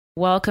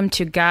Welcome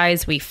to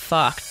Guys We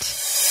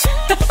Fucked.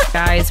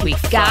 Guys We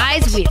Fucked.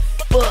 Guys We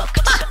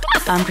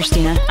Fucked. I'm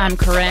Christina. I'm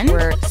Corinne.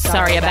 We're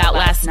sorry about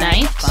last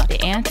night.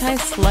 The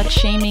anti-slut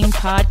shaming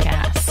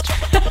podcast.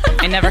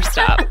 I never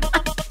stop.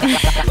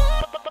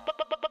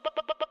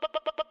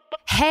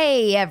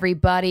 Hey,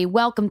 everybody.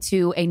 Welcome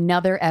to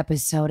another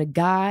episode of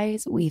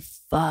Guys We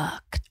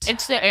Fucked.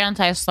 It's the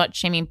anti-slut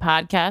shaming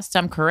podcast.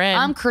 I'm Corinne.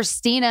 I'm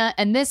Christina,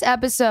 and this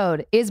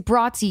episode is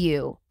brought to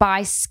you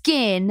by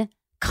Skin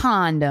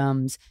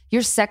Condoms.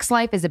 Your sex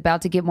life is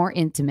about to get more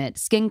intimate.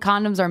 Skin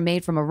condoms are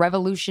made from a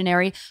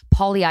revolutionary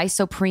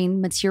polyisoprene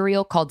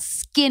material called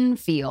Skin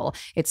Feel.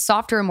 It's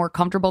softer and more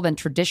comfortable than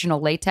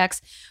traditional latex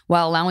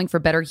while allowing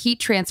for better heat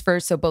transfer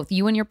so both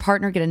you and your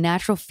partner get a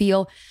natural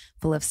feel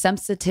full of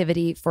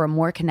sensitivity for a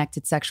more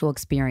connected sexual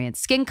experience.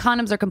 Skin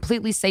condoms are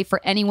completely safe for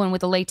anyone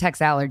with a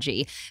latex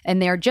allergy,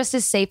 and they are just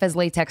as safe as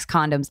latex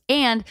condoms.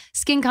 And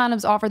skin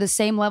condoms offer the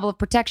same level of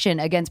protection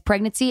against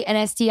pregnancy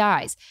and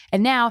STIs.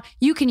 And now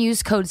you can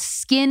use code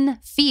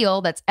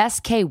SKYNFEEL, that's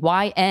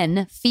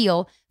SKYN,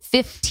 FEEL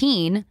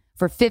 15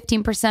 for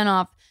 15%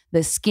 off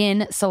the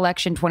Skin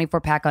Selection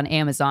 24-pack on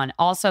Amazon.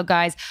 Also,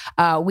 guys,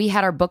 we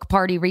had our book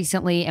party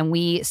recently, and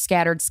we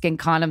scattered skin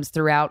condoms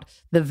throughout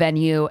the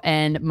venue.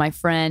 And my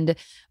friend,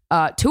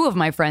 two of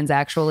my friends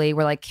actually,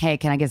 were like, "Hey,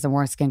 can I get some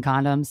more skin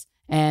condoms?"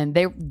 And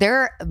the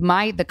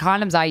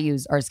condoms I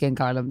use are skin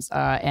condoms,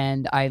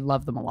 and I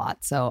love them a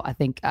lot. So I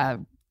think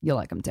you'll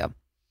like them too.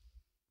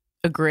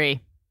 Agree.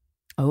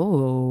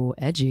 Oh,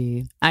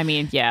 edgy. I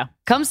mean, yeah.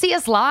 Come see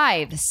us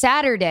live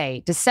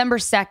Saturday, December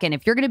 2nd.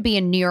 If you're going to be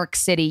in New York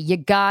City, you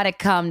got to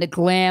come to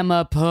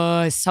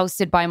Glamapus,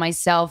 hosted by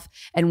myself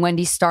and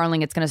Wendy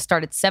Starling. It's going to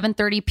start at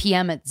 7:30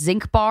 p.m. at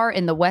Zinc Bar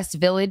in the West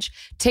Village.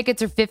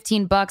 Tickets are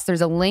 $15.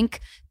 There's a link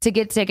to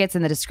get tickets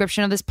in the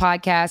description of this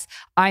podcast.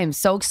 I am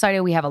so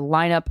excited. We have a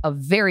lineup of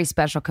very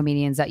special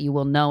comedians that you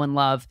will know and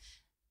love.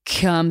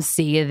 Come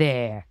see you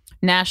there.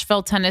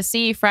 Nashville,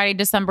 Tennessee, Friday,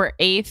 December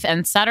 8th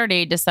and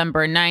Saturday,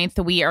 December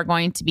 9th. We are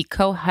going to be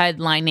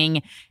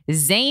co-headlining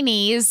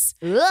Zanies.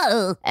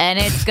 And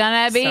it's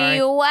going to be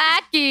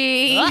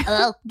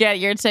wacky. Get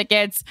your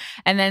tickets.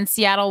 And then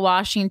Seattle,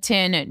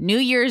 Washington, New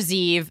Year's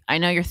Eve. I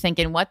know you're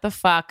thinking, what the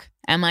fuck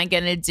am I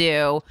going to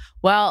do?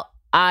 Well,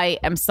 I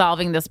am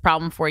solving this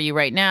problem for you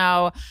right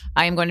now.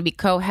 I am going to be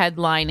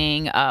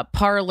co-headlining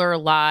Parlor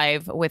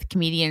Live with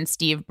comedian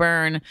Steve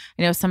Byrne.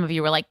 I know some of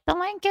you were like, the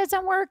link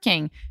isn't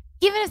working.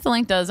 Even if the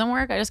link doesn't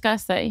work, I just got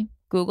to say,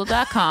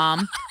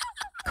 google.com,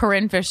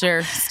 Corinne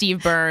Fisher,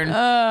 Steve Byrne,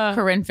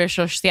 Corinne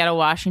Fisher, Seattle,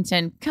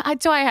 Washington. Do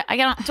I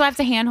have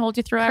to handhold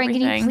you through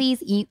Corinne,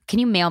 everything? can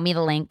you mail me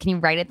the link? Can you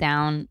write it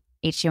down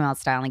HTML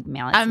style and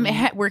mail it to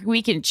me?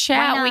 We can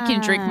chat. We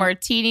can drink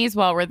martinis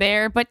while we're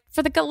there. But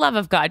for the love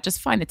of God,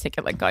 just find the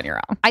ticket link on your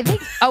own. I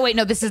think, oh wait,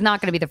 no, this is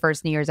not going to be the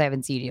first New Year's I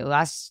haven't seen you.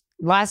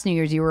 Last New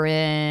Year's, you were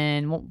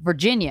in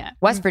Virginia,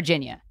 West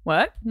Virginia.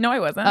 What? No, I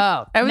wasn't.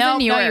 Oh, I was in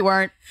New York. No, you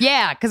weren't.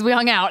 Yeah, because we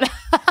hung out.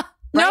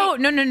 Right?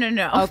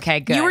 No. Okay,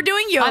 good. You were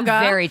doing yoga.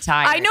 I'm very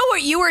tired. I know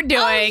what you were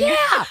doing. Oh,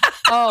 yeah.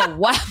 Oh,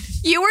 wow.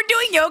 You were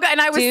doing yoga and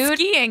I was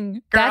skiing.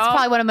 Girl. That's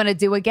probably what I'm going to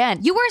do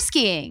again. You were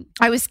skiing.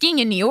 I was skiing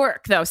in New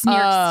York, though. New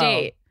York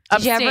State.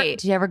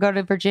 Did you ever go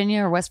to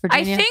Virginia or West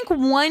Virginia? I think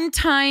one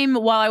time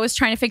while I was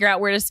trying to figure out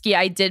where to ski,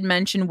 I did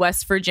mention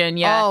West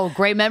Virginia. Oh,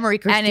 great memory,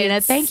 Christina.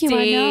 And Thank you.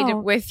 Stayed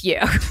with you.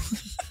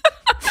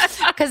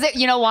 Because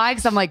you know why?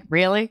 Because I'm like,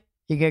 really?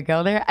 You could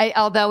go there?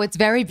 Although it's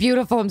very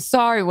beautiful. I'm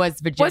sorry,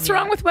 West Virginia. What's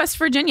wrong with West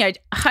Virginia?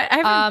 I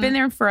haven't been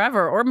there in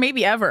forever, or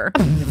maybe ever.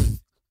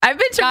 I've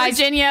been to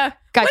Virginia.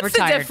 Guys, what's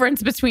the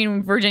difference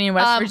between Virginia and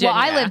West Virginia?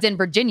 Well, I lived in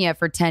Virginia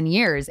for 10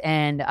 years,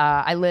 and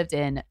I lived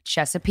in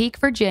Chesapeake,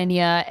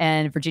 Virginia,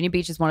 and Virginia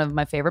Beach is one of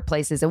my favorite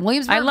places. And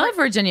Williamsburg, I love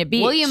Virginia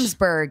Beach.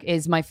 Williamsburg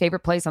is my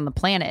favorite place on the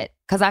planet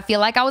because I feel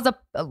like I was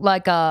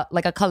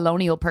a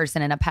colonial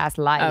person in a past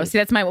life. Oh, see,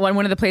 that's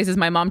one of the places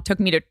my mom took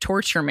me to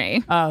torture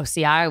me. Oh,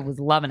 see, I was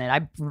loving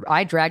it.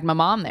 I dragged my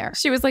mom there.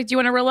 She was like, "Do you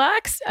want to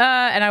relax?"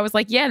 And I was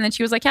like, "Yeah." And then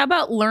she was like, "How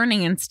about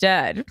learning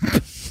instead?"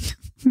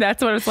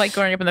 That's what it's like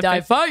growing up in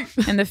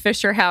the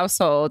Fisher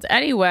household.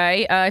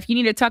 Anyway, if you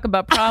need to talk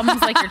about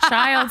problems like your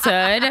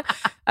childhood,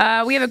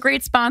 we have a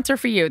great sponsor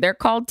for you. They're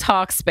called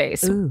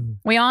Talkspace. Ooh.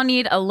 We all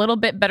need a little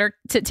bit better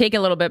to take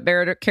a little bit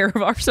better care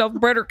of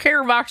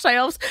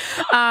ourselves.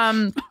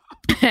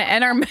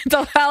 And our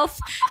mental health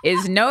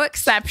is no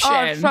exception.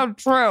 Oh, so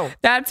true.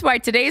 That's why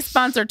today's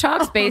sponsor,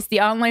 Talkspace,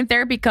 the online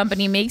therapy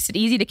company, makes it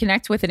easy to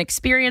connect with an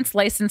experienced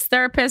licensed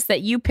therapist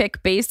that you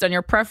pick based on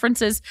your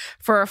preferences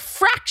for a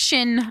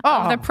fraction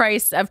of the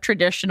price of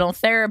traditional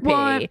therapy.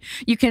 What?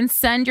 You can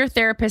send your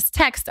therapist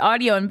text,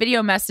 audio, and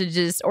video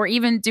messages, or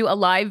even do a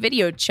live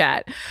video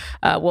chat.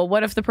 Well,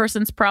 what if the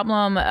person's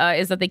problem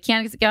is that they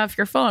can't get off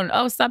your phone?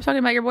 Oh, stop talking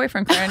about your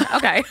boyfriend, Karen.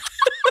 Okay.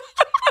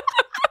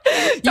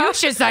 You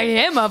should sign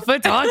him up for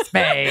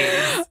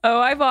Talkspace. Oh,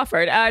 I've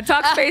offered.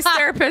 Talkspace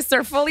therapists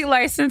are fully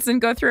licensed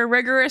and go through a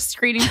rigorous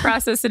screening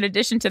process in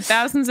addition to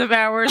thousands of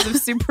hours of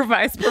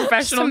supervised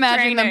professional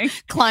Imagine training. them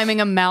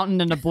climbing a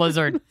mountain in a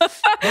blizzard.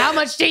 How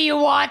much do you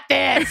want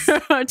this?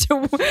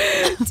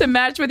 to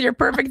match with your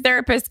perfect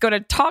therapist, go to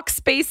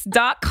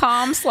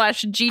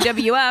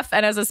Talkspace.com/GWF.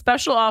 And as a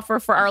special offer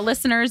for our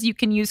listeners, you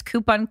can use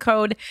coupon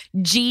code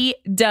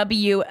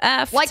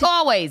GWF. Like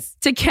always.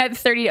 To get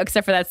 30,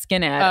 except for that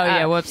skin ad. Oh,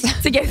 yeah, whoops.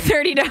 To get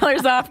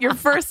 $30 off your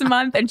first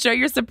month and show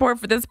your support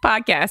for this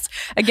podcast.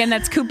 Again,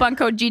 that's coupon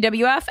code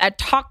GWF at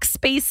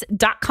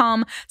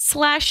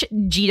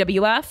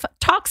Talkspace.com/GWF.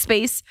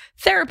 Talkspace,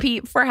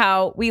 therapy for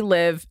how we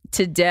live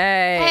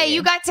today. Hey,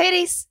 you got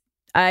titties?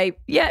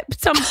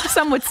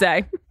 Some would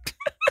say.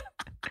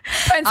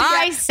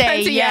 I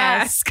say yes.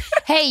 Ask.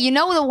 Hey, you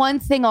know the one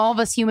thing all of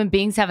us human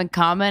beings have in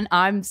common?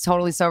 I'm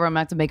totally sober. I'm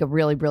about to make a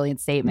really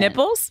brilliant statement.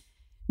 Nipples?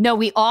 No,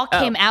 we all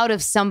came out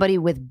of somebody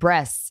with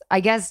breasts.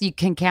 I guess you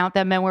can count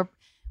them, and we're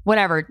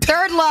whatever.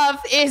 Third Love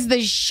is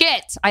the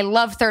shit. I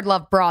love Third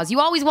Love bras. You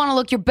always want to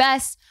look your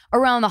best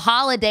around the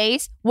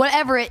holidays,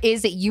 whatever it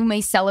is that you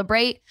may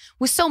celebrate.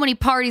 With so many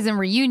parties and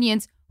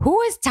reunions,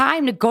 who has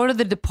time to go to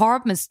the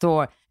department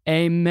store?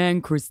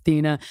 Amen,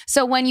 Christina.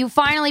 So when you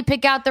finally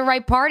pick out the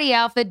right party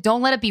outfit,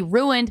 don't let it be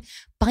ruined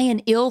by an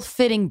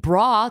ill-fitting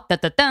bra.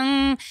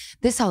 Da-da-dang.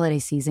 This holiday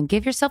season,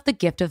 give yourself the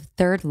gift of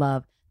Third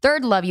Love.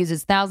 Third Love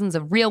uses thousands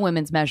of real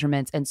women's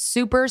measurements and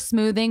super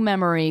smoothing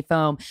memory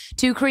foam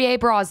to create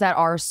bras that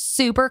are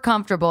super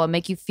comfortable and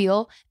make you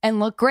feel and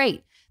look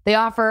great. They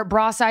offer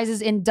bra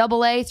sizes in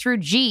AA through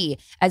G,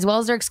 as well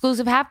as their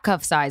exclusive half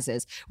cuff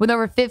sizes. With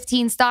over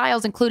 15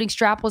 styles, including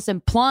strapless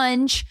and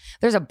plunge,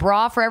 there's a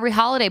bra for every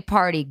holiday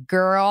party,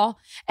 girl.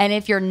 And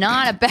if you're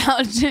not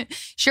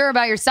sure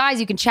about your size,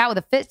 you can chat with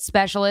a fit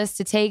specialist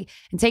to take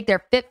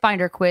their Fit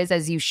Finder quiz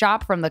as you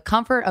shop from the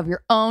comfort of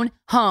your own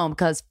home.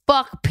 Because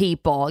fuck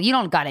people. You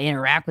don't got to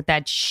interact with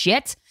that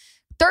shit.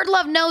 Third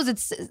Love knows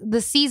it's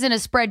the season to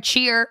spread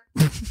cheer.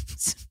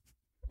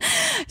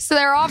 So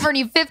they're offering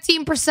you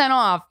 15%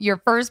 off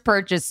your first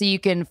purchase so you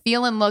can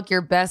feel and look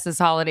your best this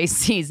holiday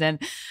season.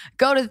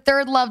 Go to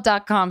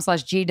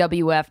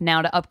thirdlove.com/GWF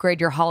now to upgrade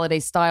your holiday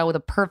style with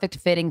a perfect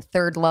fitting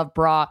Third Love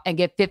bra and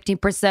get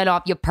 15%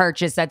 off your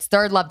purchase. That's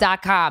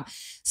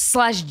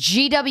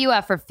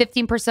thirdlove.com/GWF for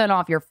 15%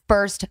 off your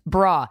first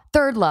bra.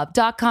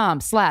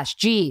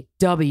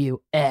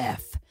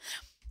 thirdlove.com/GWF.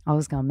 I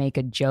was going to make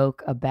a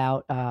joke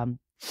about,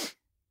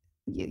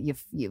 you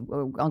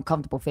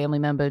uncomfortable family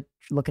member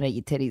looking at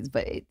your titties,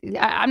 but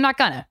I'm not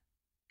gonna.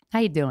 How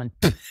you doing?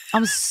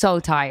 I'm so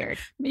tired.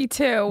 Me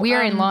too. We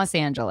are in Los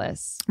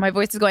Angeles. My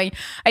voice is going.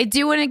 I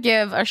do want to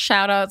give a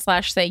shout out /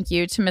 thank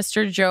you to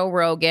Mr. Joe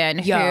Rogan,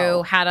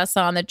 who had us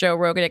on the Joe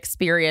Rogan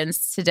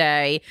Experience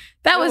today.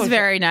 That was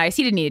very nice.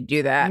 He didn't need to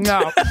do that.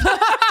 No.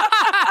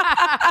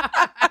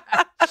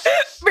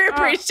 We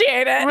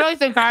appreciate it. I really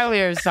think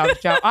highly of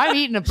yourself, Joe. I'm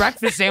eating a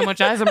breakfast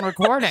sandwich as I'm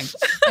recording,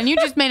 and you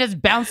just made us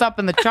bounce up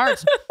in the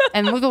charts.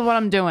 And look at what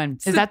I'm doing.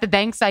 Is that the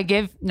thanks I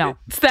give? No.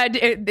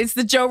 It's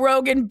the Joe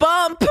Rogan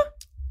bump.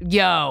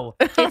 Yo,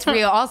 it's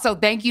real. Also,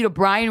 thank you to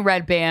Brian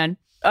Redband.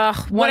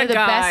 One of the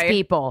best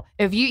people.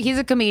 He's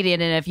a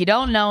comedian, and if you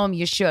don't know him,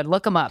 you should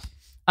look him up.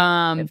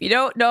 If you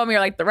don't know him, you're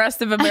like the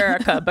rest of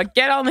America, but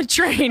get on the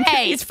train.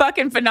 Hey, he's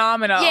fucking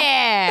phenomenal.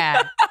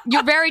 Yeah.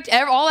 You're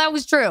all that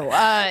was true.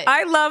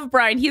 I love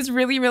Brian. He's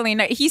really, really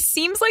nice. He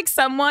seems like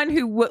someone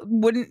who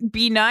wouldn't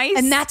be nice.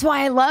 And that's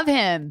why I love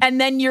him. And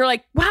then you're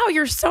like, wow,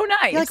 you're so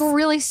nice. You're like a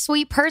really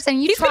sweet person.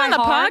 He's been on the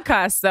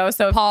podcast though.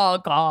 So Paul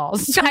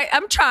calls.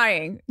 I'm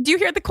trying. Do you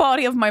hear the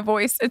quality of my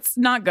voice? It's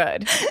not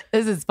good.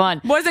 This is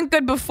fun. Wasn't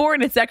good before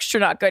and it's extra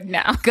not good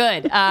now.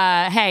 Good.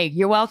 Hey,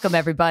 you're welcome,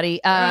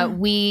 everybody.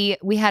 We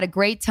had a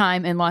great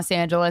time in Los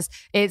Angeles.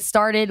 It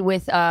started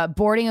with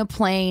boarding a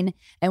plane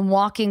and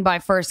walking by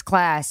first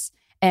class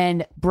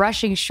and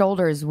brushing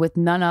shoulders with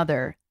none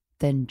other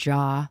than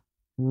Ja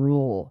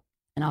Rule.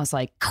 And I was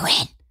like,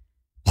 Corinne,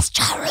 it's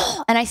Ja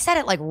Rule. And I said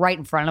it like right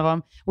in front of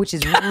him, which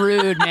is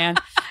rude, man.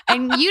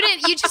 And you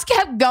just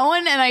kept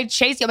going and I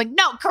chased you. I'm like,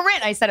 no,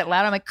 Corinne. I said it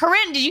loud. I'm like,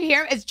 Corinne, did you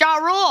hear him? It's Ja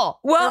Rule,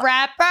 the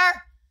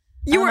rapper.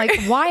 I'm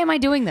like, why am I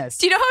doing this?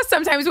 Do you know how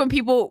sometimes when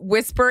people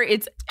whisper,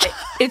 it's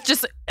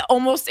just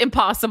almost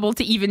impossible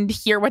to even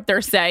hear what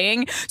they're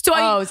saying?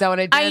 So is that what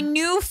I did? I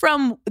knew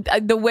from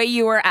the way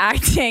you were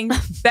acting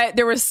that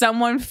there was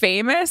someone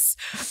famous,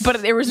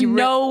 but there was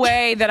no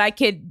way that I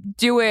could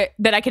do it,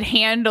 that I could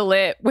handle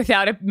it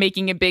without it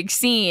making a big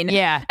scene.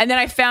 Yeah. And then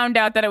I found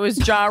out that it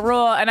was Ja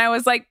Rule, and I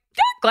was like,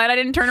 glad I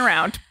didn't turn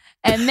around.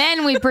 And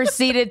then we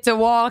proceeded to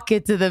walk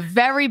into the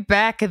very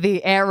back of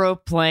the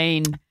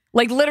aeroplane.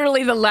 Like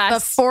literally the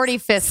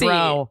 45th seat.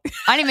 row.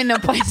 I didn't even know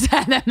places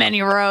had that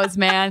many rows,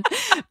 man.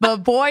 But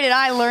boy, did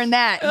I learn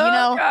that. Oh, you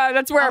know, God,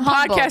 that's where I'm our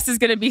humble. podcast is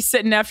going to be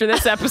sitting after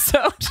this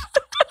episode.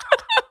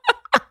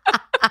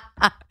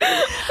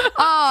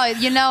 Oh Oh,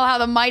 you know how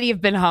the mighty have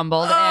been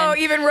humbled. Oh,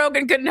 and even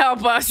Rogan couldn't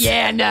help us.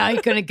 yeah, no, he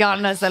couldn't have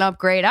gotten us an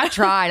upgrade. I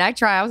tried.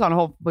 I was on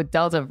hold with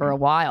Delta for a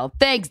while.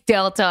 Thanks,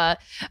 Delta.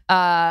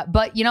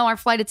 But you know, our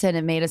flight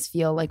attendant made us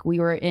feel like we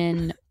were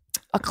in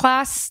a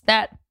class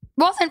that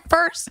wasn't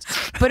first,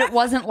 but it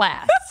wasn't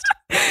last.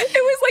 It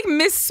was like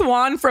Miss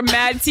Swan from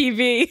Mad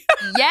TV.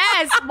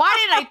 Yes.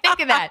 Why did I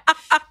think of that?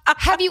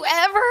 Have you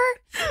ever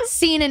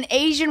seen an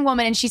Asian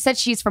woman? And she said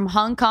she's from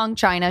Hong Kong,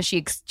 China.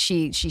 She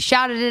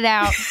shouted it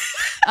out.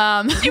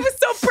 She was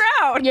so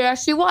proud. Yeah,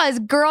 she was.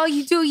 Girl,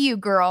 you do you,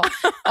 girl.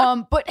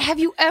 But have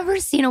you ever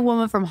seen a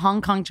woman from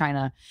Hong Kong,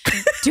 China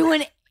do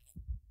a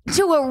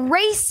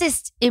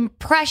racist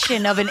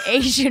impression of an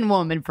Asian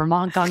woman from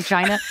Hong Kong,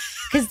 China?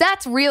 Because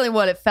that's really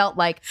what it felt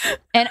like.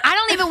 And I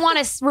don't even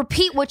want to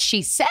repeat what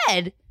she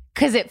said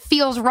because it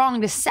feels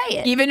wrong to say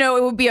it. Even though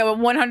it would be a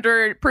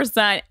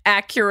 100%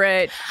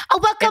 accurate. Oh,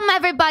 welcome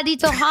everybody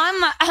to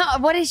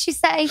Hong. What did she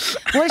say?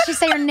 What did she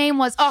say her name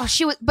was? Oh,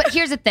 she was. But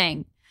here's the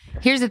thing.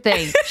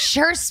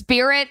 Her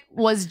spirit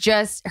was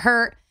just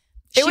her.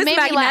 It was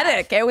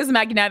magnetic. It was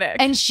magnetic.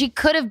 And she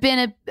could have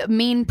been a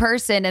mean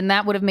person, and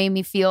that would have made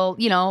me feel,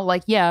 you know,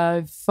 like,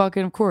 yeah,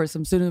 fucking of course,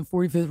 I'm sitting in the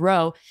 45th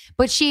row.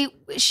 But she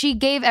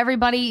gave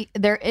everybody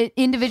their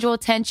individual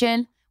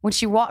attention. When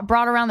she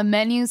brought around the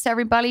menus to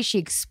everybody, she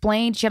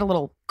explained. She had a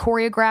little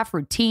choreographed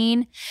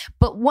routine.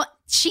 But what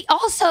she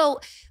also,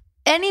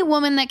 any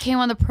woman that came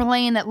on the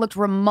plane that looked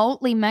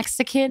remotely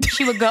Mexican,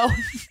 she would go,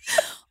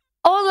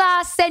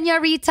 "Hola,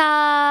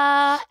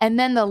 señorita." And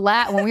then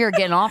when we were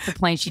getting off the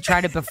plane, she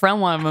tried to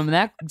befriend one of them. And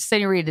that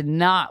señorita did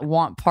not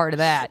want part of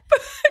that.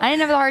 I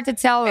didn't have the heart to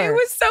tell her. It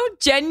was so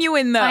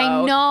genuine, though.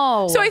 I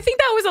know. So I think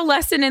that was a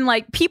lesson in,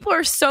 like, people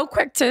are so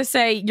quick to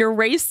say you're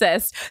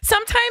racist.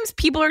 Sometimes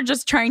people are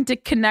just trying to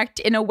connect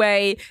in a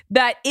way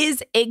that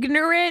is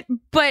ignorant,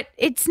 but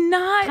it's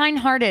not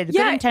kind-hearted,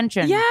 good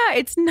intention. Yeah,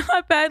 it's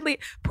not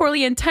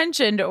poorly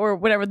intentioned, or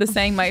whatever the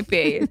saying might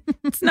be.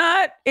 She's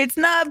not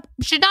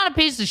a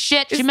piece of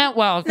shit. She meant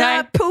well, okay?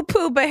 Not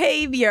poo-poo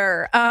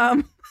behavior.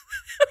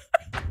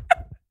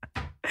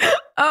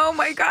 Oh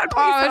my God!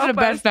 It's the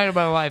best night of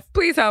my life.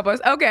 Please help us.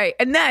 Okay,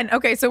 and then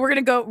so we're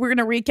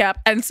gonna recap.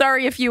 And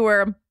sorry if you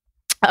were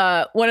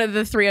one of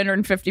the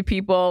 350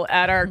 people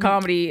at our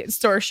comedy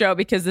store show,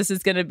 because this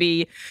is gonna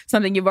be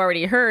something you've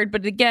already heard.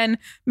 But again,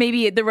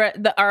 maybe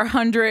our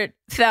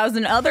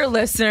 100,000 other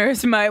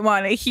listeners might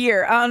want to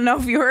hear. I don't know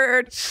if you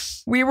heard.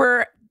 We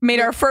made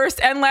our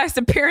first and last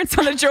appearance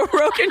on the Joe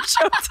Rogan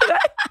show today.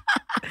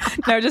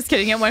 No, just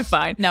kidding. It went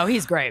fine. No,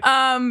 he's great.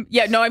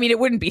 Yeah, no, I mean, it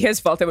wouldn't be his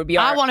fault. It would be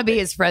I want to be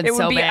his friend. It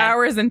would be bad.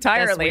 ours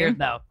entirely. That's weird,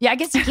 though. Yeah, I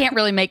guess he can't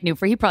really make new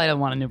friends. He probably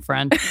doesn't want a new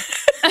friend.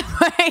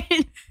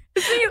 Right?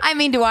 I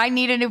mean, do I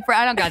need a new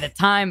friend? I don't got the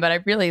time, but I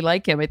really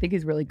like him. I think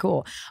he's really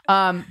cool.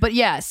 But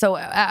yeah,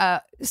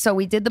 so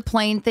we did the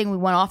plane thing. We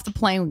went off the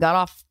plane. We got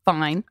off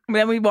fine.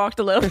 Then we walked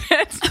a little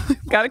bit.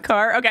 Got a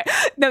car. Okay.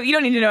 No, you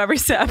don't need to know every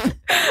step.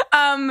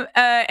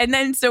 And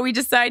then so we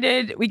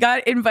decided, we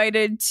got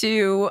invited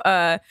to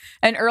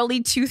an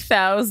early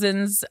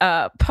 2000s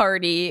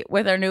party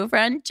with our new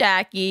friend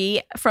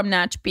Jackie from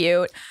Natch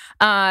Butte.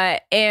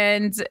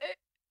 And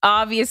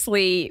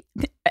obviously,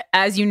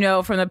 as you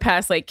know from the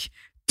past, like,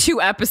 2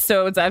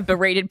 episodes, I've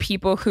berated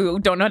people who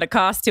don't know how to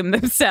costume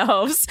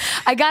themselves.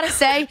 I gotta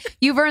say,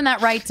 you've earned that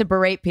right to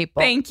berate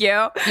people. Thank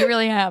you. You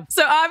really have.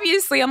 So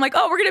obviously, I'm like,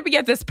 oh, we're gonna be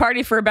at this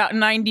party for about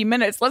 90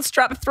 minutes. Let's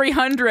drop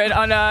 300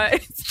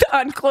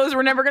 on clothes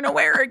we're never gonna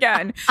wear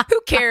again. Who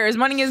cares?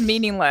 Money is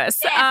meaningless.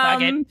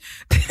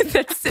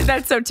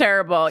 That's so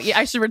terrible. Yeah,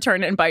 I should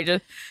return it and buy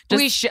just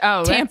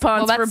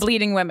tampons for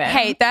bleeding women.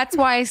 Hey, that's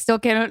why I still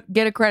can't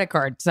get a credit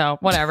card. So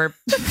whatever.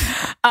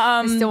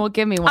 Still won't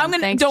give me one.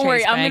 Don't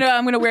worry.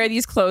 I'm gonna wear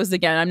these clothes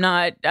again. I'm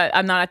not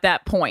at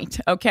that point.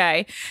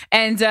 Okay.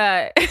 And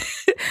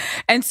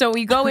and so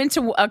we go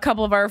into a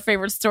couple of our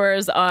favorite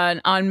stores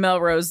on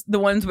Melrose, the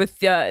ones with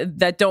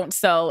that don't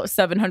sell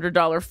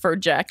 $700 fur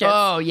jackets.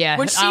 Oh yeah,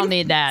 which I'll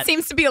need that.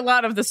 Seems to be a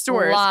lot of the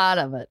stores. A lot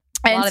of it.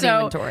 A lot of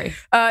inventory.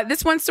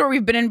 This one store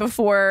we've been in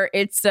before.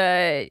 It's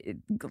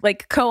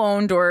like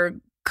co-owned or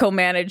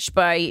co-managed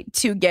by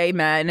 2 gay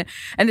men,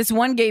 and this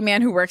one gay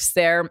man who works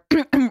there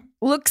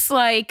looks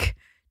like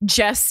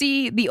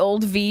Jesse, the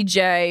old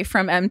VJ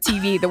from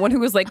MTV, the one who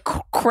was like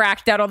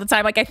cracked out all the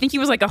time. Like, I think he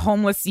was like a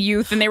homeless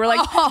youth, and they were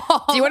like,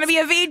 "Do you want to be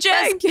a VJ?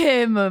 Let's give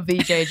him a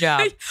VJ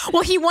job."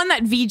 Well, he won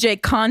that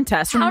VJ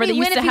contest. Remember they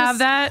used to have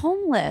that?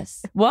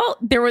 Homeless. Well,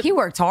 he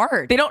worked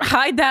hard. They don't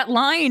hide that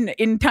line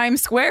in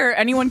Times Square.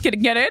 Anyone could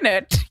get in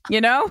it,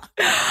 you know.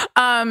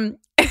 And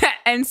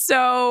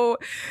so.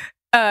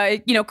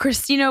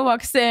 Christina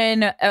walks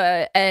in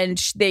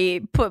and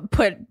they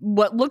put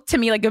what looked to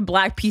me like a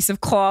black piece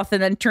of cloth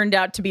and then turned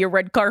out to be a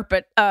red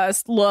carpet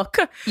look.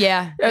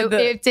 Yeah,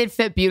 it did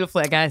fit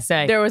beautifully, I gotta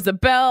say. There was a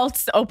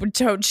belt,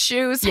 open-toed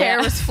shoes, hair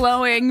was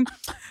flowing.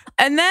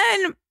 And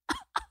then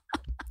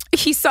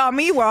he saw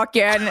me walk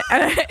in.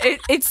 And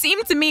it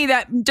seemed to me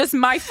that just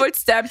my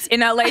footsteps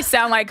in LA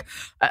sound like...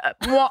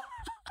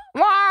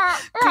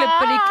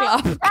 Clippity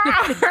clop.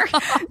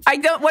 I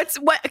don't.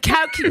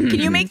 How can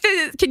you make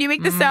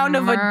the sound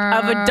of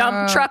a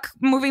dump truck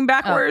moving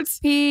backwards?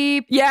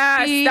 Beep.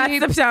 Yes, beep.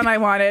 that's the sound I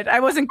wanted. I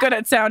wasn't good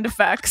at sound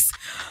effects.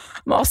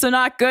 I'm also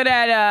not good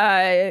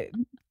at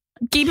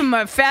keeping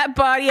my fat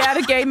body out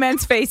of gay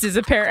men's faces,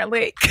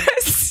 apparently.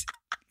 Because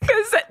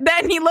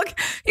then he looks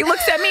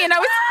at me and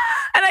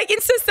I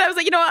insisted. I was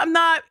like,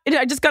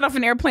 I just got off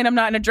an airplane. I'm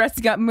not in a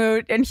dressing up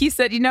mood. And he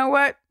said, you know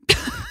what?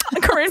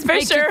 Corinne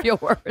Fisher,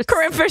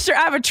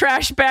 I have a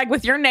trash bag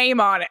with your name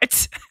on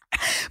it.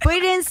 But he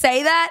didn't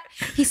say that.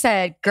 He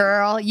said,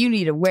 girl, you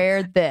need to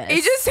wear this.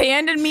 He just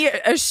handed me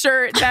a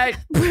shirt that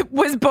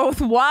was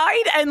both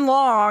wide and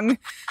long.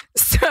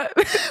 So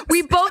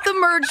we both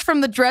emerged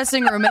from the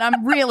dressing room and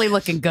I'm really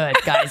looking good,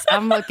 guys.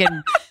 I'm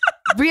looking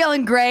real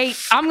and great.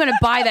 I'm going to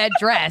buy that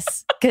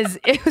dress because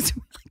it was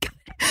really good.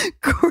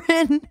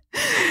 Corinne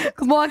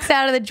walks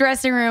out of the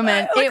dressing room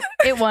and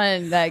it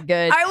wasn't that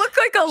good. I look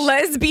like a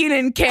lesbian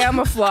in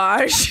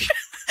camouflage.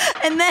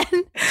 And then,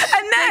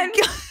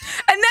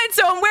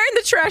 so I'm wearing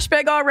the trash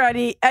bag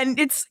already, and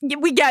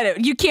we get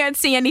it. You can't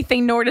see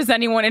anything, nor does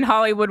anyone in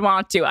Hollywood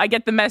want to. I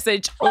get the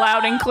message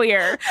loud and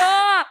clear.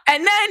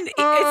 And then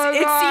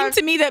it seemed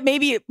to me that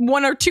maybe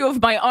one or two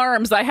of my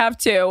arms I have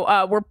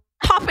to were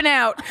popping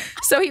out.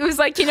 So he was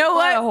like, you know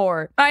what? What a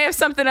whore. I have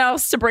something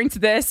else to bring to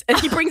this. And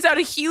he brings out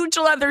a huge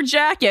leather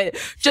jacket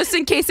just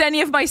in case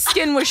any of my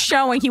skin was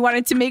showing. He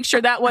wanted to make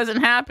sure that wasn't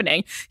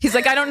happening. He's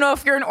like, I don't know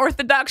if you're an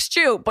Orthodox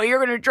Jew, but you're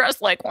going to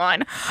dress like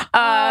one.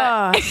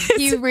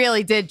 He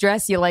really did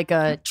dress you like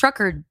a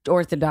trucker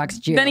Orthodox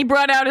Jew. Then he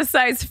brought out a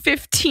size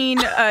 15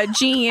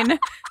 jean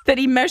that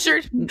he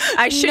measured.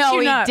 I shit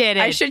you not. He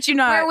didn't. I shit you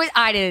not.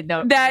 I didn't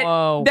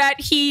know that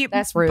he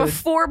That's rude.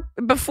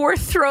 Before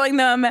throwing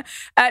them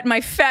at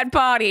my fat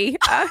body,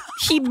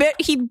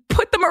 he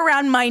put them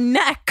around my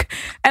neck,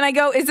 and I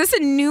go, "Is this a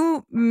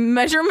new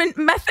measurement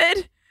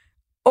method,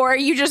 or are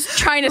you just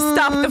trying to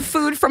stop the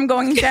food from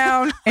going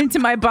down into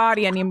my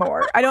body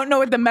anymore? I don't know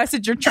what the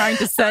message you're trying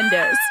to send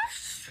is."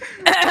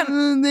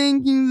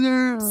 Thank you,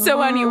 sir.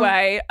 So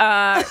anyway,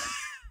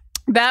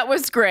 that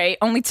was great.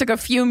 Only took a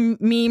few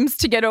memes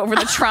to get over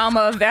the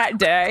trauma of that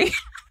day.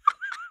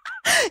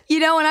 You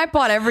know, and I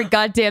bought every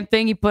goddamn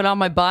thing he put on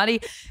my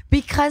body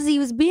because he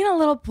was being a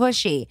little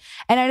pushy.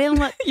 And I didn't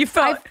look.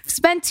 I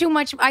spent too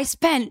much. I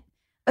spent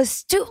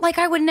like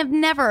I wouldn't have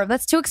never.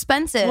 That's too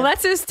expensive. Well,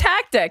 that's his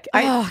tactic.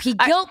 He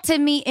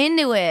guilted me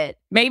into it.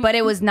 Maybe. But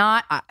it was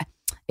not.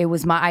 It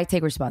was I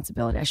take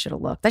responsibility. I should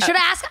have looked. I should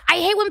have asked. I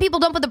hate when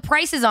people don't put the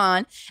prices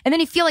on and then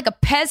you feel like a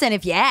peasant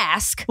if you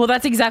ask. Well,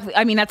 that's exactly.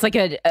 I mean, that's like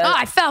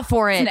I fell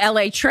for it. It's an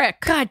LA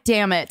trick. God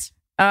damn it.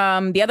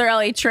 The other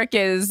LA trick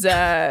is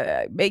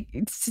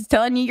it's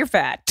telling you you're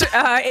fat,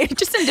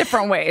 just in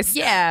different ways.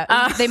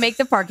 Yeah, they make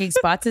the parking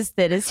spots as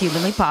thin as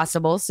humanly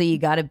possible, so you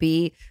got to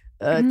be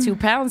 2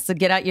 pounds to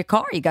get out your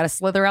car. You got to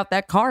slither out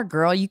that car,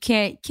 girl. You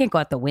can't go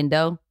out the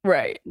window,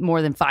 right?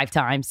 More than 5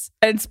 times.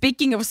 And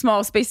speaking of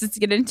small spaces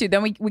to get into,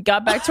 then we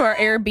got back to our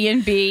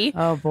Airbnb.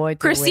 Oh boy,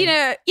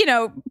 Christina,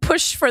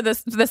 pushed for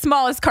the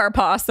smallest car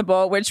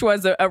possible, which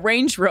was a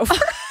Range Rover.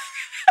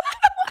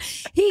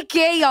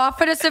 He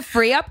offered us a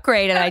free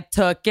upgrade, and I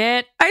took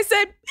it. I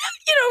said,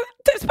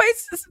 this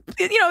place is,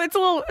 it's a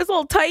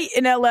little tight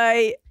in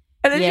LA.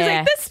 And then she's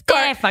like, this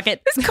car, fuck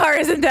it. This car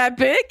isn't that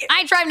big.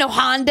 I drive no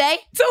Hyundai.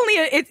 It's only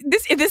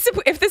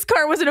if this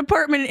car was an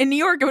apartment in New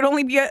York, it would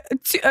only be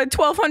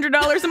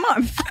 $1,200 a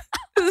month.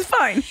 This is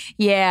fine.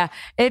 Yeah,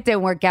 it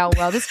didn't work out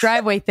well. This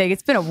driveway thing,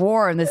 it's been a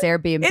war in this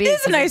Airbnb. It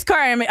is a nice car.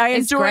 I mean, I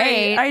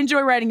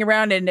enjoy riding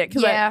around in it.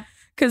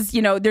 Because,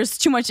 there's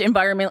too much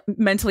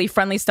environmentally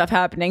friendly stuff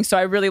happening. So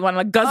I really want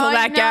to guzzle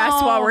that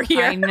gas while we're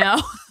here. I know.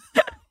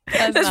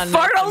 Just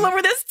fart all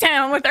over this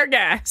town with our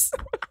gas.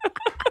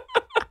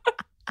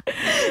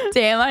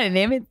 Damn, I didn't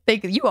even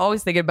think. You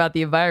always thinking about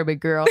the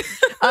environment, girl.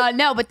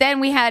 No, but then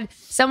we had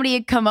somebody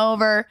had come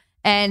over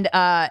and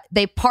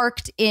they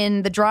parked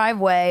in the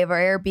driveway of our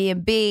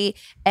Airbnb.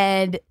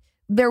 And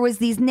there was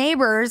these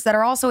neighbors that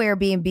are also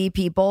Airbnb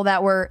people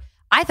that were...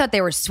 I thought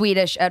they were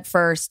Swedish at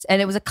first,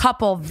 and it was a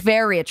couple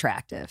very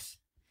attractive.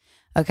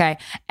 Okay.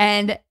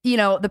 And,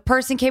 the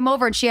person came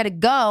over and she had to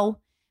go,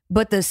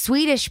 but the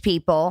Swedish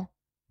people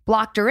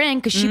blocked her in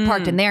because she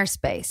parked in their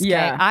space. Okay?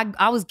 Yeah.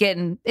 I was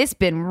getting, it's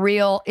been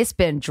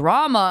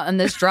drama in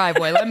this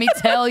driveway. Let me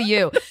tell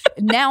you.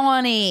 Now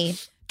on E,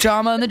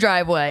 drama in the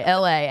driveway,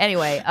 LA.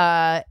 Anyway,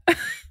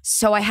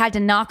 so I had to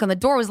knock on the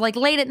door. It was like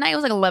late at night. It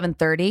was like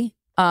 11:30.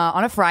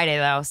 On a Friday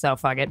though, so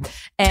fuck it.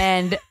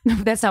 And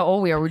that's how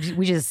old we are.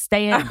 We just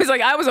stay in.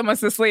 I was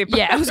almost asleep.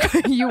 Yeah,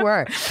 you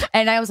were.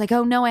 And I was like,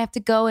 oh no, I have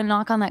to go and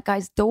knock on that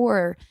guy's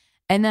door.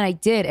 And then I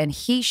did, and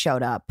he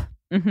showed up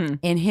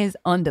in his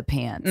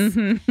underpants.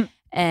 Mm-hmm.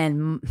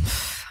 And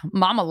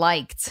Mama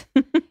liked.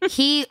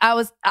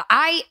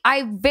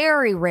 I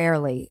very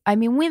rarely. I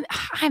mean,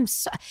 I'm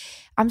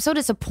so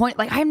disappointed.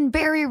 Like, I'm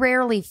very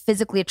rarely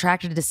physically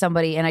attracted to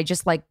somebody, and I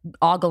just like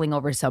ogling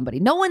over somebody.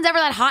 No one's ever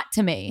that hot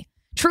to me.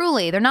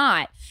 Truly, they're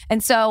not.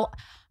 And so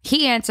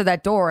he answered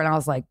that door, and I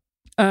was like,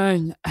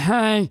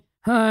 "Hi,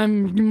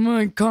 I'm in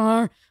my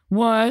car.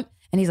 What?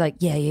 And he's like,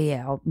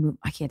 yeah. I'll move.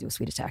 I can't do a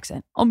Swedish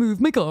accent. I'll move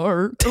my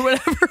car or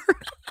whatever.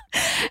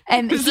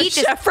 And He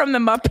just chef from the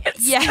Muppets.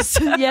 Yes,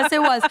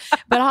 it was,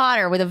 but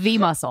hotter with a V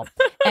muscle.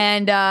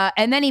 And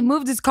then he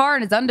moved his car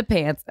in his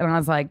underpants, and I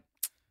was like,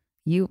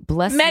 "You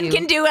bless Men you.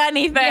 can do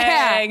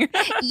anything.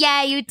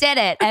 Yeah, you did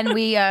it." And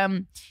we,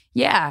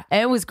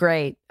 it was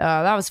great.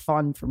 That was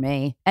fun for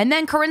me. And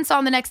then Corinne saw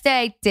him the next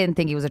day. Didn't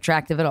think he was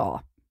attractive at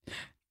all.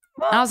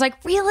 I was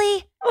like,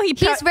 really? Well,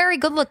 he's very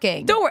good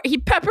looking. Don't worry. He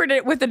peppered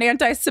it with an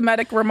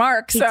anti-Semitic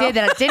remark. He did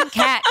that. I didn't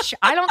catch.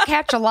 I don't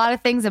catch a lot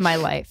of things in my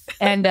life.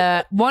 And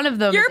one of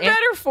them You're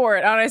better for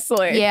it,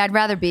 honestly. Yeah, I'd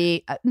rather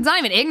be, it's not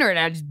even ignorant,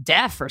 I'm just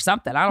deaf or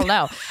something. I don't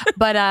know.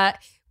 But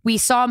we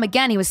saw him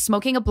again. He was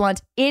smoking a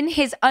blunt in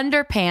his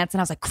underpants.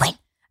 And I was like, great.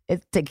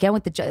 It's again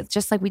with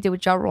just like we did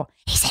with Ja Rule.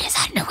 He's in his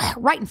underwear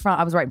right in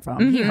front. I was right in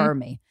front of him. He heard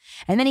me.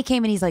 And then he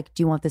came and he's like,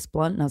 do you want this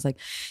blunt? And I was like,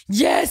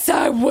 yes,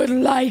 I would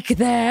like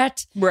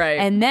that. Right.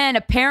 And then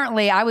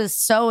apparently I was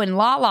so in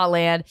La La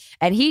Land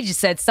and he just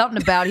said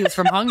something about he was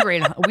from Hungary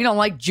and we don't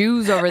like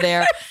Jews over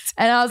there.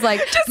 And I was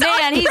like,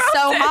 man, he's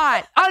so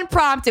hot.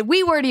 Unprompted.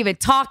 We weren't even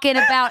talking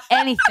about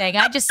anything.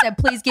 I just said,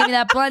 please give me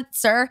that blunt,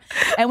 sir.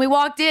 And we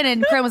walked in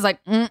and Corinne was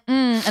like, mm-mm.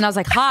 And I was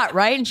like, hot,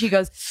 right? And she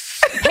goes,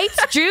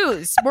 hates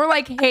Jews. We're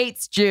like,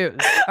 hates Jews.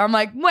 I'm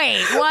like,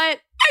 wait, what?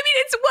 I mean,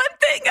 it's one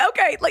thing,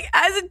 okay, like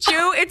as a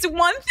Jew, it's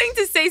one thing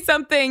to say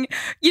something,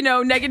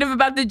 negative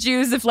about the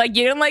Jews if like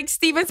you didn't like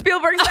Steven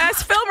Spielberg's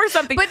last film or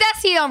something. But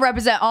he don't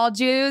represent all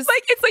Jews.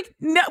 Like, it's like,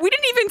 no, we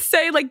didn't even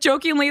say like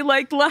jokingly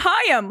like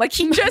L'Chaim. Like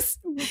he just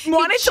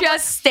wanted to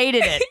just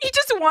stated it. He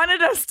just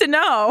wanted us to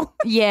know.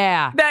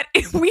 Yeah. That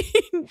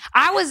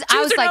I was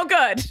Jews are like, no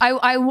good.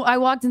 I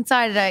walked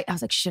inside and I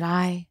was like, should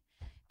I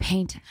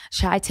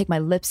take my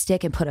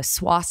lipstick and put a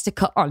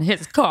swastika on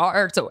his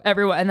car so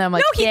everyone, and then I'm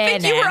like, no,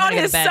 he'd think you were on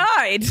his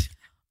side.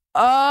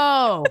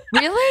 Oh,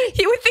 really?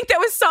 He would think that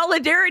was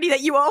solidarity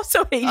that you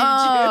also hated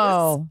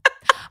Jews.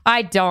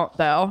 I don't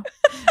though.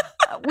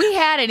 We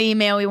had an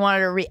email we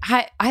wanted to read.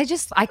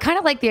 I kind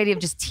of like the idea of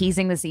just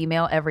teasing this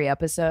email every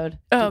episode.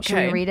 Okay. Should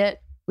we read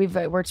it?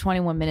 We're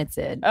 21 minutes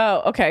in.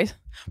 Oh, okay.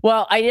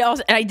 Well,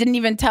 I didn't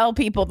even tell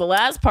people the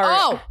last part.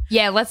 Oh,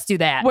 yeah, let's do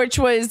that. Which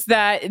was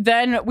that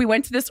then we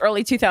went to this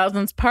early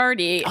 2000s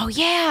party. Oh,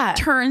 yeah.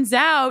 Turns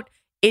out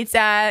it's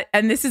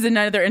and this is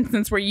another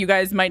instance where you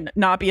guys might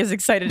not be as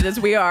excited as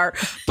we are,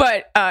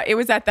 but it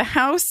was at the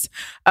house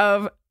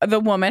of the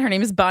woman. Her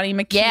name is Bonnie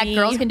McKee. Yeah,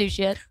 girls can do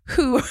shit.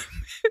 Who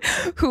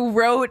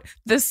wrote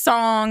the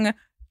song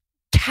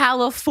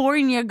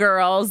California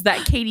Girls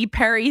that Katy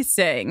Perry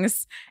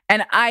sings.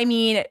 And I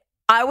mean,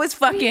 I was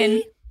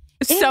fucking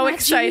so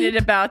excited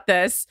about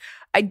this.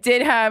 I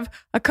did have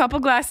a couple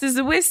glasses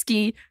of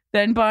whiskey.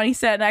 Then Bonnie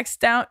sat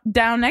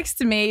down next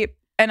to me.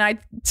 And I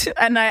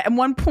at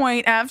one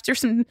point after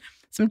some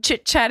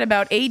chit chat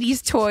about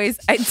 80s toys,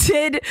 I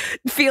did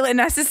feel it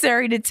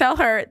necessary to tell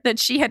her that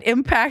she had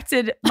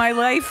impacted my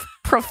life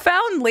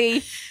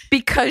profoundly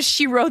because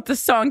she wrote the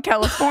song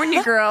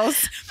California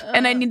Girls,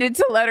 and I needed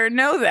to let her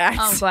know that.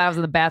 I'm glad I was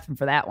in the bathroom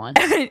for that one.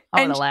 I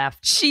would have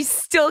laughed. She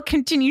still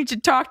continued to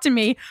talk to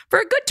me for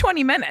a good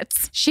 20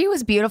 minutes. She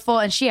was beautiful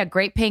and she had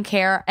great pink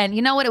hair. And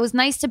you know what? It was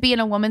nice to be in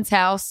a woman's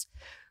house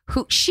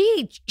who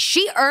she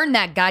earned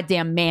that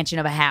goddamn mansion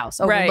of a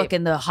house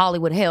overlooking the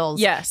Hollywood Hills.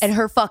 Yes. And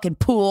her fucking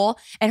pool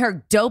and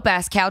her dope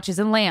ass couches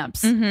and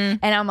lamps. And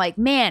I'm like,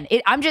 man,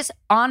 I'm just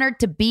honored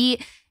to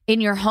be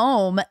in your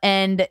home.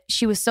 And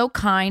she was so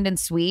kind and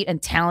sweet and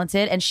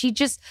talented. And she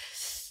was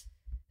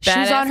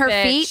on her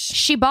feet.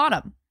 She bought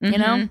them, you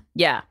know?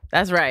 Yeah,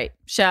 that's right.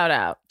 Shout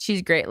out. She's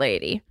a great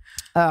lady.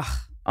 Ugh.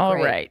 All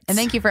Great. right. And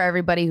thank you for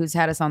everybody who's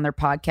had us on their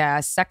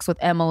podcast. Sex with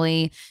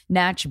Emily,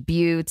 Natch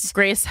Butte,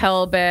 Grace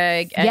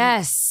Helbig, and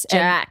yes,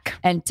 Jack.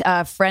 And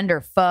friend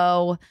or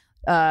foe,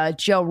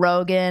 Joe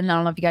Rogan. I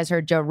don't know if you guys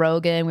heard Joe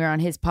Rogan. We were on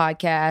his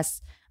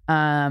podcast.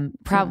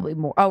 Probably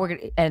more. Oh, we're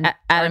gonna and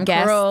Adam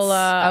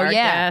Carolla. Oh, our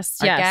yeah.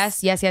 guest. Our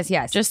guest.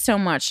 Yes. Just so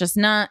much. Just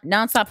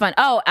nonstop fun.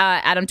 Oh,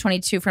 Adam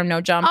 22 from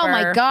No Jumper. Oh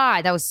my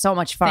God. That was so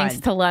much fun.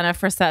 Thanks to Lena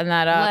for setting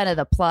that up. Lena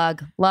the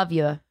plug. Love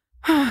you.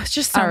 It's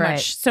just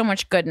so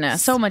much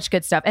goodness. So much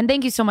good stuff. And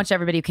thank you so much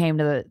everybody who came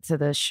to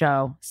the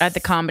show. At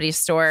the Comedy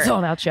Store.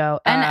 Sold out show.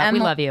 And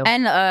we love you.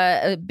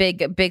 And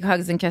big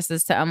hugs and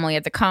kisses to Emily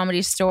at the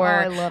Comedy Store.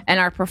 I love and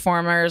our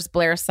performers,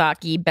 Blair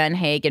Saki, Ben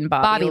Haig, and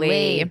Bobby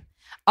Lee.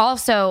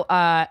 Also,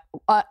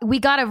 we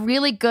got a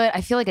really good,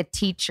 I feel like a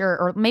teacher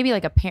or maybe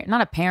like a parent,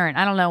 not a parent.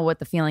 I don't know what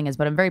the feeling is,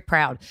 but I'm very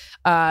proud.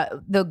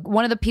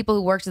 One of the people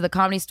who works at the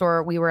Comedy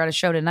Store, we were at a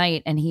show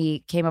tonight and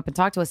he came up and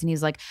talked to us and he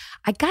was like,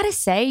 I gotta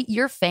say,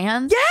 your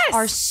fans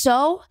are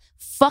so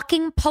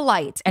fucking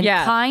polite and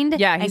kind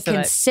and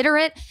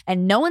considerate,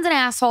 and no one's an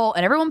asshole,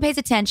 and everyone pays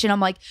attention. I'm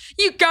like,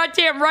 you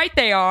goddamn right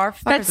they are.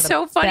 Fuckers That's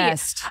so funny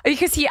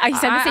because I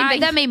said the same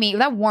thing.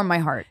 That warmed my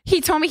heart.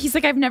 He told me, he's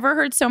like, I've never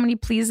heard so many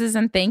pleases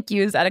and thank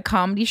yous at a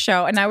comedy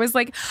show, and I was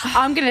like,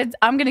 I'm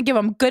gonna give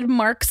them good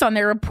marks on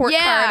their report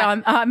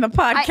card on the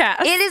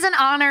podcast. It is an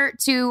honor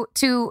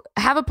to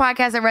have a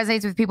podcast that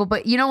resonates with people,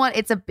 but you know what?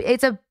 It's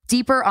a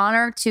deeper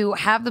honor to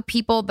have the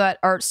people that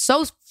are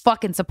so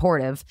fucking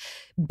supportive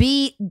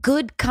be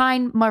good,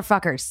 kind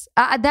motherfuckers.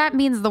 That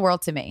means the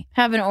world to me.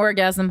 Have an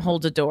orgasm,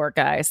 hold a door,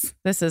 guys.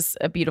 This is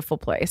a beautiful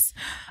place.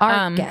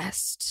 Our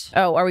guest.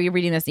 Oh, are we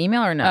reading this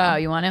email or no? Oh,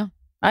 you want to?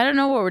 I don't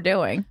know what we're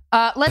doing.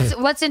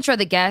 Let's intro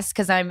the guest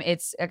because I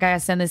gotta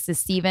send this to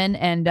Steven,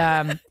 and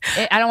I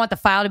don't want the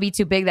file to be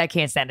too big that I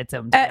can't send it to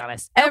him, to be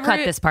honest. I'll cut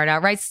this part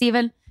out, right,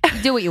 Steven?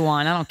 Do what you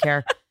want. I don't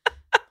care.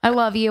 I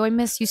love you. I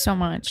miss you so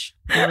much.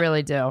 I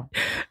really do.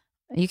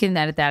 You can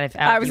edit that if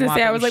I was going to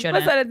say, I was like,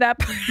 let's edit that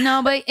part.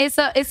 No, but it's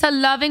a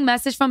loving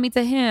message from me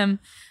to him.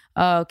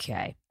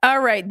 Okay. All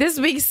right. This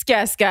week's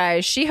guest,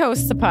 guys, she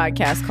hosts a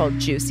podcast called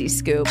Juicy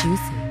Scoop.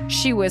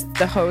 She was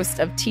the host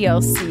of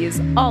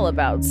TLC's All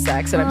About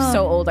Sex, and I'm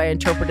so old I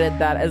interpreted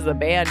that as the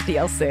band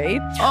TLC.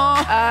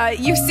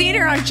 You've seen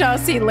her on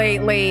Chelsea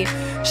lately.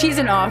 She's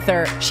an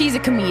author. She's a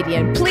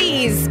comedian.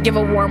 Please give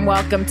a warm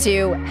welcome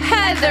to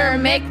Heather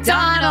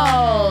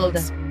McDonald.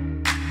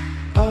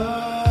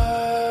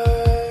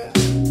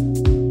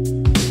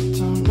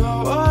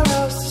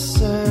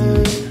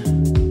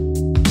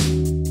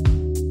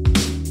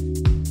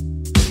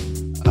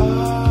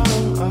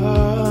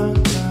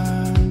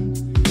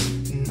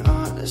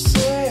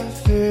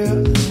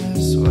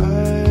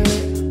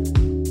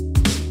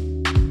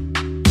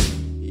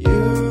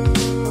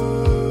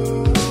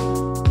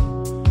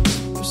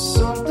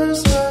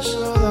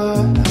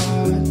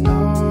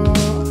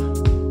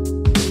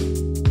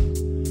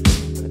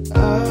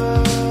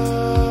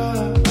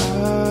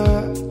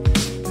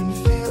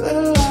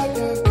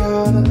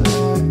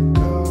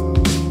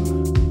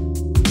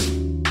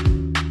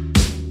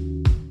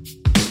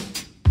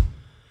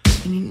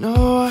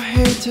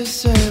 To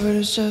say, but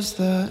it's just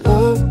that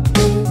love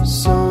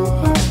is so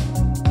hard,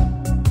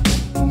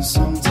 and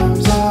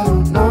sometimes I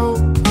don't know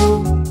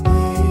who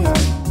we are.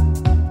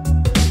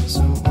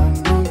 So when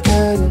you're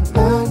getting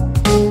mad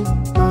in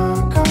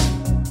my car,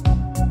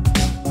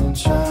 I'm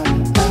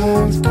trying to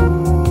act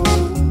cool.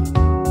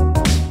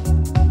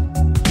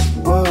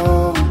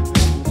 Whoa,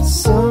 it's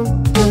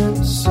something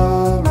so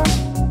wrong,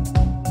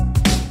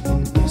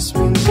 and it's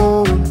been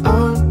going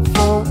on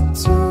for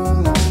too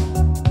long.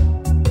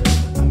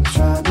 I'm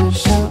trying to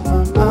shut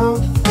my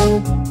mouth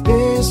and be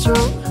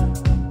strong,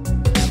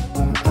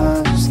 but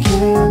I just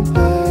can't,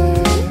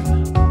 babe.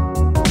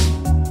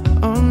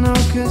 Oh no,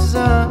 'cause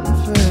I'm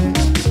afraid.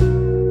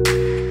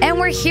 And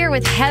we're here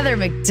with Heather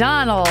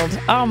McDonald.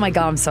 Oh my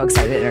God, I'm so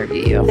excited to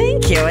interview you.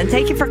 Thank you. And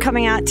thank you for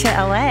coming out to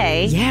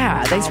LA.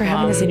 Yeah, thanks for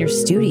having us in your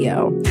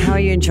studio. How are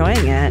you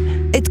enjoying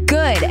it? It's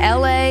good.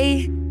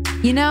 LA,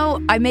 you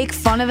know, I make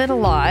fun of it a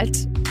lot,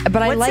 but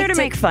What's I like there to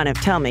make fun of?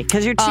 Tell me.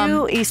 Because you're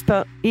two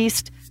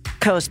East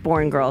Coast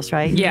born girls,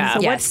 right? Yeah.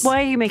 So Yes.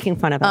 why are you making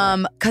fun of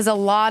it? Because a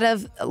lot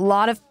of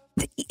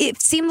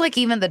it seemed like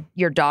even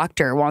your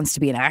doctor wants to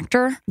be an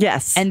actor.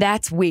 Yes. And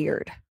that's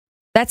weird.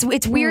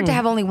 It's weird to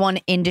have only one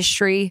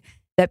industry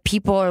that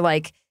people are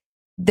like,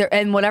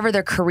 and whatever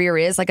their career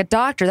is, like a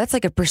doctor, that's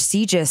like a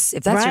prestigious,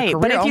 if that's right. your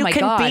career, But if you my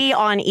can God. be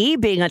on E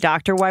being a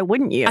doctor, why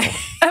wouldn't you?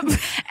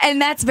 And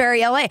that's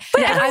very LA.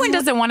 But everyone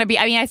doesn't want to be.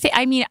 I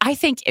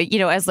think you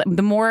know, as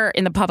the more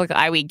in the public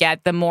eye we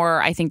get, the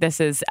more I think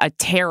this is a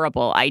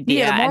terrible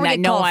idea, Yeah, the more and we that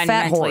get no called one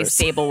fat mentally horse.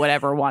 stable would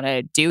ever want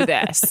to do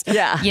this.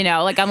 Yeah. You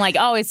know, like I'm like,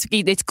 oh, it's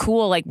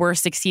cool, like we're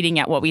succeeding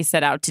at what we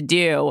set out to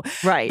do,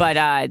 Right.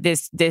 But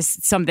this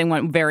something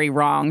went very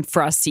wrong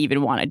for us to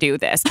even want to do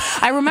this.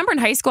 I remember in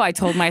high school, I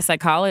told my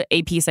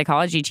AP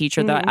psychology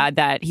teacher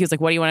that he was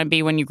like, "What do you want to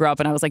be when you grow up?"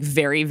 And I was like,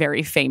 "Very,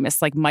 very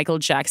famous, like Michael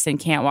Jackson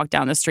can't walk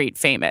down the street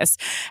famous."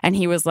 And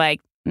he was like,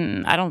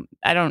 I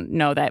don't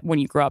know that when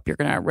you grow up you're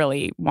gonna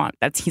really want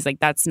that. He's like,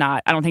 that's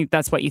not. I don't think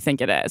that's what you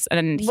think it is.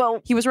 And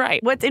he was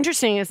right. What's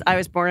interesting is I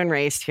was born and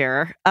raised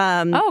here,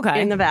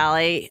 Okay. in the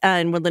Valley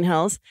in Woodland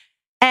Hills,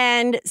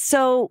 and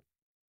so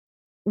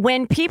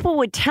when people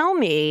would tell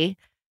me,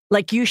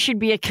 like, you should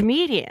be a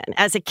comedian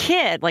as a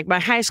kid, like my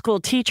high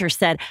school teacher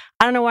said,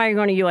 I don't know why you're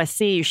going to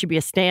USC. You should be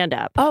a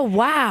stand-up. Oh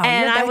wow!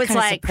 And You had I that was kind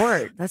of like,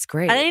 support. That's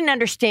great. I didn't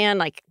understand,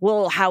 like,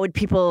 well, how would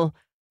people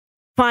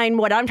find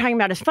what I'm talking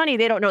about is funny?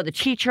 They don't know the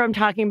teacher I'm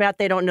talking about.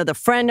 They don't know the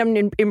friend I'm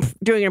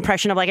doing an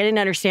impression of. Like, I didn't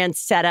understand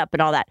setup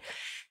and all that.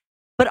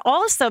 But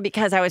also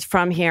because I was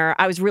from here,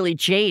 I was really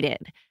jaded.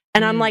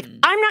 And I'm like,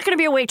 I'm not going to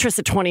be a waitress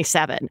at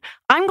 27.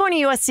 I'm going to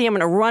USC. I'm going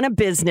to run a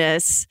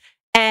business.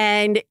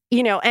 And,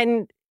 you know,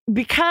 and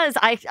because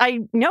I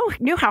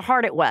knew how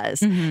hard it was.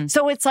 Mm-hmm.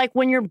 So it's like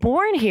when you're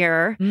born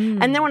here,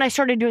 and then when I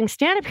started doing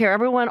stand-up here,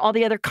 all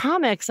the other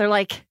comics are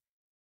like,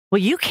 well,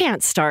 you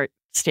can't start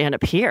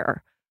stand-up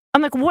here.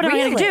 I'm like, what am I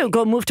going to Really? do?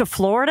 Go move to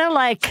Florida?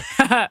 Like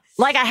I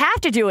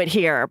have to do it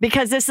here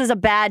because this is a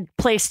bad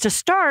place to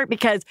start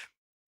because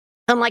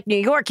unlike New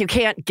York, you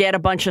can't get a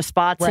bunch of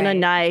spots in a Right.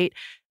 night.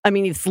 I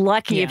mean, it's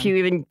lucky if you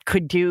even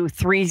could do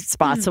 3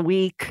 spots a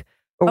week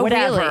or Oh,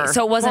 whatever. really?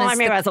 So it wasn't Well, as- I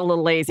mean, I was a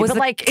little lazy, was but the-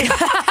 like,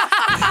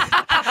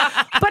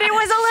 but it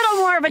was a little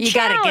more of a You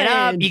challenge. got to get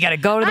up. You got to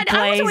go to the place.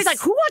 I was always like,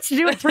 who wants to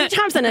do it 3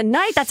 times in a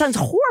night? That sounds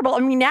horrible. I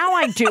mean, now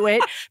I do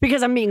it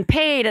because I'm being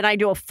paid and I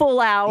do a full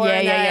hour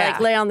and I like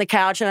lay on the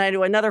couch and I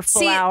do another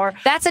full hour.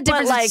 That's a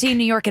difference like- between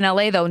New York and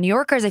LA, though. New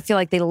Yorkers, I feel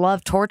like they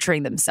love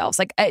torturing themselves.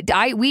 Like I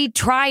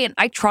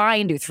try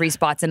and do 3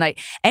 spots a night,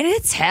 and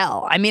it's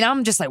hell. I mean,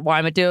 I'm just like, why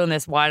am I doing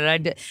this? Why did I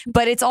do?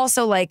 But it's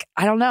also like,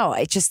 I don't know.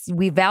 It's just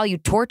we value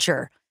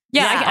torture.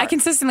 Yeah, I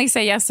consistently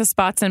say yes to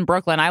spots in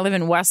Brooklyn. I live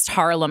in West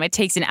Harlem. It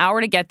takes an hour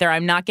to get there.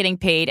 I'm not getting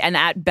paid. And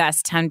at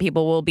best, 10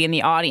 people will be in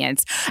the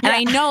audience. And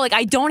I know, like,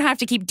 I don't have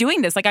to keep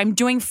doing this. Like, I'm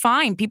doing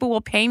fine. People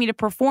will pay me to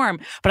perform.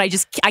 But I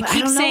keep don't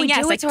know, saying we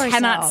yes. do I it to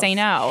cannot ourselves. say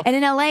no. And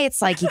in LA,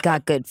 it's like you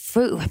got good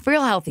food,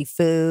 real healthy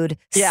food,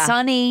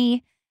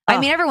 sunny. I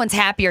mean, everyone's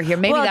happier here.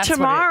 Maybe that's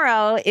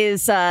tomorrow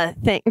is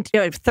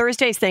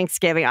Thursday's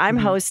Thanksgiving. I'm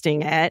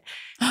hosting it.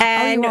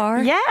 And you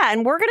are? Yeah,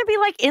 and we're going to be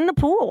like in the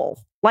pool.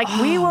 Like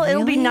we will,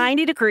 it'll be really?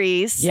 90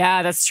 degrees.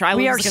 Yeah, that's true.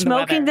 We are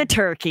smoking the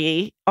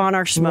turkey on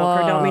our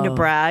smoker. Don't mean to Whoa.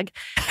 brag.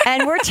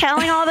 And we're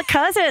telling all the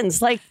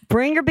cousins, like,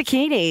 bring your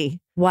bikini.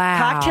 Wow.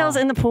 Cocktails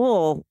in the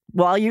pool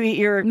while you eat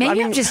your.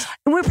 Maybe I mean,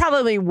 we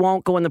probably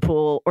won't go in the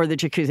pool or the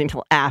jacuzzi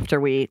until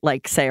after we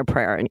like say a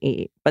prayer and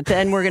eat. But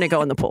then we're going to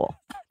go in the pool.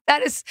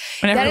 That is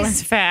when that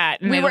everyone's is- fat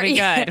and we it'll were- be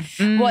good.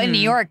 Well, in New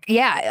York,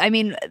 yeah. I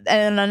mean,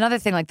 and another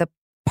thing, like the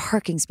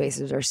parking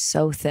spaces are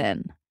so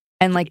thin.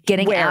 And like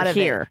getting Where? out of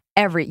Here?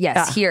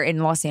 it. Here in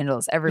Los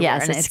Angeles, everywhere.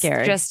 Yes, and it's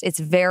scary. It's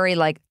very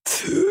like,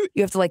 you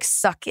have to like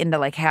suck into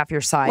like half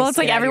your size. Well, it's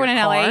to like get out of everyone in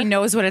your LA car.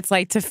 knows what it's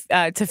like to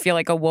feel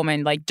like a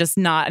woman, like just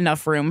not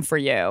enough room for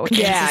you.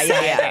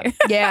 Yeah.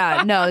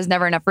 Yeah, no, there's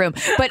never enough room.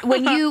 But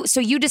when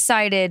you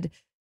decided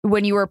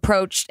when you were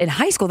approached in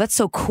high school, that's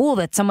so cool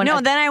that someone. No,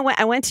 then I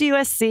went to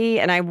USC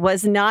and I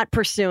was not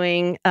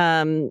pursuing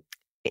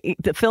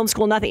the film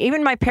school. Nothing.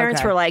 Even my parents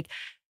Okay. were like,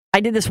 I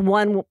did this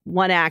one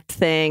act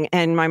thing,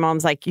 and my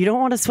mom's like, "You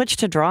don't want to switch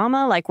to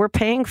drama? Like we're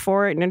paying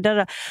for it." And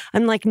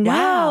I'm like,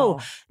 "No,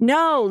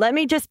 let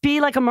me just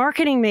be like a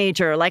marketing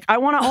major. Like I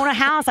want to own a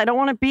house. I don't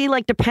want to be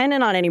like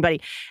dependent on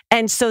anybody."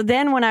 And so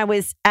then when I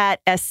was at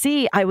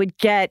SC, I would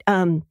get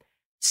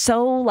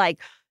so like.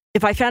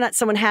 If I found out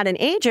someone had an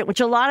agent, which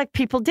a lot of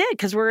people did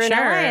because we're in LA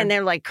and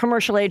they're like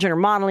commercial agent or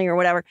modeling or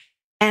whatever,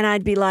 and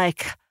I'd be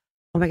like,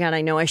 oh my God,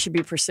 I know I should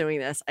be pursuing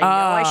this. I know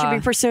I should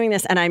be pursuing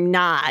this, and I'm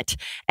not.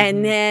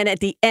 And then at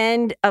the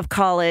end of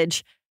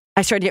college,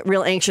 I started to get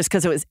real anxious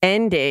because it was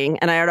ending,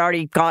 and I had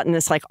already gotten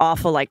this like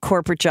awful like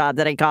corporate job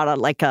that I got on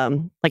like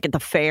at the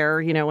fair,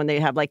 you know, when they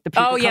have like the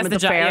people come at the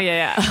fair.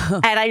 Yeah.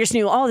 And I just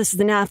knew, oh, this is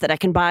enough that I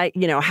can buy,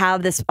 you know,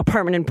 have this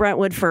apartment in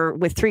Brentwood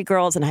with 3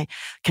 girls, and I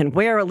can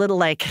wear a little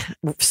like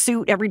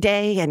suit every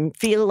day and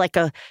feel like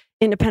a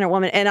independent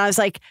woman. And I was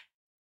like,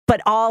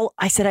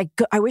 I said,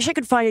 I wish I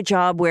could find a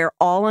job where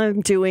all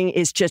I'm doing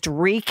is just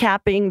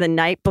recapping the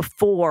night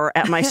before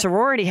at my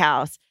sorority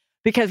house.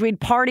 Because we'd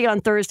party on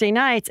Thursday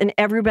nights and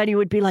everybody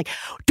would be like,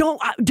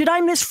 did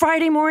I miss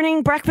Friday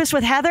morning breakfast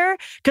with Heather?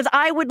 Because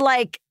I would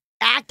like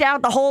act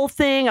out the whole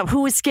thing of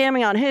who was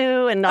scamming on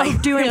who and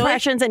like do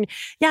impressions. And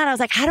and I was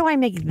like, how do I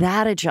make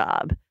that a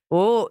job?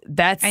 Oh,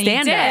 that's And you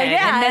stand did. out.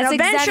 Yeah, And and that's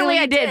exactly eventually what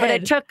I you did, but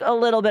it took a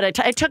little bit of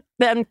time. It took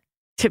them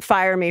to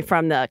fire me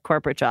from the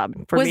corporate job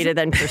for me to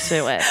then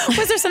pursue it.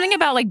 Was there something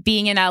about like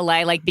being in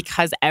LA, like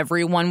because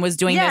everyone was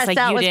doing Yes, this, like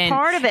that you was didn't?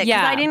 part of it.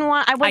 Yeah,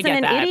 I wasn't get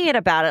an that. idiot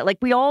about it. Like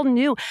we all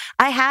knew.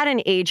 I had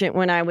an agent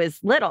when I was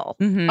little.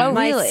 Mhm. Oh,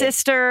 My really?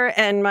 sister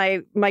and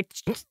my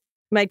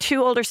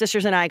 2 older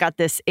sisters and I got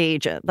this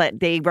agent that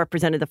they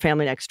represented the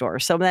family next door.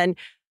 So then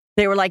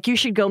they were like, you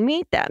should go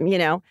meet them, you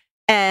know?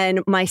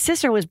 And my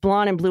sister was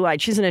blonde and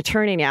blue-eyed. She's an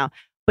attorney now.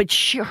 But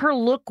her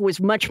look was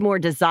much more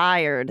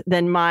desired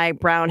than my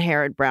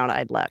brown-haired,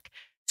 brown-eyed look.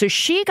 So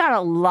she got a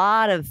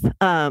lot of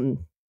work.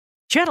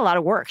 She had a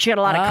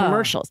lot of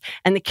commercials.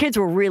 And the kids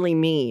were really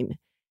mean.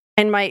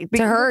 And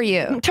To her or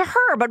you? To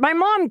her, but my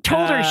mom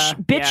told her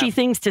bitchy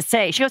things to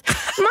say. She goes,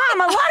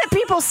 Mom, a lot of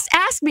people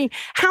ask me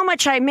how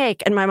much I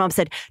make. And my mom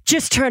said,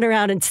 just turn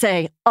around and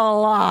say, a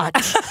lot.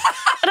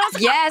 And I was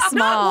like, Yes, no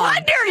Mom.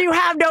 wonder you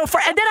have no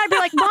friend. And then I'd be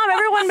like, Mom,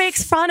 everyone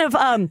makes fun of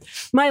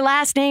my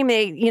last name,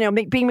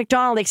 being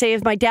McDonald. They say,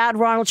 is my dad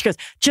Ronald? She goes,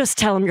 just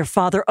tell him your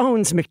father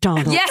owns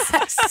McDonald's. Yes.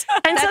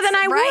 And so then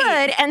I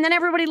right. would. And then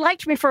everybody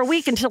liked me for a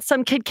week until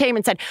some kid came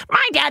and said,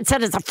 my dad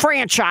said it's a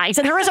franchise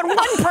and there isn't one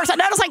person.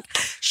 And I was like,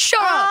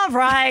 shut up. All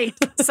right.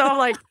 So I'm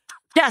like,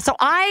 yeah. So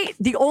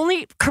the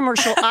only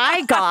commercial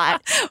I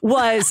got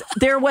was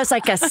there was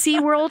like a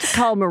SeaWorld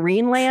called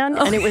Marineland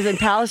and it was in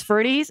Palos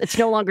Verdes. It's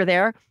no longer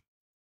there.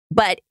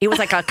 But it was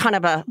like a kind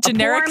of a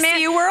Generic poor man-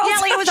 SeaWorld? Yeah,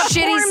 like it was a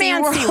Shitty poor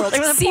man SeaWorld. SeaWorld. It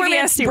was a poor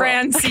man CVS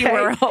brand Okay.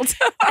 SeaWorld.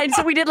 And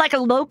so we did like a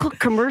local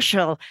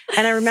commercial.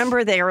 And I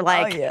remember they were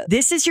like,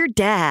 this is your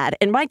dad.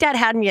 And my dad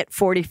had me at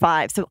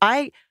 45. So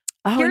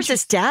here's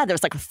this dad that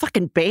was like a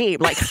fucking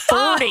babe, like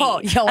 30.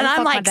 And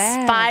I'm like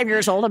 5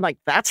 years old. I'm like,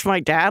 that's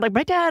my dad. Like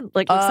my dad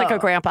like looks like a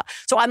grandpa.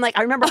 So I'm like,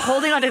 I remember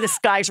holding onto this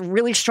guy's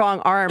really strong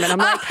arm. And I'm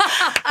like,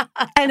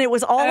 and it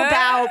was all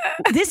about,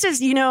 this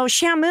is,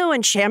 Shamu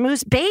and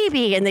Shamu's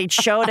baby. And they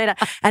showed it.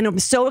 And I'm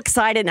so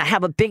excited. And I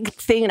have a big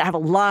thing and I have a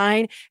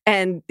line.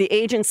 And the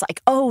agent's like,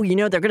 oh,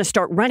 they're going to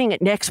start running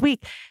it next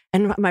week.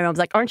 And my mom's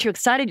like, aren't you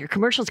excited? Your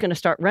commercial's going to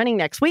start running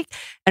next week.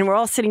 And we're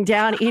all sitting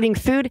down eating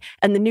food.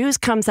 And the news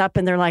comes up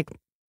and they're like,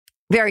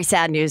 very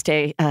sad news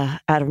day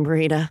out of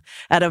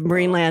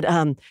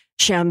Marineland.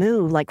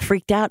 Shamu like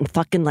freaked out and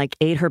fucking like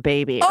ate her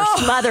baby or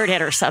smothered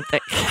it or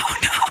something. Oh,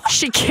 no.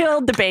 She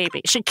killed the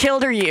baby. She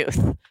killed her youth.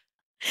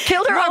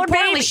 Killed her own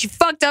baby. She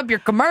fucked up your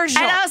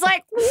commercial. And I was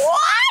like, what?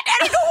 And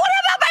I go, what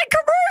about my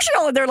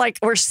commercial? And they're like,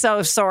 we're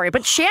so sorry.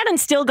 But Shannon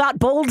still got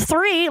Bold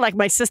 3. Like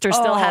my sister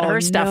still had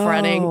her stuff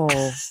running.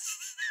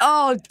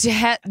 Oh,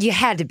 you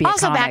had to be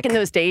also a comic. back in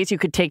those days, you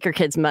could take your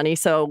kids' money.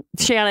 So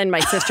Shannon,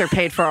 my sister,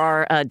 paid for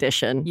our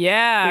audition.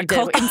 Yeah,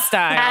 Culkin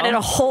style. Added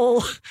a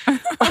whole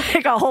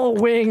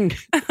wing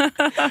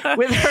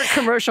with her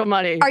commercial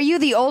money. Are you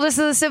the oldest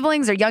of the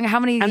siblings or young?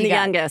 How many? I'm you the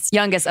got? youngest.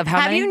 Youngest of how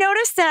Have many? you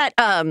noticed that?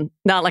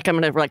 Not like I'm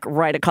going to like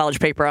write a college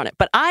paper on it,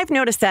 but I've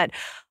noticed that,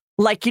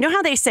 like,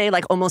 how they say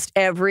like almost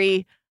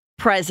every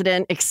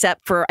president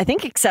except for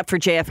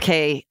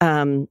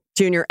JFK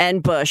Jr.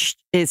 and Bush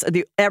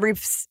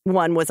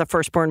everyone was a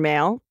firstborn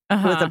male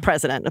was a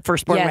president, a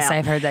firstborn male. Yes,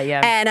 I've heard that.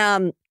 Yeah,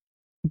 and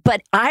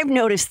but I've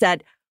noticed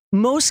that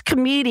most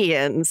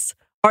comedians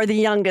are the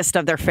youngest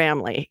of their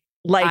family.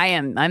 Like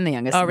I'm the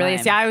youngest. Oh, of really?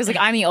 mine. See, I was like,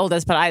 I'm the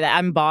oldest, but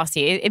I'm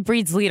bossy. It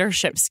breeds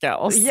leadership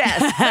skills.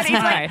 yes, but he's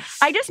like,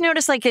 I just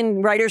noticed like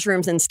in writers'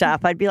 rooms and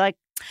stuff, I'd be like.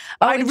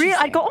 I'd go,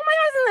 oh my God,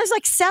 there's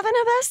like 7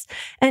 of us.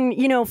 And,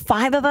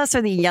 5 of us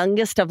are the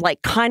youngest of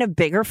like kind of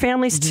bigger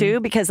families too,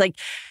 because like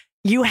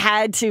you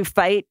had to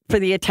fight for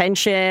the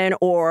attention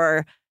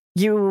or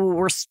you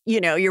were,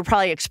 you're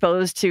probably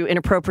exposed to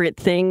inappropriate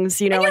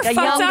things, like a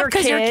younger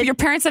kid. Your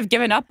parents have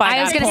given up by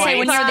I was that going to say,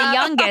 point. when you're the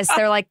youngest,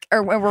 they're like,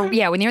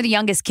 when you're the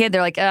youngest kid,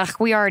 they're like, ugh,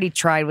 we already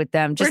tried with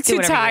them. Just We're do too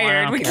whatever you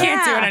tired. want. We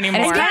can't do it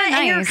anymore. And it's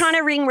And you're kind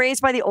of being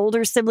raised by the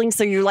older siblings.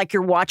 So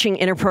you're watching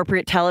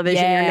inappropropriate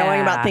television. Yeah. You're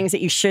knowing about things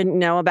that you shouldn't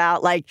know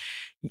about. Like,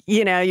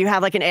 you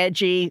have like an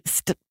edgy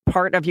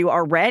part of you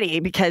already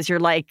because you're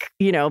like,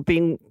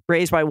 being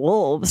raised by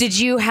wolves. Did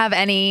you have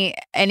any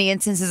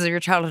instances of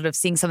your childhood of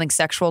seeing something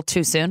sexual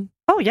too soon?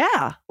 Oh,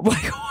 yeah.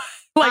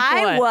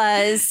 I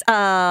was,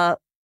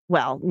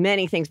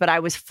 many things, but I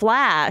was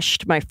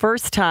flashed my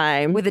first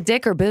time. With a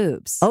dick or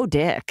boobs? Oh,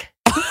 dick.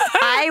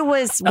 I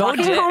was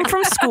walking home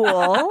from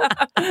school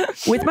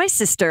with my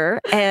sister,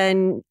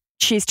 and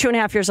she's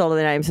 2.5 years older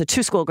than I am, so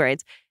 2 school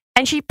grades.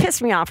 And she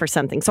pissed me off or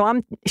something.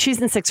 So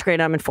she's in 6th grade,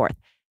 I'm in 4th.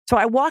 So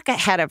I walk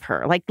ahead of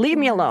her, like, leave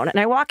me alone. And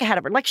I walk ahead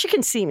of her, like, she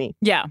can see me.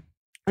 Yeah.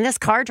 And this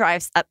car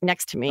drives up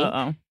next to me.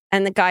 Uh-oh.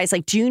 And the guy's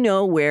like, do you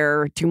know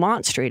where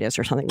Dumont Street is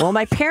or something? Well,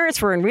 my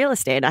parents were in real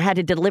estate. And I had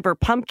to deliver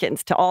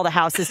pumpkins to all the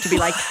houses to be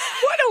like,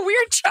 What a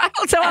weird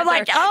child. so I'm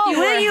like, oh,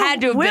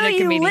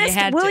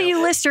 will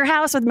you list your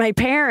house with my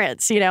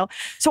parents?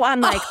 So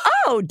I'm like,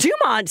 oh,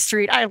 Dumont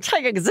Street. I'll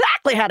tell you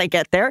exactly how to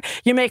get there.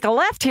 You make a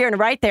left here and a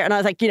right there. And I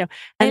was like, and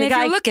the if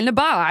guy, you're looking to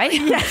buy.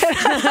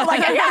 I'm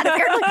like, yeah,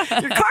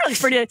 apparently your car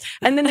looks pretty nice.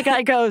 And then the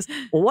guy goes,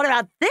 well, what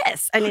about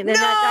this? And then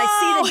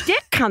I see the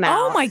dick come out.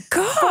 Oh my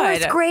God.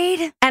 4th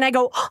grade. And I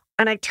go,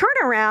 and I turn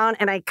around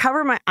and I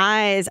cover my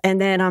eyes. And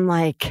then I'm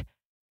like,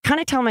 kind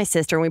of tell my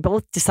sister. And we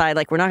both decide,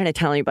 like, we're not going to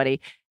tell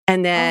anybody.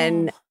 And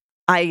then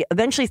I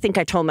eventually think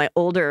I told my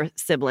older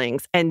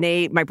siblings and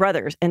my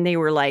brothers, and they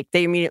were like,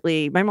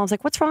 my mom's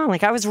like, what's wrong?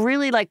 Like, I was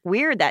really like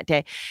weird that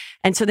day.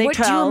 And so do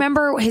you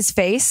remember his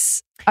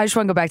face? I just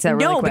want to go back to that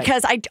really quick. No,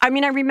 because I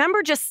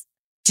remember just.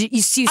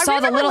 You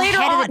saw the little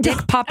head of the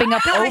dick popping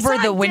up over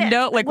the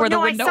window, like where the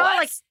window was?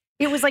 Like,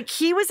 it was like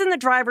he was in the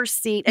driver's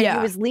seat and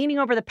he was leaning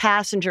over the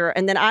passenger,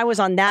 and then I was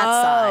on that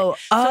side.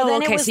 So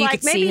then it was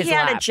like maybe he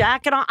had a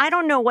jacket on. I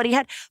don't know what he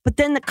had. But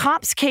then the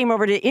cops came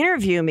over to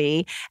interview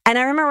me, and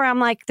I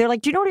remember they're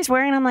like, do you know what he's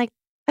wearing? And I'm like,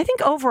 I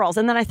think overalls.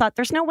 And then I thought,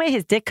 there's no way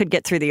his dick could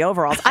get through the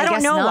overalls. I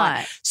don't know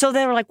why. So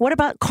they were like, what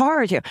about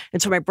cars? And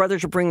so my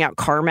brothers were bringing out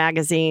car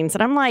magazines.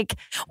 And I'm like,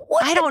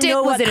 I don't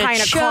know what kind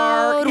of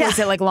car. Was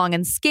it like long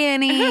and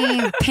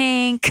skinny,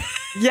 pink?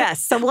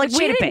 Yes. So like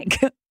shade of pink.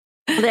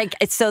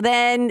 So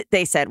then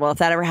they said, well, if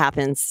that ever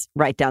happens,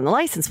 write down the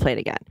license plate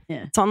again.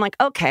 Yeah. So I'm like,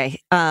 okay.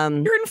 You're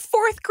in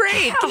 4th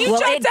grade. Can you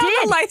jot down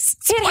the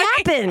license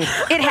plate?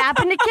 It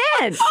happened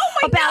again.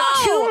 About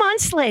 2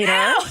 months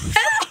later,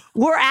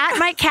 we're at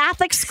my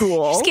Catholic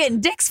school. Just getting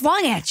dick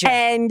swung at you.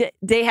 And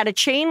they had a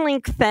chain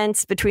link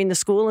fence between the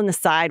school and the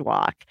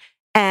sidewalk.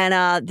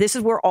 And this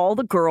is where all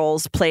the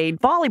girls played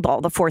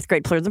volleyball, the fourth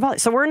grade players of volleyball.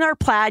 So we're in our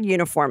plaid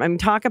uniform. I mean,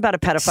 talk about a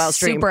pedophile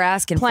stream. Super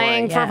asking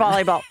playing for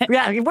volleyball.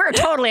 Yeah, we're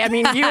totally, I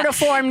mean,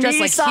 uniform, Just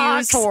knee like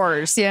socks, huge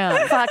whores.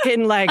 Yeah.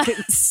 fucking like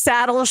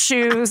saddle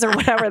shoes or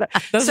whatever.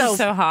 Those are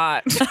so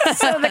hot. So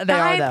the They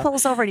are, guy though.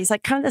 pulls over and he's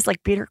like, kind of this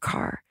like beater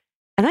car.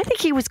 And I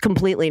think he was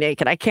completely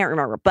naked. I can't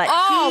remember. But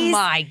he's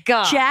my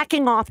God.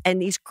 jacking off.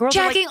 And these girls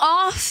are Jacking like,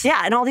 off?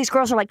 yeah. And all these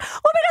girls are like, oh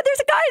my God, there's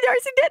a guy there.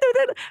 Is he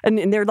dead?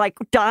 And they're like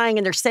dying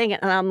and they're saying it.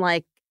 And I'm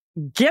like,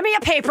 give me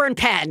a paper and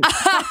pen.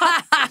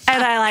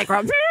 And I like,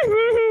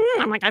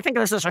 I'm like, I think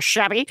this is a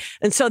Chevy.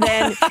 And so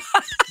then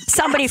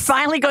somebody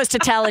finally goes to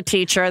tell a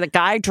teacher. The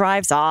guy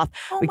drives off.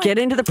 We get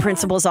into the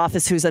principal's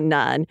office, who's a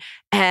nun.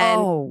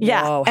 And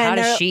yeah. Whoa. And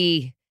How does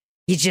she?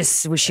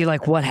 Was she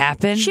like, what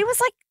happened? She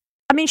was like,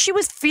 I mean, she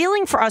was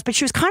feeling for us, but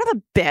she was kind of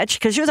a bitch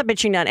because she was a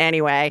bitchy nun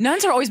anyway.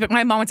 Nuns are always,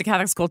 my mom went to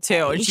Catholic school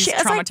too, and she's She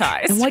was like-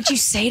 traumatized. and what'd you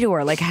say to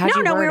her? Like, how'd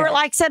you No, word we were it?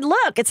 like, said,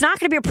 look, it's not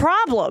going to be a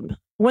problem.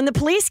 When the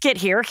police get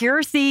here,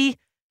 here's the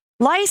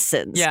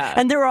license. Yeah.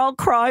 And they're all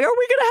crying, are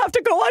we going to have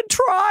to go on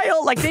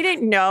trial? Like, they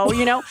didn't know,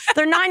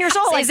 they're 9 years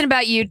old. This Like, isn't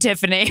about you,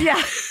 Tiffany.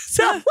 yeah.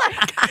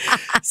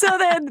 So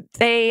then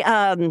they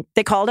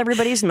called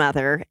everybody's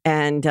mother,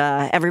 and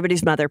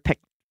everybody's mother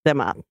picked them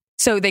up.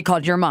 So they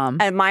called your mom.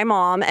 And my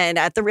mom, and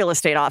at the real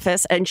estate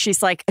office, and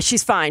she's like,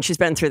 she's fine. She's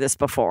been through this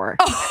before.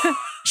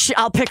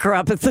 I'll pick her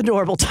up at the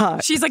normal time.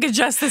 She's like,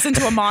 adjust this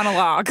into a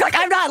monologue. Like,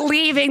 I'm not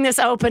leaving this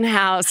open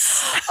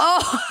house.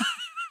 Oh,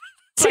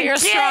 To you're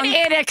get strong.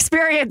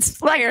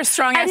 inexperienced. Like, You're a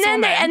strong and ass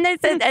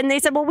then woman. they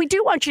said, well, we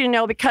do want you to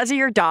know because of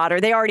your daughter.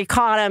 They already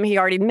caught him. He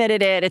already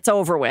admitted it. It's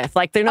over with.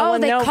 Like, they they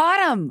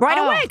caught him right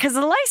away because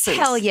of the license.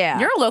 Hell yeah.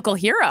 You're a local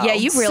hero. Yeah,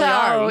 you really So,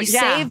 are.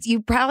 yeah. You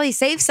probably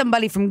saved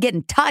somebody from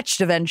getting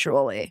touched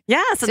eventually.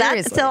 Yeah.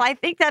 Seriously. So I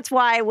think that's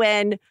why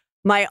when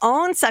my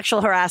own sexual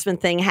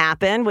harassment thing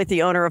happened with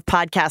the owner of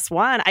Podcast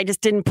One, I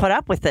just didn't put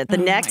up with it. The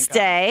next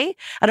day,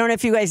 I don't know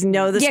if you guys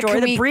know the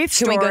story, the brief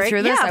story. Can we go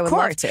through this? Yeah, I of would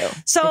course. love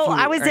to. So if you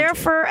I was are there into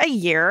it. for a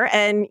year,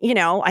 and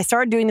I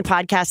started doing the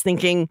podcast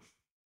thinking,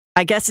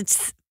 I guess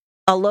it's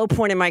a low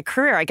point in my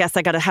career. I guess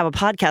I got to have a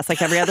podcast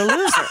like every other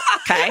loser.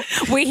 Okay.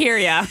 We hear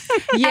ya.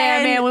 Yeah,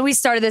 And- man. When we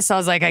started this, I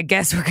was like, I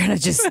guess we're gonna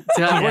just.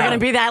 We're going to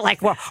be that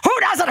like, well, who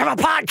doesn't have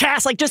a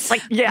podcast? Like, just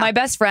like, yeah. My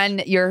best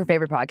friend, your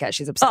favorite podcast,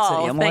 she's obsessed Oh,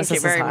 with you. thank Melissa you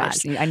very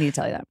says hi. much. I need to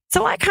tell you that.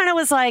 So I kind of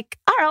was like,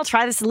 all right, I'll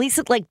try this. At least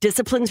it like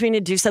disciplines me to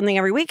do something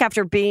every week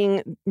after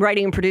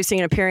writing and producing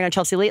and appearing on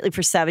Chelsea Lately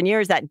for 7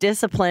 years. That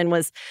discipline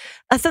was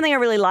something I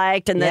really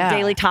liked, and the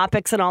daily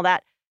topics and all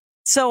that.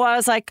 So I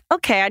was like,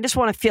 okay, I just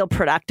want to feel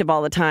productive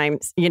all the time,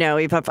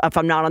 if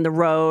I'm not on the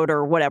road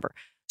or whatever.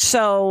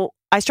 So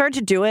I started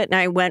to do it, and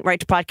I went right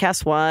to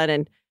Podcast One,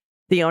 and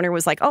the owner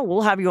was like, oh,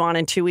 we'll have you on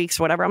in 2 weeks,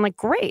 whatever. I'm like,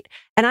 great.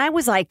 And I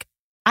was like,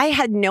 I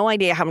had no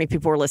idea how many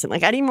people were listening.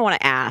 Like, I didn't even want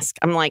to ask.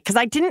 I'm like, because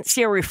I didn't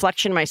see a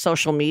reflection in my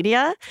social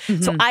media.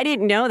 So I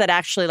didn't know that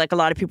actually like a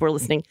lot of people were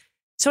listening.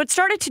 So it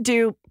started to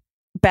do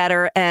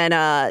better.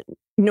 And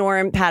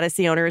Norm Pattis,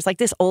 the owner, is like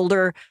this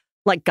older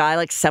like guy,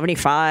 like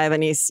 75.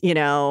 And he's,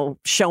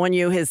 showing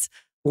you his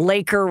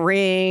Laker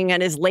ring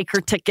and his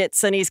Laker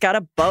tickets. And he's got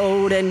a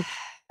boat and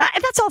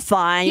that's all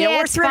fine. Yeah,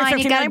 we're it's fine.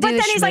 You $350 gotta million. But do then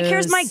the he's like,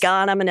 here's my schmooze.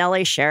 gun. I'm an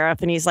LA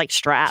sheriff. And he's like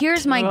strapped.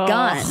 Here's my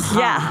gun.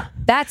 Yeah.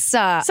 That's So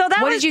that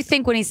what was- did you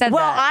think when he said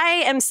Well, that? I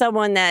am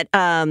someone that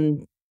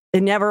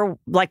never,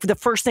 like, the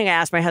first thing I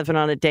asked my husband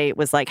on a date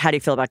was like, how do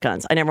you feel about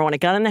guns? I never want a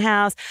gun in the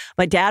house.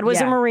 My dad was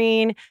a Yeah.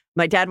 Marine.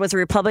 My dad was a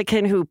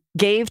Republican who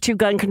gave to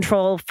gun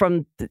control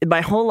from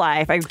my whole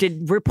life. I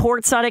did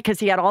reports on it because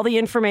he had all the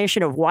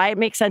information of why it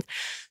makes sense.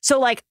 So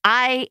like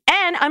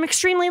I'm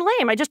extremely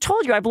lame. I just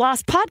told you I've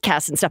lost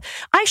podcasts and stuff.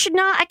 I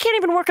can't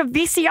even work a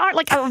VCR,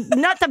 like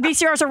not the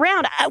VCRs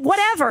around,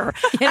 whatever.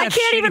 I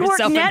can't even work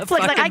Netflix.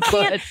 Like I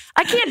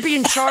can't be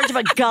in charge of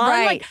a gun.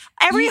 Right. Like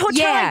every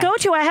hotel I go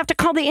to, I have to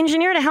call the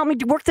engineer to help me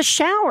work the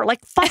shower.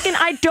 Like fucking,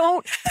 I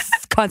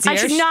Concierge.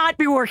 should not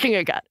be working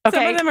a gun. Okay.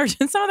 Some of them are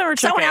Someone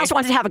tricky. else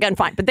wants to have a gun,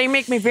 fine, but they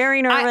make me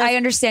very nervous. I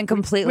understand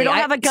completely. We don't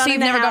have a gun. So you've in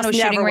the never house, gone to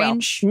a shooting never will.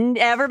 range?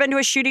 Never been to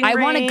a shooting range.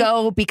 I want to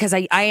go because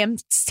I am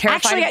terrified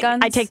Actually, of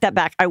guns. I take that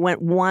back. I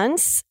went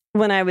once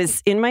when I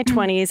was in my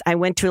 20s. I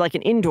went to like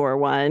an indoor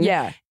one.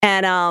 Yeah.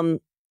 And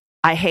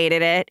I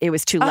hated it. It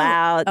was too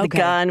loud. The okay.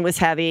 gun was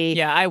heavy.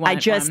 Yeah, I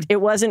went one.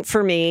 It wasn't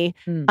for me.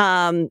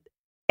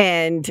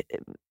 And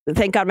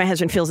thank God my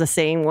husband feels the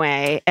same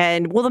way.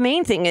 And well, the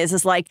main thing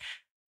is like,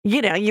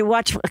 you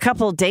watch a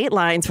couple of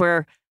Datelines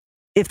where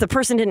if the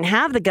person didn't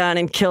have the gun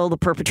and kill the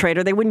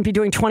perpetrator, they wouldn't be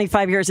doing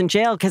 25 years in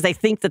jail because they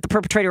think that the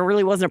perpetrator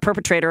really wasn't a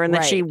perpetrator and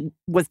that she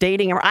was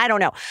dating him. I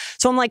don't know.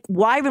 So I'm like,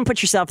 why even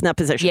put yourself in that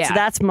position? Yeah. So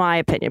that's my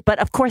opinion. But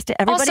of course,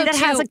 to everybody Also, that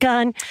has too- a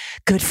gun,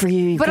 good for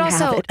you. You But can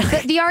also, have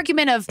it. the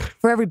argument of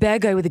for every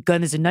bad guy with a gun,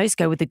 there's a nice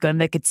guy with a gun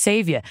that could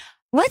save you.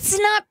 Let's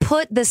not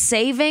put the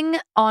saving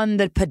on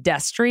the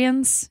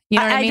pedestrians. You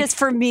know what I mean? Just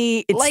for me,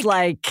 it's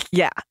like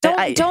yeah.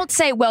 Don't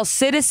say, well,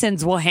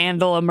 citizens will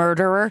handle a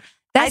murderer.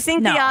 I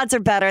think the odds are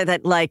better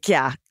that like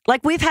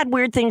we've had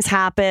weird things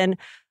happen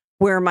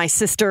where I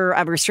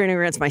have a restraining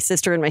order against my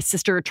sister, and my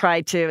sister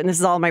tried to, and this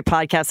is all my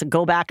podcast, so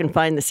go back and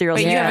find the serial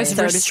Wait, killer you have a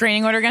episode.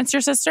 restraining order against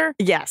your sister?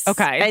 Yes.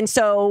 Okay. And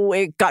so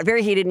it got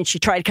very heated, and she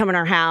tried to come in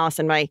our house,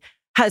 and my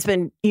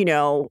husband,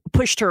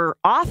 pushed her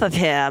off of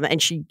him,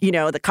 and she,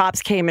 the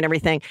cops came and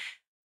everything.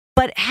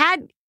 But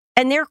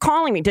and they're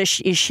calling me,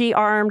 is she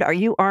armed? Are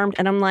you armed?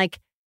 And I'm like,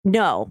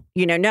 no,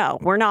 no,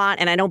 we're not.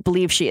 And I don't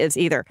believe she is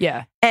either.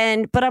 Yeah.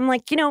 But I'm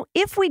like,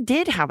 if we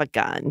did have a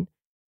gun,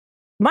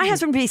 my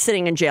husband would be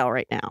sitting in jail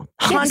right now.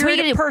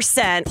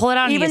 100%. Pull it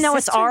on even your though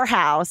sister? it's our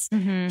house,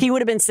 he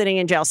would have been sitting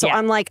in jail. So Yeah.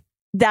 I'm like,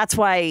 that's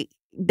why.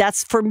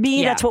 For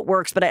me, that's what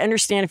works. But I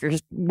understand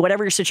if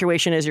whatever your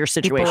situation is, your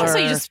situation. Also,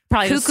 you just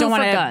probably just cuckoo don't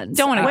want for to. guns.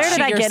 Don't want to. Where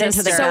did I get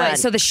into the gun?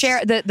 So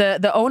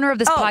the owner of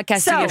this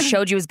podcast studio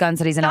showed you his guns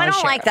that he's an LA I don't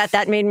sheriff. like that.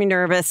 That made me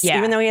nervous. Yeah.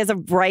 Even though he has a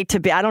right to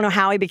be. I don't know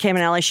how he became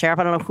an LA sheriff.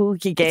 I don't know who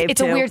he gave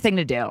It's to. a weird thing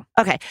to do.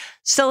 Okay.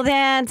 So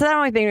that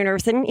always made me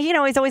nervous. And,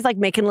 he's always like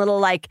making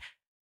little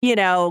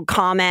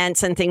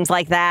comments and things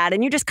like that.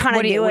 And you just kind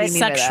of do what it. do you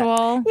mean by that?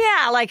 Sexual.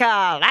 Yeah, like,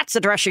 that's the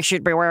dress you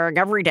should be wearing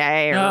every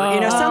day, or,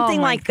 something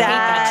my like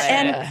that. God.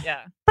 And, Yeah.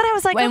 but I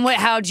was like, And okay.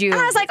 how'd you?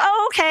 I was like,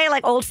 oh, okay,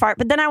 like old fart.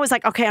 But then I was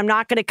like, okay, I'm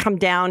not going to come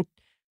down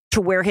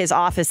to where his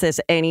office is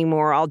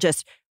anymore. I'll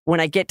just, when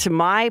I get to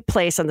my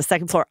place on the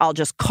second floor, I'll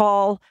just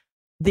call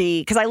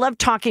because I love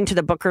talking to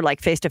the booker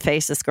like face to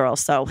face, this girl.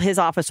 So his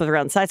office was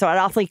around the side. So I'd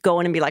awfully go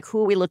in and be like, who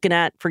are we looking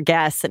at for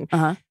guests? And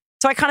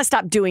so I kind of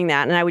stopped doing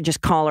that, and I would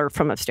just call her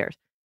from upstairs.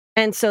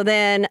 And so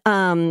then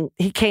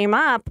he came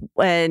up,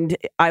 and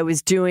I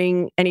was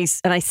doing, and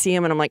I see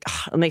him, and I'm like,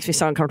 oh, it makes me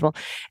so uncomfortable.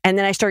 And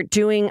then I start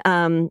doing,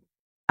 I'm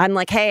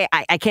like, hey,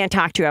 I can't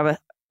talk to you.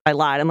 I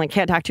lied. I'm like,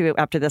 can't talk to you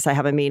after this. I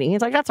have a meeting.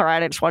 He's like, that's all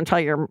right. I just want to tell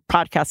you your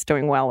podcast's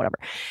doing well, whatever.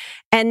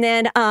 And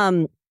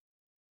then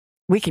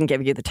we can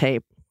give you the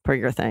tape for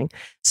your thing.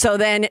 So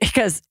then,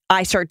 because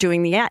I start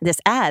doing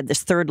this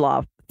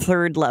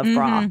Third Love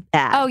bra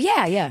ad. Oh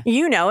yeah.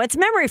 It's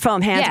memory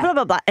foam hands, Yeah. blah,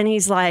 blah, blah. And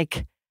he's like,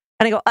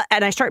 and I go,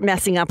 and I start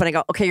messing up, and I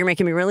go, okay, you're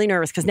making me really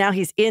nervous, because now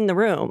he's in the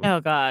room. Oh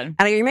God. And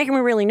I go, you're making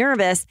me really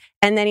nervous.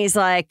 And then he's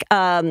like,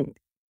 can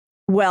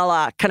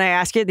I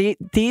ask you,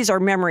 these are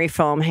memory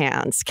foam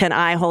hands. Can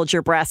I hold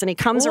your breast? And he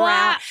comes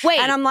around. Wait,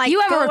 and I'm like, you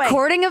have go a away.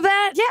 recording of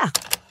that? Yeah.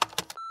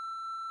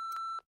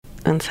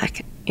 1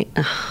 second.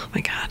 Oh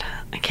my God.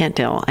 I can't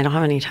deal. I don't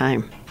have any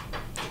time.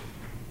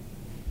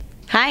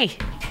 Hi.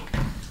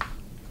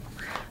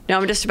 No,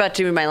 I'm just about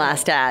to do my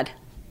last ad.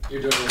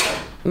 You're doing what?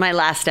 My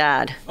last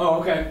ad. Oh,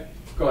 okay.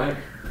 Go ahead.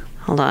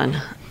 Hold on.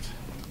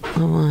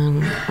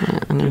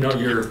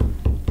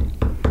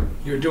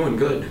 You're doing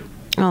good.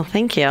 Oh,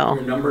 thank you.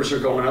 Your numbers are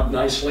going up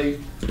nicely.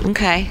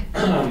 Okay.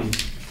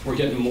 We're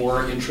getting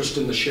more interest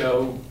in the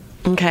show.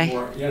 Okay.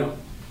 More,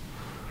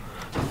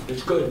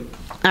 it's good.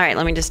 All right,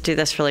 let me just do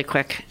this really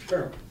quick.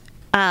 Sure.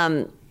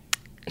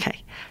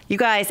 Okay. You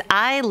guys,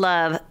 I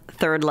love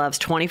Third Love's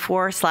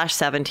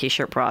 24/7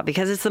 t-shirt bra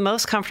because it's the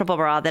most comfortable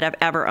bra that I've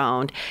ever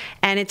owned.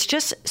 And it's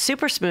just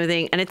super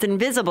smoothing, and it's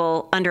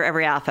invisible under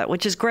every outfit,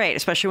 which is great,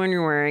 especially when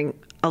you're wearing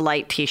a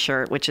light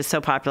t-shirt, which is so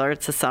popular.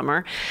 It's the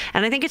summer.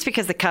 And I think it's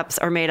because the cups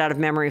are made out of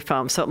memory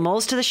foam, so it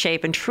molds to the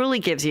shape and truly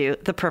gives you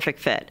the perfect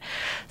fit.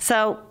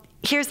 So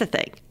here's the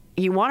thing.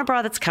 You want a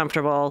bra that's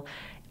comfortable.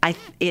 Let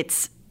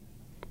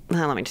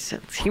me just,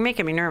 you're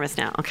making me nervous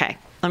now. Okay,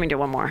 let me do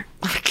one more.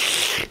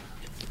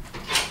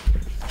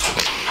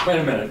 Wait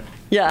a minute.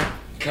 Yeah.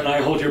 Can I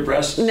hold your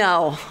breasts?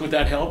 No. Would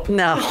that help?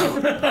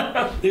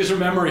 No. These are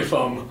memory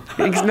foam.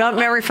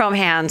 Memory foam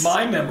hands.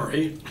 My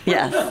memory.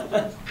 Yes.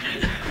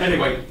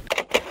 Anyway.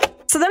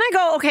 So then I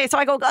go, okay, so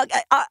I go,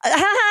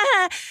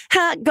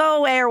 go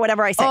away or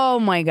whatever I say. Oh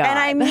my God. And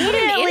I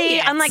immediately,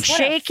 Idiots. I'm like What a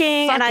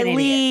shaking, and I fucking idiot.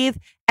 leave.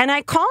 And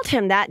I called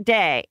him that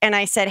day, and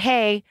I said,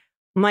 hey,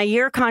 my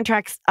year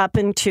contract's up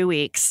in 2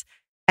 weeks,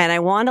 and I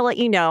want to let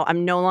you know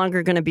I'm no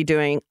longer going to be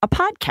doing a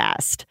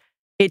podcast.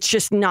 It's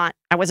just not,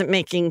 I wasn't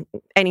making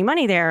any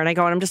money there. And I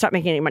go, and I'm just not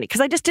making any money,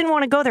 because I just didn't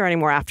want to go there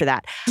anymore after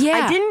that.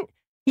 Yeah.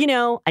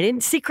 I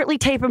didn't secretly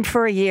tape him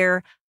for a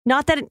year.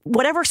 Not that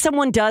whatever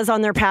someone does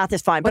on their path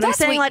is fine, but Well, I'm that's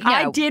saying what-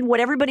 I did what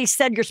everybody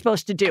said you're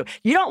supposed to do.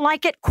 You don't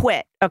like it,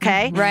 quit,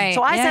 okay? Right.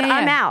 So I Yeah, said, yeah,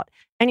 I'm yeah. out.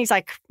 And he's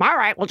like, all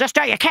right, well, just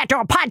you can't do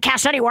a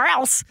podcast anywhere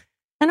else.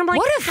 And I'm like,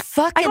 What a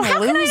fucking I go, how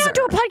can I loser. not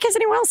do a podcast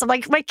anywhere else? I'm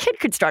like, my kid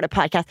could start a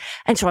podcast.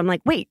 And so I'm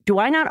like, wait, do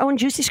I not own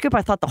Juicy Scoop?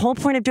 I thought the whole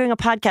point of doing a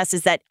podcast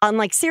is that,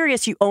 unlike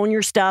Sirius, you own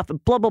your stuff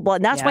and blah, blah, blah.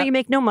 And that's why Yep. you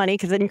make no money,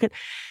 because then you could.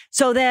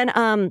 So then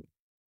I'm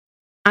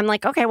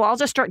like, okay, well, I'll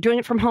just start doing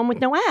it from home with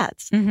no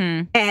ads.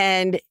 Mm-hmm.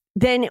 And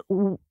then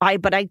I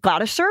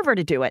got a server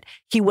to do it.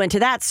 He went to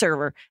that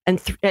server and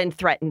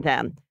threatened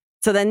them.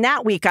 So then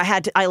that week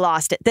I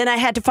lost it. Then I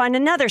had to find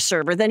another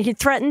server. Then he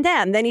threatened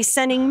them. Then he's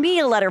sending me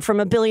a letter from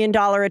 $1 billion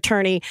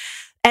attorney.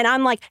 And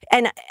I'm like,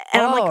 and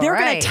I'm like, they're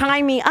going right. to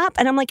tie me up.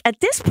 And I'm like, at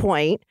this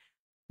point,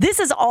 this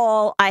is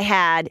all I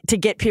had to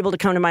get people to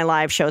come to my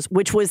live shows,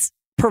 which was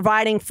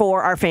providing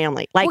for our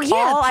family. Like Well, yeah,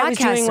 all I was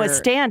doing was podcaster.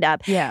 stand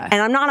up. Yeah.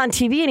 And I'm not on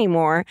TV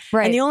anymore.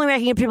 Right. And the only way I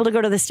can get people to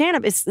go to the stand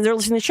up is they're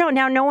listening to the show.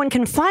 Now no one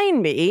can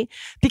find me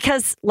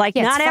because like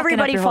Yeah, it's not fucking up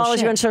everybody your whole follows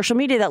you shit. on social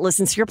media that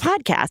listens to your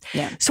podcast.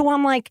 Yeah. So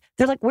I'm like,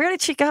 they're like, where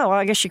did she go? Well,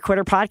 I guess she quit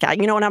her podcast.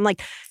 You know, and I'm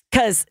like,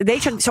 because they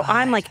took, so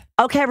I'm like,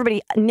 okay,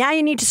 everybody, now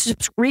you need to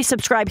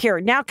resubscribe here.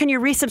 Now, can you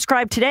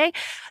resubscribe today?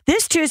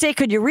 This Tuesday,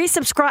 could you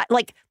resubscribe?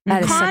 Like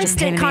That is such a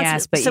pain in the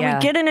ass, but so yeah.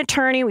 we get an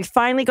attorney, we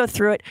finally go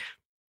through it.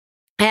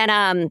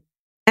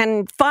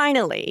 And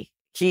finally,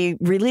 he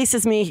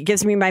releases me, he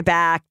gives me my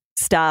back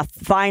stuff.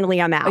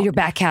 Finally, I'm out. Oh, your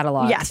back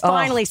catalog. Yes,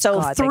 finally. So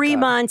God, thank 3 God.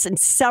 months and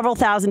several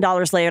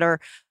 $1,000s later,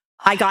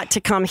 I got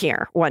to come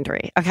here,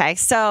 Wondery. Okay,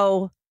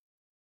 so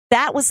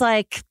that was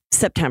like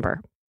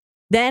September.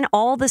 Then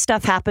all the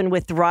stuff happened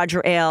with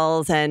Roger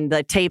Ailes and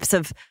the tapes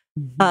of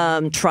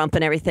Trump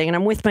and everything. And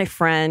I'm with my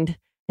friend.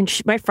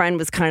 And my friend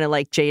was kind of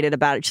like jaded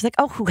about it. She's like,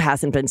 oh, who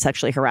hasn't been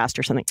sexually harassed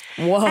or something?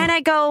 Whoa. And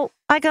I go,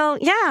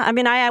 yeah, I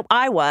mean,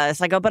 I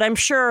was. I go, but I'm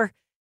sure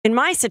in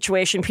my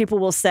situation, people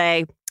will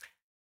say,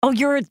 oh,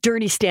 you're a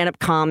dirty stand-up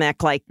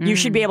comic. Like, you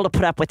should be able to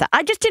put up with that.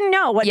 I just didn't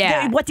know what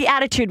the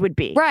attitude would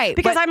be. Right,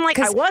 Because but- I'm like,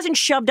 I 'cause wasn't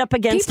shoved up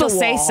against People a wall.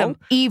 say some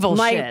evil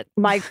shit.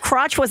 My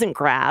crotch wasn't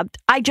grabbed.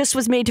 I just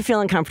was made to feel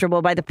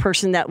uncomfortable by the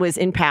person that was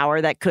in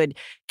power that could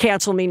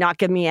cancel me, not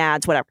give me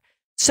ads, whatever.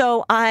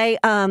 So I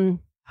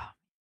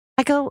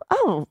go,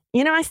 oh,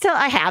 you know,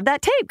 I have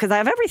that tape because I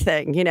have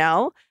everything, you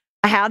know.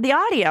 I have the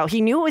audio. He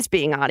knew it was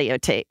being audio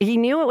tape. He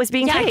knew it was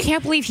being Yeah, I taped.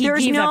 can't believe he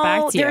There's gave that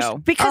back to you.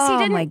 Because he Oh,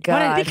 didn't. my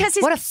God. Because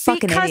What a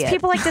fucking because idiot.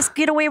 people like this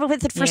get away with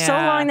it for so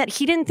Yeah. long that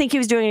he didn't think he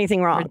was doing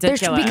anything wrong.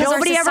 Ridiculous. Because our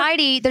Nobody ever-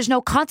 society, there's no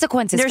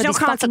consequences There's for no these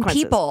fucking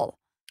consequences. people.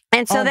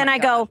 And so Oh then my I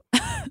go,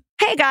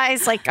 hey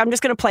guys, like I'm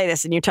just going to play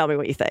this and you tell me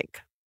what you think.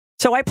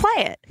 So I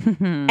play it.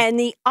 And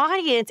the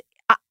audience,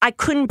 I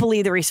couldn't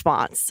believe the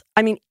response.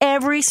 I mean,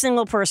 every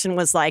single person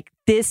was like,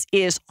 this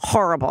is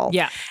horrible.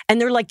 Yeah.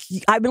 And they're like,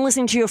 I've been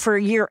listening to you for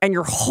a year and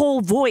your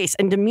whole voice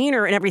and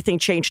demeanor and everything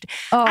changed.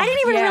 Oh, I didn't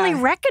even really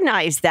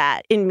recognize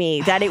that in me,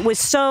 that it was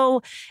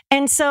so.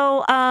 And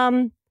so,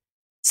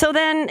 so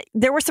then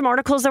there were some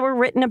articles that were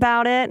written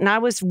about it and I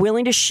was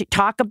willing to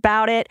talk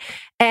about it.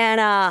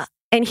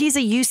 And he's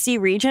a UC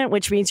regent,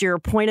 which means you're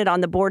appointed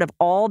on the board of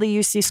all the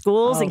UC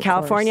schools in of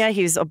California. course.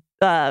 He's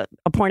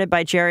appointed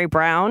by Jerry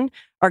Brown,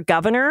 our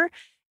governor,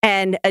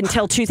 and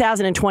until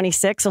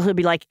 2026, so he'll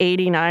be like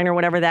 89 or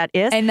whatever that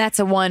is. And that's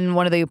one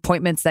of the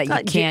appointments that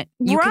you can't,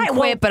 you right, can quit,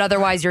 well- but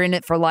otherwise you're in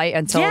it for life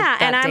until yeah,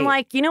 that and I'm date.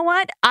 like, you know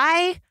what?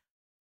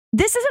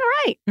 This isn't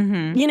right.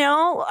 Mm-hmm. You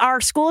know, our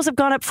schools have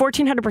gone up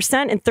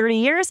 1,400% in 30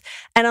 years.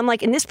 And I'm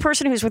like, and this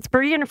person who's worth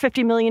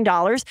 $350 million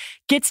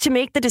gets to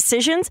make the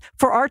decisions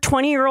for our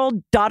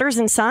 20-year-old daughters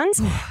and sons.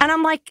 And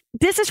I'm like,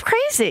 this is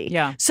crazy.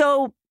 Yeah.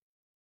 So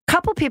a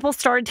couple people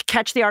started to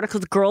catch the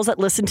articles, girls that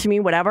listened to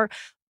me, whatever.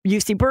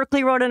 UC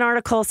Berkeley wrote an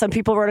article. Some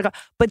people wrote a,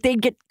 but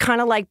they'd get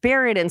kind of like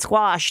buried and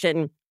squashed.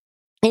 And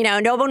you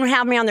know, no one would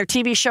have me on their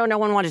TV show. No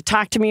one wanted to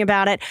talk to me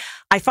about it.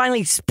 I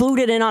finally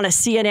spluted in on a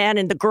CNN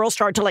and the girls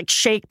started to like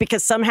shake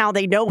because somehow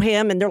they know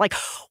him. And they're like,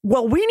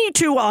 well, we need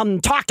to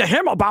talk to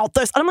him about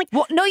this. And I'm like,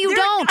 well, no, you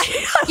don't.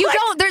 You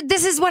don't.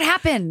 This is what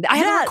happened. I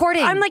had a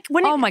recording. I'm like,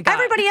 oh my God.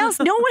 everybody else,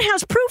 no one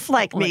has proof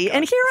like me.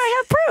 And here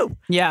I have proof.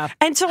 Yeah.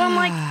 And so I'm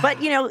like,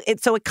 but you know,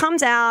 so it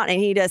comes out and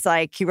he does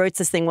like, he writes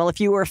this thing. Well, if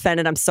you were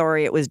offended, I'm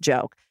sorry. It was a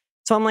joke.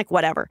 So I'm like,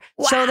 whatever.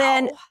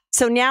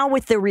 So now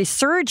with the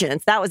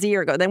resurgence, that was a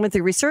year ago. Then with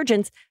the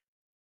resurgence,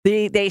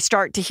 they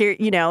start to hear,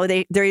 you know,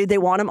 they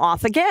want him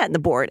off again, the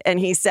board. And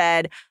he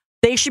said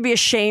they should be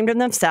ashamed of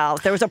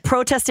themselves. There was a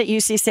protest at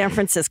UC San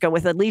Francisco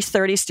with at least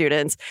 30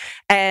 students.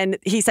 And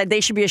he said they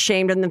should be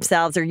ashamed of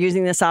themselves. They're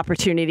using this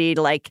opportunity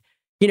to like,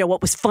 you know,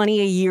 what was funny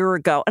a year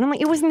ago. And I'm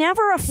like, it was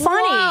never a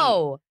funny.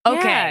 Whoa.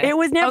 Okay. Yeah, it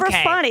was never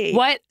Okay. funny.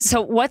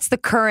 So what's the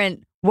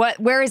current,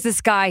 where is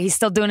this guy? He's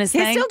still doing his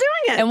thing? He's still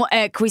doing it.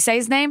 And can we say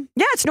his name?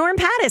 Yeah, it's Norm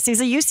Pattis.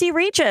 He's a UC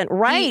regent,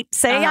 right?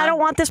 Saying, I don't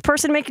want this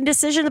person making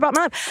decisions about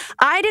my life.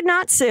 I did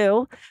not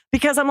sue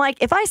because I'm like,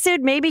 if I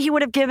sued, maybe it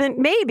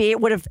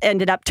would have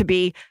ended up to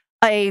be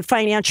a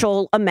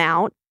financial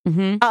amount.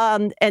 Mm-hmm.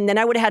 And then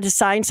I would have had to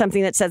sign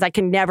something that says I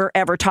can never,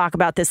 ever talk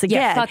about this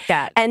again. Yeah, fuck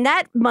that. And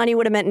that money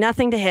would have meant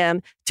nothing to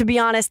him. To be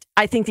honest,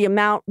 I think the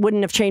amount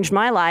wouldn't have changed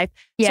my life.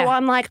 Yeah. So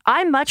I'm like,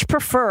 I much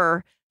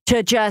prefer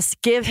to just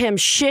give him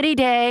shitty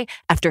day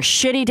after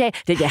shitty day.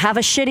 Did you have a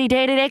shitty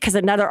day today? Because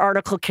another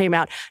article came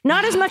out.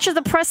 Not as much of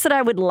the press that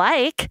I would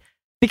like,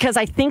 because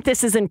I think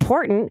this is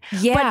important.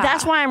 Yeah. But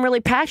that's why I'm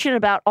really passionate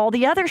about all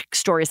the other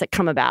stories that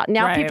come about.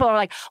 Now Right. people are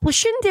like, well,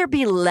 shouldn't there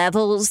be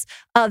levels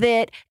of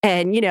it?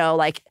 And,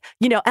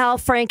 Al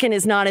Franken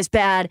is not as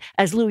bad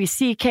as Louis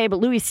C.K., but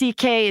Louis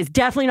C.K. is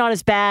definitely not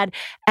as bad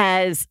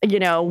as,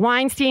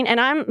 Weinstein.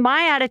 And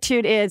my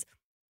attitude is,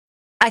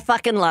 I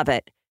fucking love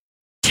it.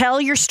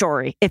 Tell your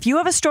story. If you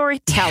have a story,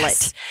 tell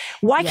it.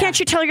 Why can't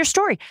you tell your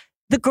story?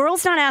 The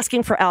girl's not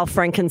asking for Al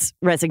Franken's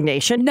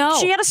resignation. No.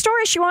 She had a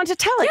story. She wanted to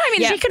tell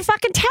it. She can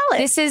fucking tell it.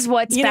 This is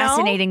what's You know?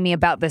 fascinating me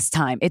about this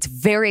time. It's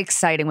very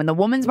exciting. When the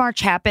Women's March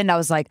happened, I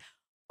was like,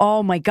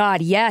 Oh my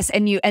God, yes.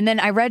 And then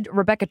I read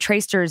Rebecca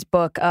Traister's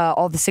book,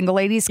 All the Single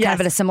Ladies, kind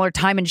of at a similar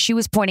time, and she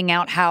was pointing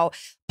out how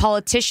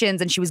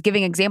politicians, and she was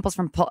giving examples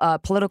from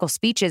political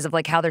speeches of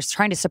like how they're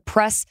trying to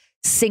suppress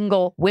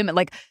single women,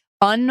 like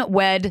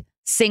unwed,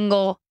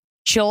 single,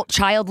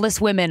 childless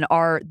women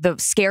are the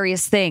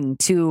scariest thing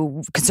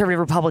to conservative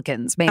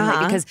Republicans, mainly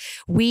because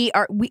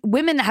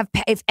women have,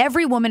 if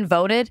every woman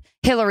voted,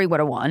 Hillary would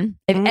have won.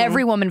 If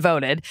every woman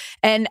voted.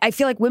 And I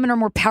feel like women are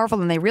more powerful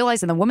than they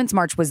realize. And the Women's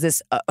March was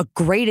this a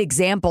great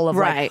example of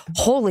like,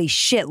 holy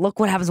shit, look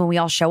what happens when we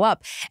all show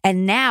up.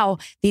 And now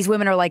these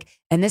women are like,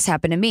 and this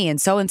happened to me, and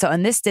so,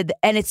 and this did,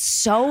 and it's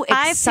so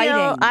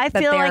exciting. I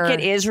feel like it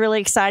is really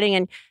exciting.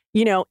 And,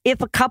 you know,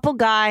 if a couple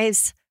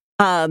guys,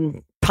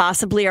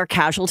 possibly are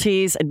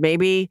casualties and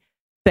maybe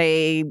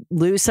they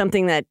lose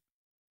something that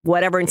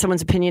whatever in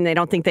someone's opinion they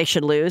don't think they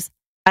should lose,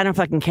 I don't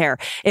fucking care.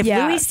 If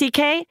Louis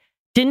C.K.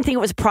 didn't think it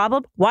was a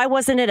problem, why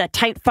wasn't it a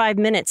tight 5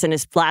 minutes in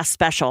his last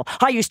special?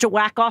 I used to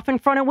whack off in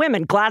front of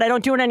women. Glad I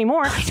don't do it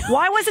anymore.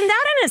 Why wasn't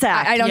that in his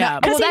act? I don't know.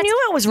 Because he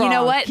knew it was wrong. You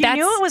know what? He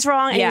knew it was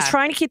wrong, and he was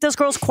trying to keep those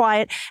girls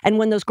quiet. And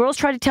when those girls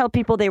tried to tell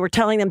people, they were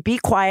telling them, be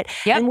quiet.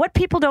 And what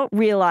people don't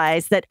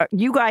realize that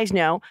you guys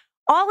know,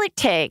 all it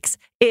takes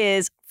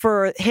is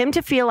for him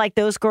to feel like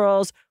those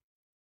girls,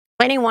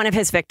 any one of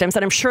his victims,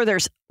 and I'm sure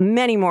there's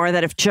many more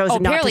that have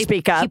chosen not to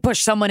speak up. He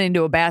pushed someone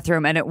into a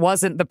bathroom and it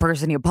wasn't the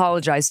person he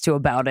apologized to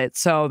about it.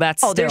 So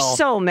that's there's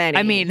so many.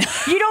 I mean,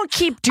 you don't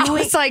keep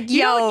doing. It's like,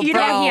 he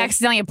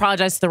accidentally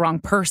apologized to the wrong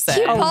person.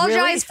 He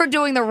apologized for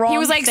doing the wrong thing. He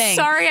was like,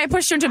 sorry, I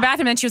pushed you into a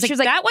bathroom. And she was like,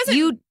 that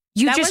wasn't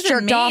You that just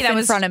wasn't jerked off me.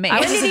 in front of me.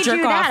 When did he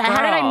do that?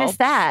 How did I miss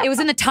that? It was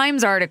in the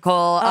Times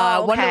article.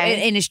 One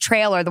in his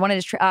trailer. The one in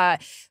his I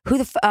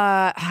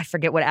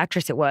forget what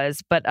actress it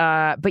was, but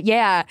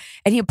yeah.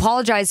 And he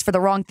apologized for the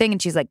wrong thing, and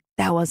she's like,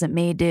 "That wasn't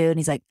me, dude." And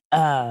he's like,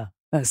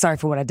 sorry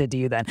for what I did to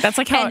you then. That's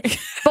like how.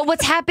 But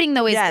what's happening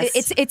though is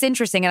it's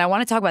interesting, and I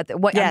want to talk about that.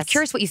 I'm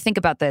curious what you think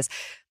about this.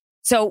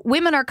 So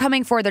women are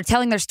coming forward, they're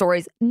telling their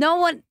stories.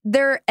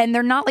 They're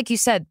not like you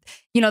said,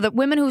 you know, the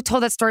women who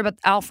told that story about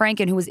Al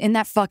Franken, who was in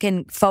that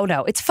fucking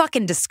photo. It's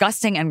fucking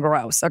disgusting and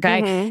gross,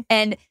 okay?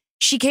 And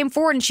she came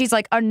forward and she's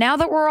like, now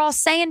that we're all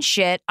saying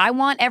shit, I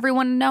want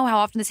everyone to know how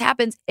often this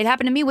happens. It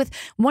happened to me with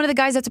one of the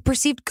guys that's a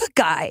perceived good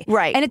guy.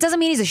 Right. And it doesn't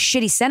mean he's a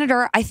shitty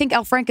senator. I think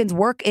Al Franken's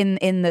work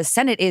in the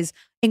Senate is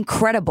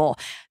incredible.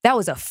 That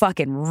was a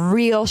fucking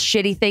real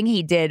shitty thing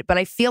he did. But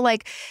I feel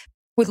like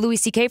with Louis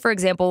C.K., for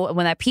example,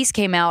 when that piece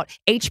came out,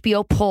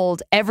 HBO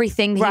pulled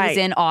everything he was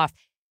in off.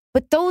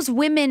 But those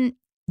women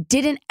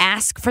didn't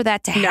ask for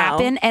that to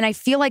happen. And I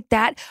feel like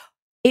that,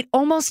 it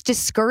almost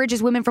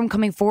discourages women from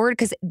coming forward,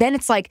 because then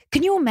it's like,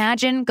 can you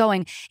imagine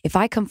going, if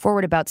I come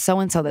forward about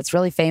so-and-so that's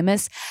really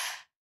famous,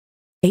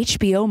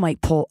 HBO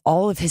might pull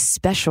all of his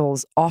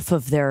specials off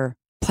of their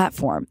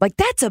platform. Like,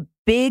 that's a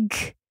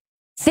big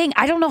thing.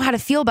 I don't know how to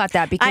feel about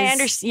that, because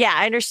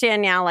I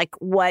understand now, like,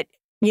 what,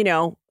 you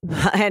know,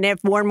 and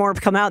if more and more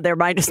come out, there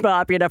might just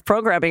not be enough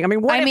programming. I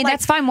mean,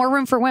 that's fine. More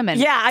room for women.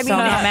 Yeah, I mean, so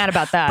I'm not mad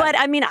about that. But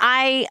I mean,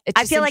 I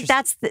feel like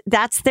that's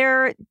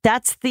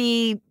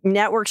the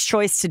network's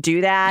choice to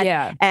do that.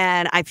 Yeah,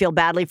 and I feel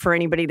badly for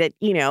anybody that,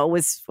 you know,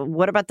 was.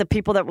 What about the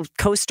people that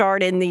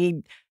co-starred in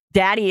the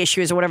Daddy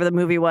Issues or whatever the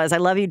movie was? I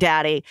Love You,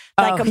 Daddy.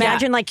 Like,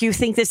 imagine like you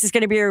think this is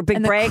going to be your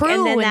big break,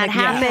 and then that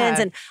happens.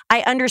 And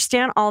I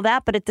understand all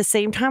that, but at the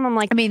same time, I'm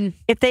like, I mean,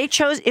 if they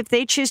choose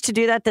to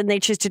do that, then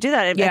they choose to do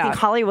that. I think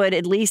Hollywood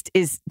at least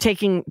is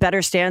taking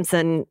better stance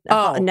than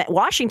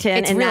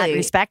Washington in that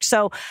respect.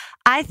 So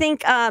I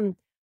think,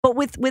 but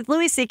with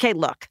Louis C.K.,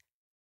 look,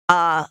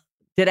 did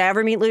I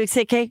ever meet Louis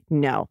C.K.?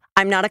 No.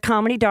 I'm not a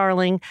comedy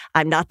darling.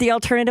 I'm not the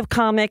alternative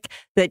comic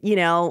that, you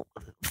know,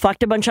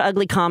 fucked a bunch of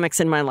ugly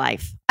comics in my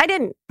life. I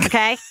didn't,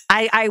 okay?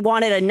 I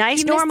wanted a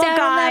nice, normal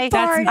guy.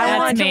 I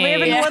wanted to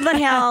live in Woodland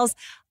Hills.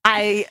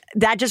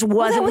 That just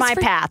wasn't my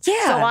path.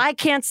 Yeah. So I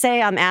can't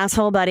say I'm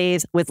asshole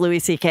buddies with Louis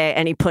C.K.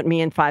 and he put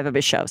me in 5 of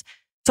his shows.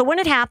 So when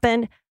it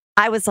happened,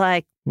 I was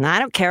like, I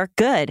don't care.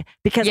 Good.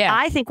 Because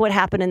I think what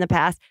happened in the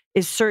past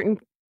is certain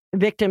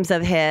victims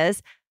of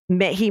his,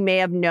 he may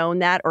have known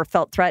that or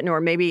felt threatened, or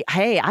maybe,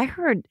 hey, I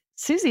heard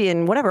Susie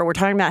and whatever, we're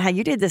talking about how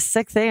you did this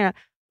sick thing.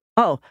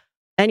 Oh,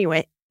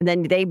 anyway,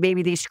 then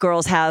maybe these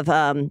girls have,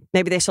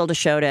 maybe they sold a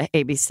show to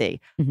ABC.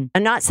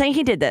 I'm not saying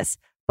he did this,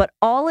 but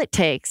all it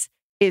takes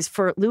is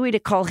for Louis to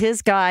call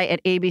his guy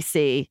at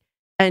ABC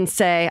and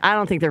say, I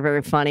don't think they're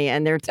very funny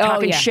and they're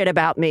talking shit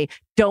about me.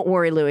 Don't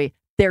worry, Louis.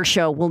 Their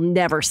show will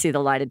never see the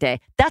light of day.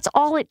 That's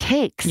all it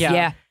takes.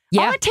 Yeah.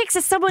 All it takes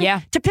is someone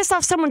to piss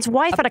off someone's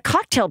wife at a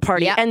cocktail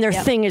party and their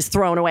thing is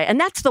thrown away. And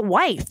that's the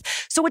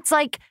wife. So it's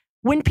like,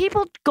 when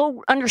people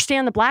go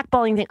understand the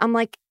blackballing thing, I'm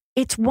like,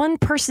 it's one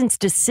person's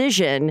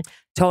decision.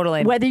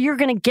 Totally. Whether you're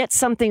going to get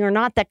something or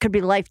not that could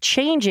be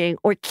life-changing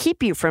or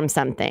keep you from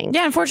something.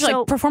 Yeah,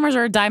 unfortunately, performers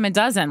are a dime a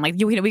dozen. Like,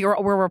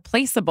 we're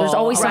replaceable. There's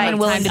always someone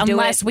willing to do it.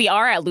 Unless we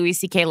are at Louis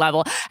C.K.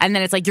 level. And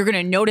then it's like, you're going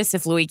to notice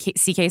if Louis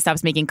C.K.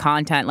 stops making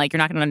content. Like, you're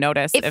not going to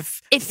notice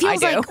if it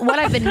feels like what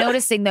I've been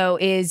noticing, though,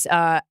 is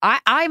I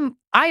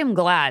am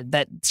glad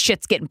that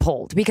shit's getting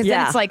pulled, because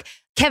then it's like,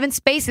 Kevin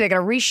Spacey, they got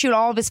to reshoot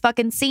all of his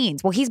fucking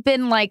scenes. Well, he's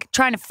been like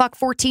trying to fuck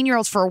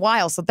 14-year-olds for a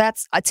while. So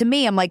that's, to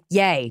me, I'm like,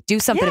 yay, do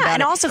something about it.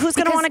 And also, who's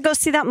going to want to go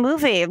see that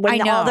movie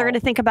when all they're going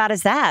to think about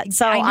is that?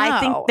 So I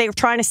think they're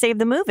trying to save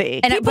the movie.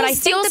 But I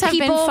think have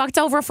been fucked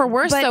over for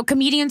worse, though.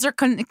 Comedians are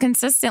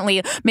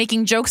consistently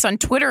making jokes on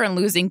Twitter and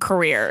losing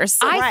careers.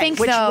 I think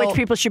which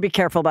people should be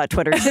careful about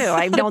Twitter too.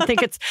 I don't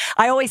think it's.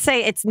 I always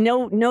say it's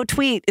no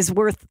tweet is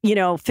worth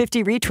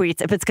 50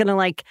 retweets if it's going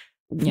to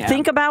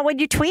think about what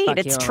you tweet.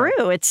 It's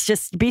true. It's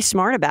just be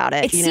smart about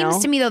it. It seems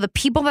to me though the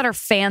people that are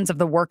fans of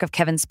the work of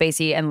Kevin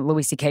Spacey and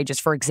Louis C.K.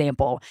 just for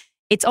example,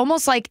 it's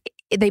almost like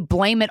they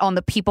blame it on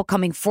the people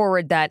coming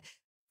forward that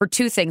for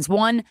two things.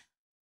 One,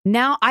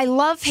 now I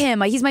love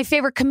him. He's my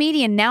favorite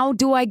comedian. Now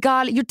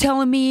you're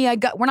telling me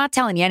we're not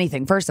telling you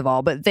anything, first of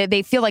all, but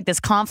they feel like this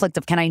conflict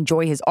of can I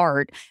enjoy his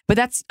art? But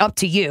that's up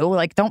to you.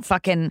 Like, don't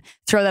fucking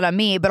throw that on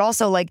me. But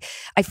also, like,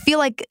 I feel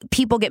like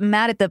people get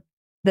mad at the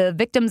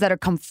victims that are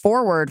come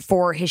forward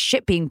for his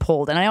shit being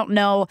pulled. And I don't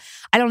know.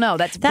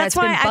 That's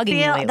why been bugging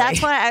me lately. That's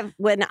why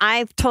when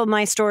I've told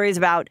my stories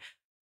about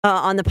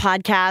on the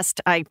podcast,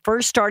 I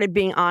first started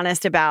being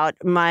honest about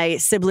my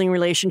sibling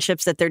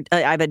relationships I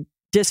have a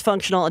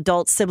dysfunctional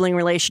adult sibling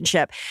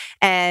relationship.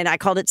 And I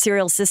called it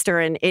Serial Sister.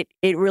 And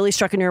it really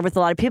struck a nerve with a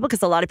lot of people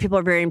because a lot of people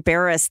are very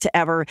embarrassed to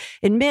ever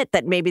admit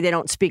that maybe they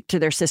don't speak to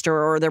their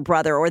sister or their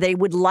brother, or they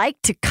would like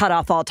to cut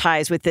off all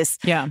ties with this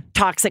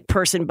toxic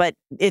person, but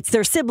it's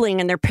their sibling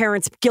and their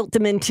parents guilt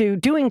them into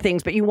doing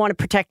things, but you want to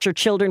protect your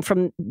children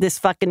from this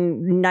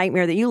fucking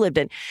nightmare that you lived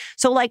in.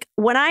 So like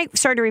when I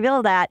started to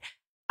reveal that,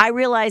 I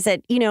realized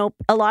that,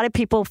 a lot of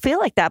people feel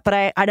like that, but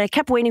I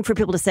kept waiting for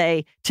people to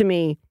say to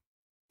me,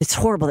 it's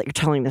horrible that you're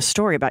telling this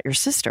story about your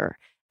sister.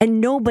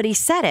 And nobody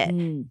said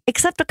it,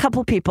 except a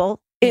couple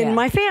people in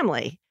my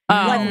family.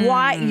 Like,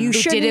 why you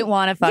didn't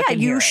want to fucking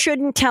hear it.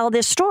 Shouldn't tell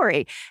this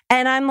story.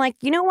 And I'm like,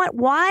 you know what?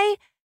 Why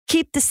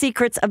keep the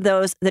secrets of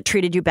those that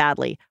treated you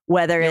badly?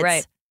 Whether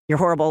it's your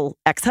horrible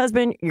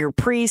ex-husband, your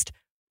priest.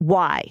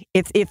 Why?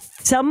 If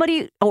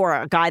somebody or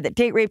a guy that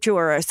date raped you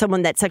or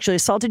someone that sexually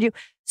assaulted you.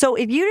 So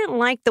if you didn't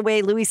like the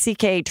way Louis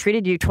C.K.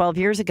 treated you 12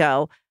 years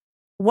ago,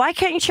 why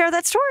can't you share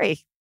that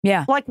story?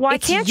 Yeah. Like, why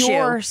it's can't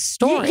your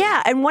story.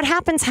 Yeah. And what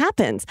happens.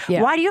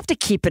 Yeah. Why do you have to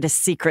keep it a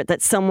secret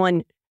that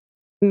someone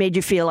made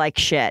you feel like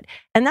shit?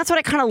 And that's what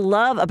I kind of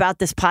love about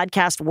this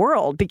podcast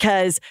world,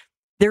 because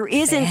there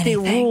isn't the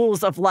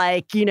rules of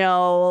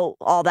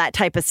all that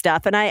type of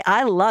stuff. And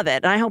I love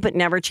it. And I hope it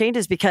never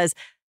changes because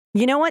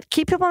you know what?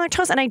 Keep people on their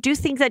toes. And I do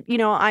think that,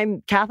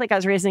 I'm Catholic. I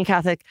was raised in a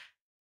Catholic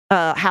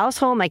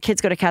household. My kids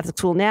go to Catholic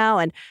school now.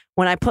 And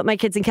when I put my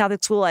kids in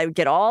Catholic school, I would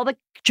get all the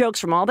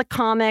jokes from all the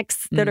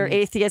comics that are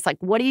atheists. Like,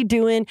 what are you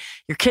doing?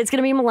 Your kid's going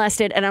to be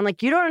molested. And I'm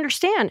like, you don't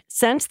understand.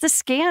 Since the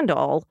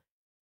scandal,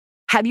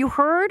 have you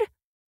heard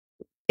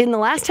in the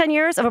last 10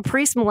 years of a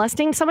priest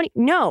molesting somebody?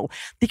 No,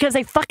 because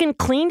they fucking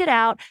cleaned it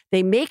out.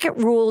 They make it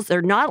rules.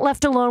 They're not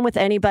left alone with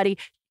anybody.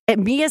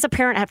 And me as a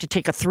parent have to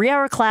take a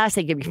 3-hour class.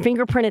 They give you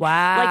fingerprinted.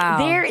 Wow.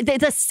 Like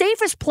the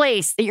safest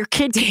place that your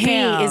kid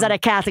can be is at a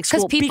Catholic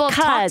school. Because people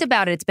talked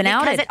about it. It's been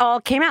outed. Because it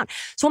all came out.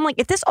 So I'm like,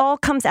 if this all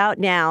comes out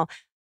now,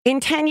 in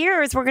 10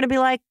 years, we're going to be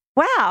like,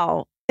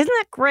 wow, isn't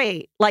that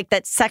great? Like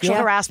that sexual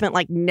harassment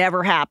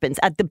never happens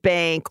at the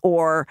bank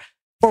or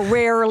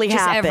rarely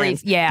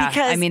happens.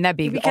 Because, that'd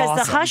be awesome.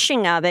 The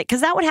hushing of it,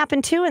 because that would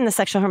happen too in the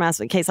sexual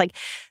harassment case. Like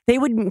they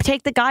would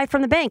take the guy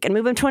from the bank and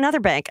move him to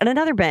another bank and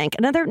another bank,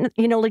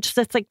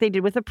 just like they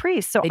did with a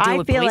priest. So they do it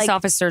with police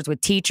officers,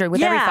 with teachers,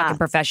 with every fucking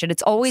profession.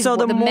 It's always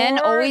the men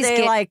always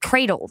get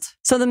cradled.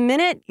 So the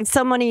minute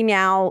somebody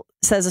now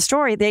says a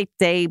story,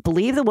 they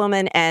believe the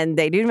woman and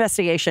they do an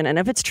investigation, and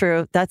if it's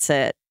true, that's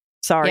it.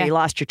 Sorry, you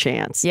lost your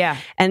chance. Yeah,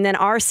 and then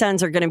our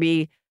sons are going to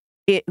be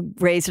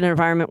raised in an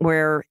environment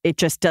where it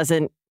just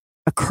doesn't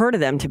occur to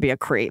them to be a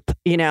creep,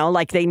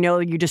 like they know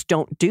you just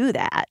don't do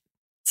that.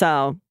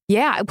 So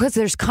yeah, because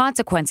there's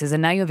consequences,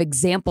 and now you have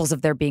examples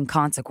of there being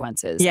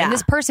consequences. Yeah. And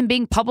this person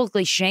being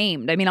publicly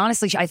shamed. I mean,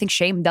 honestly, I think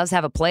shame does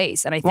have a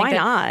place. And I think why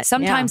not?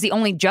 Sometimes the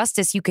only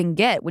justice you can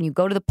get when you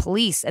go to the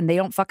police and they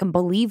don't fucking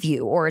believe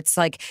you, or it's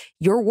like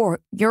your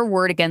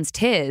word against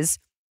his,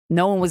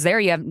 no one was there,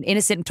 you have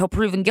innocent until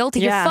proven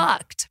guilty, you're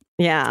fucked.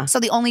 Yeah. So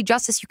the only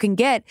justice you can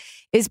get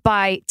is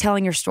by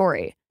telling your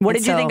story. What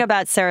did you think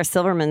about Sarah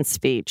Silverman's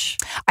speech?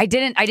 I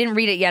didn't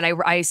read it yet.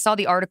 I saw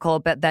the article,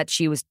 but that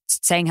she was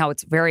saying how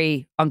it's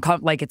very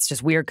uncomfortable. Like it's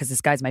just weird because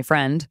this guy's my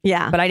friend.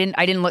 Yeah. But I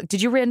didn't look.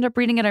 Did you end up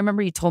reading it? I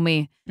remember you told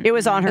me it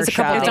was on her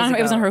show. It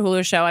was on her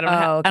Hulu show. I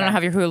don't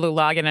have your Hulu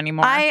login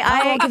anymore.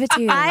 I'll give it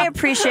to you. I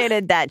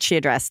appreciated that she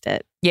addressed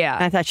it. Yeah.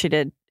 I thought she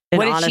did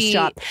an honest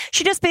job.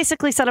 She just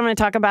basically said, I'm going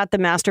to talk about the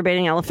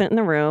masturbating elephant in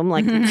the room.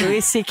 Like,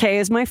 Louis C.K.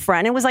 is my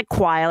friend. It was like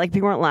quiet, like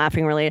people weren't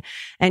laughing really.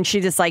 And she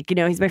just like,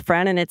 he's my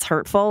friend and it's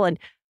hurtful.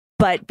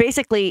 But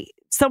basically,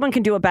 someone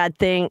can do a bad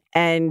thing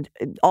and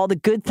all the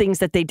good things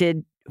that they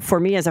did for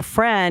me as a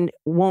friend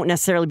won't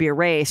necessarily be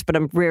erased, but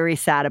I'm very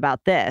sad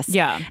about this.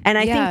 Yeah. And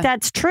I think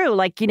that's true.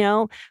 Like,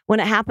 when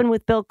it happened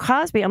with Bill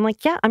Cosby, I'm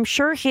like, yeah, I'm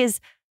sure his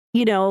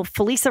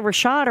Felisa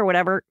Rashad or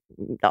whatever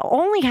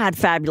only had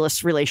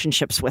fabulous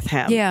relationships with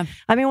him. Yeah.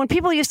 I mean, when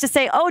people used to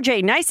say,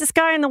 OJ, nicest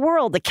guy in the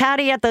world, the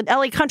caddy at the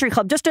LA Country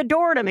Club, just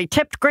adored him. He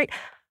tipped great.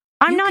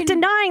 I'm not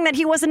denying that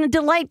he wasn't a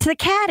delight to the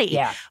caddy.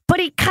 Yeah. But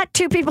he cut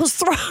two people's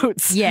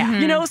throats.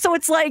 Yeah. So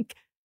it's like,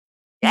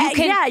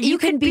 you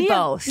can be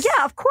both.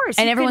 Yeah, of course.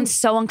 And everyone's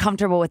so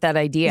uncomfortable with that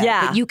idea.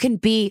 Yeah. But you can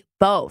be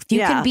both. You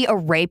can be a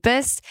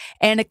rapist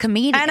and a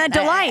comedian. And a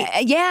delight.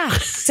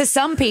 To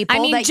some people. I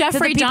mean, to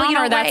Jeffrey the people you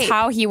Dahmer, don't that's rape.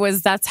 how he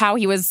was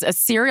a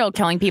serial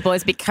killing people,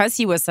 is because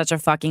he was such a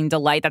fucking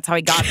delight. That's how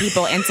he got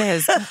people into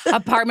his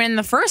apartment in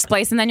the first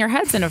place. And then your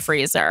head's in a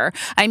freezer.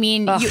 I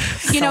mean,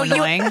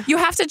 you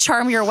have to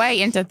charm your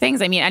way into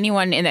things. I mean,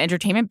 anyone in the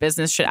entertainment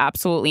business should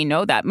absolutely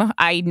know that.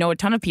 I know a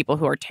ton of people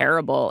who are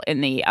terrible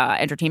in the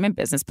entertainment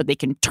business, but they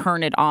can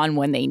turn it on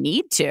when they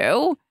need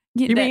to.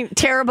 You mean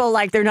terrible,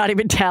 like they're not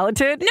even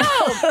talented?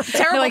 No,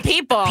 terrible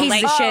people.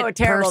 Pieces of shit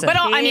terrible person. But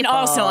I mean,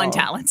 also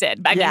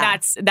untalented. I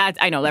mean, that's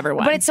I know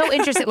everyone. But it's so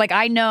interesting. Like,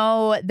 I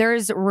know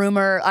there's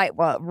rumors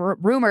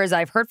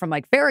I've heard from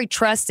like very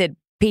trusted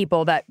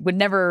people that would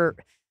never,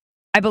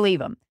 I believe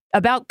them,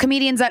 about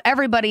comedians that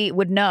everybody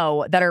would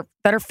know that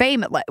are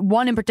famous. Like,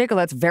 one in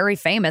particular that's very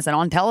famous and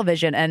on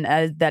television,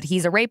 and that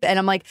he's a rapist. And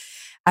I'm like,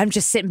 I'm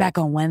just sitting back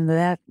on when's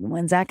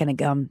that going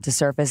to come to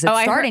surface?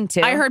 It's starting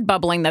to. I heard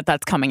bubbling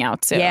that's coming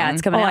out soon. Yeah,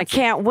 it's coming out. I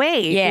can't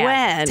wait.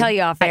 Yeah, when? tell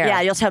you off air.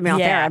 Yeah, you'll tell me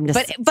off air. I'm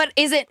just, but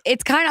is it?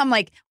 It's kind of. I'm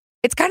like.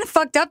 It's kind of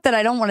fucked up that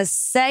I don't want to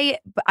say,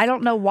 but I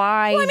don't know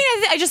why. Well, I mean,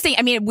 I just think,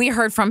 we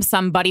heard from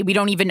somebody. We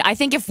don't even, I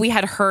think if we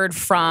had heard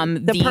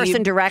from the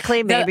person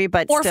directly, maybe,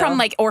 but or still.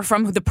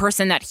 from the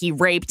person that he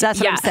raped.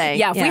 That's what I'm saying.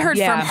 Yeah, if we heard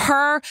from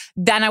her,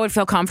 then I would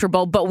feel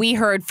comfortable. But we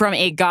heard from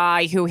a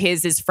guy who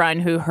his friend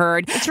who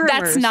heard.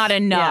 That's not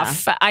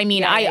enough. Yeah. I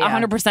mean, I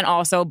 100%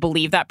 also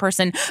believe that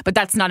person, but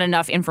that's not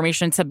enough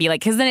information to be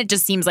like, because then it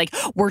just seems like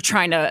we're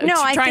trying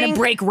to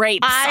break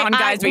rapes on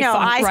guys we fuck.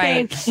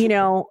 I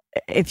think,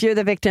 if you're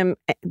the victim,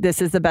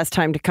 this is the best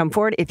time to come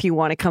forward. If you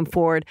want to come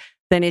forward,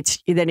 then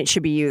it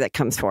should be you that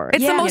comes forward.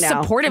 It's the most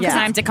supportive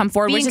time to come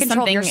forward, which is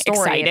something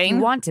exciting.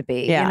 You want to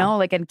be,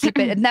 and keep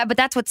it. But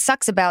that's what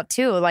sucks about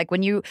too. Like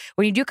when you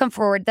do come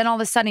forward, then all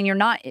of a sudden you're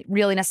not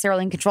really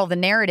necessarily in control of the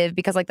narrative,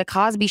 because like the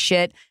Cosby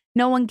shit,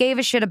 no one gave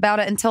a shit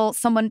about it until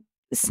someone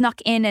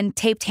snuck in and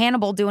taped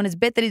Hannibal doing his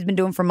bit that he's been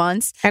doing for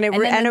months, and it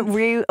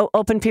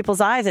reopened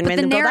people's eyes and made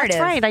them go, "That's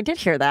right, I did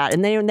hear that,"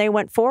 and they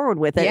went forward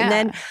with it, and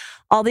then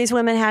all these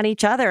women had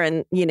each other,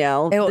 and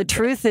the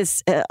truth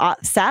is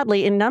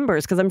sadly in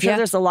numbers, because I'm sure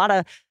there's a lot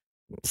of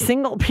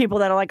single people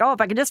that are like, "Oh,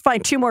 if I could just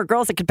find two more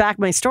girls that could back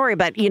my story,"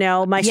 but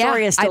my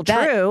story is still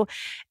true,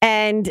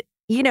 and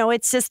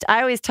it's just,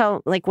 I always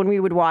tell, like, when we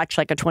would watch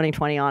like a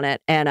 20/20 on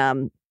it,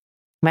 and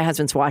my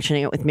husband's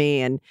watching it with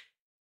me, and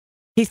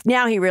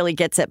he really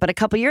gets it. But a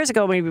couple years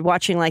ago, when we were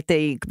watching like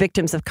the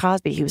victims of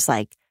Cosby, he was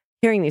like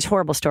hearing these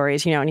horrible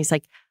stories, and he's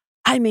like,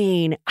 I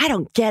mean, I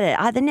don't get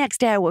it. The next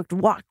day I would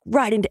walk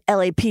right into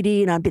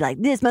LAPD and I'd be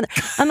like, this mother.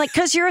 I'm like,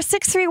 because you're a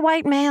 6'3"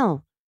 white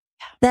male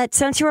that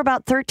since you were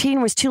about 13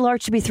 was too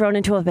large to be thrown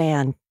into a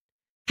van.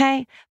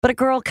 Okay. But a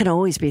girl can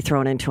always be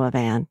thrown into a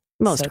van.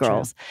 Most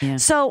girls. Yeah.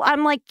 So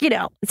I'm like,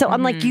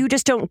 I'm like, you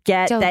just don't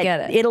get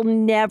it'll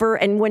never.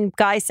 And when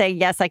guys say,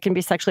 yes, I can be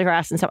sexually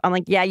harassed and stuff, I'm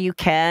like, yeah, you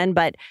can,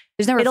 but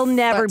it'll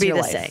never be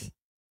the same.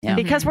 Yeah.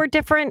 Because we're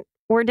different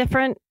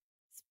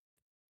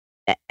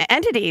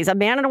entities. A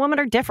man and a woman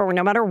are different.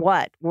 No matter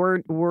what,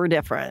 we're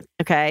different.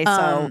 Okay.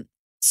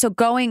 So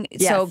going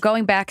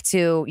back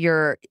to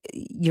your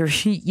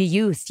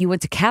youth, you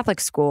went to Catholic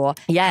school.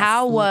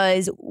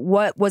 Yes.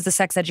 What was the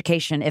sex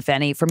education, if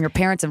any, from your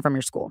parents and from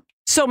your school?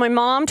 So my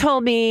mom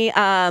told me,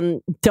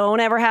 don't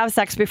ever have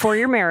sex before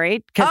you're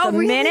married, because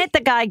minute the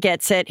guy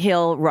gets it,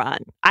 he'll run.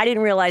 I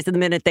didn't realize that the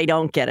minute they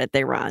don't get it,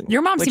 they run.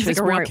 Your mom seems like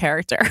a real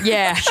character.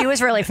 Yeah, she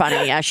was really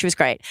funny. Yeah, she was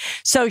great.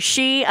 So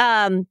she,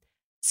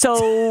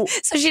 so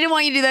she didn't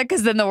want you to do that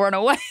because then they'll run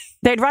away.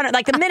 They'd run it.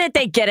 Like the minute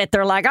they get it,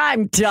 they're like,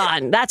 I'm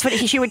done. That's what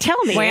she would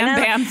tell me.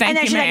 Wham, bam, thank and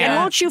then you, she's like, and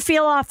won't you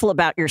feel awful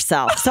about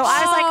yourself? So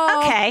I was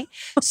like, okay.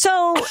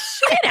 So,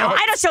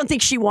 I just don't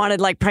think she wanted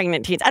like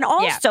pregnant teens. And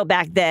also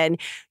back then,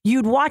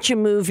 you'd watch a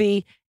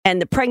movie and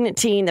the pregnant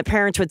teen, the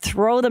parents would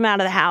throw them out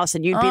of the house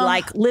and you'd be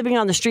like living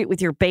on the street with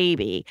your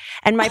baby.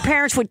 And my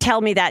parents would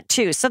tell me that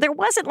too. So there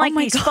wasn't like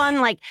these fun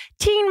like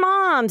teen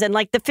moms and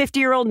like the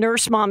 50-year-old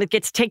nurse mom that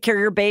gets to take care of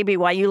your baby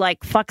while you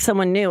like fuck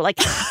someone new. Like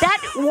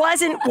that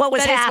wasn't what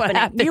was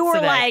happening. You were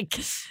like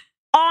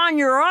on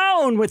your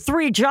own with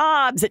 3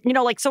 jobs,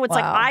 so it's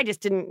like I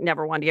just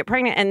never wanted to get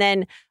pregnant. And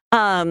then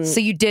so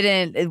you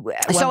didn't.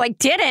 So I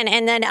didn't,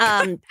 and then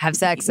have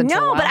sex.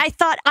 No, but I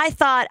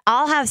thought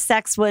I'll have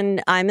sex when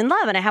I'm in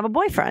love and I have a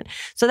boyfriend.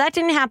 So that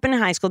didn't happen in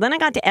high school. Then I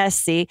got to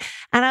SC,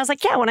 and I was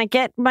like, yeah, when I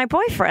get my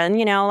boyfriend,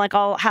 like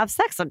I'll have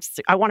sex.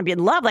 I want to be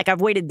in love. Like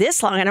I've waited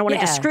this long, and I want to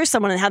just screw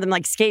someone and have them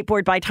like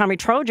skateboard by Tommy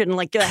Trojan and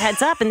like do a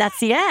heads up, and that's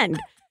the end.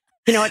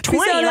 At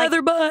 20,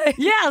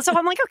 yeah. So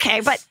I'm like,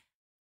 okay, but.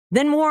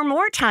 Then more and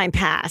more time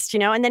passed,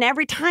 and then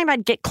every time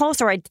I'd get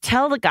closer, I'd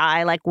tell the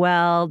guy, like,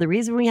 well, the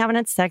reason we haven't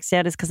had sex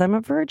yet is because I'm a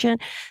virgin.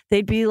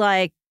 They'd be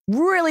like,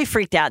 really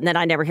freaked out, and then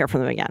I never hear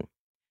from them again.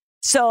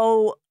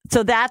 So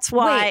that's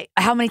why. Wait,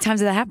 how many times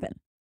did that happen?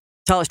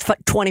 So I was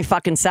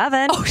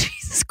 20-7. Oh,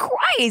 Jesus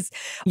Christ.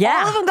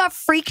 Yeah. All of them got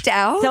freaked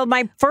out? So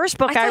my first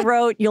book I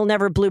wrote, You'll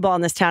Never Blue Ball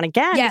in This Town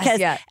Again, Yes, because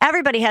yeah.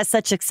 everybody has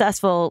such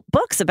successful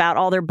books about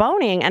all their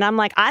boning. And I'm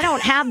like, I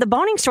don't have the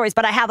boning stories,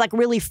 but I have like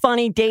really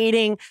funny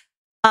dating,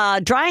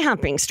 dry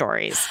humping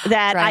stories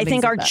that Dry I think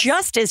humping's the are best.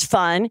 just as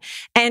fun.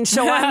 And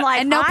so I'm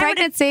like, and no I would-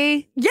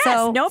 pregnancy. Yes,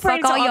 so no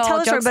fuck pregnancy. all I'll y'all, tell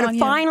the story. joke's But on you.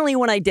 finally,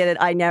 when I did it,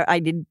 I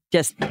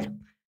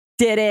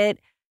did it.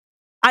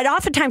 I'd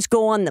oftentimes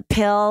go on the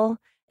pill.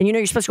 And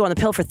you're supposed to go on the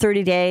pill for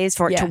 30 days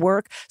for it to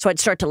work. So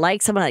I'd start to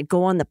like someone, I'd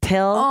go on the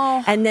pill.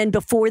 Oh. And then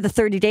before the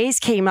 30 days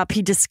came up,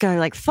 he'd just go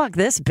like, fuck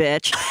this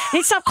bitch. And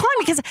he'd stop calling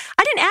me because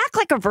I didn't act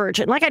like a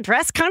virgin. Like I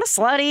dress kind of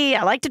slutty.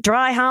 I like to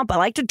dry hump. I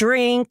like to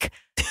drink.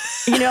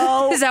 You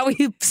know? Is that what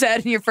you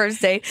said in your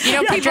first date? You know,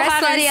 I people dress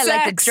having slutty, I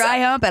like to sex. dry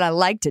hump, and I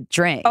like to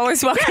drink.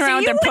 Always walking Yeah, so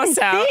around you with their wouldn't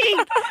puss out.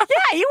 think-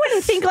 Yeah, you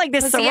wouldn't think like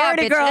this Pussy out,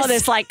 sorority girl, bitches.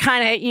 this like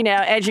kind of,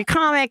 edgy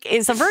comic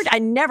is a virgin. I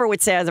never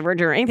would say I was a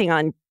virgin or anything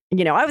on,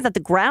 I was at the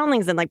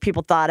Groundlings and like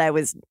people thought I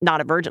was not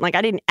a virgin. Like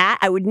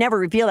I would never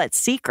reveal that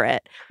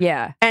secret.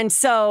 Yeah. And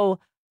so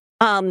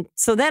then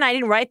I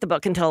didn't write the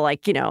book until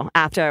like,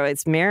 after I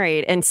was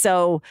married. And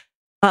so,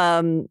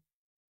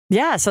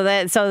 yeah, so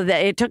that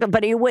it took,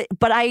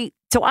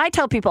 so I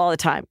tell people all the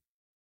time,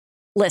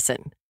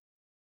 listen,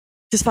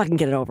 just fucking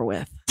get it over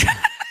with.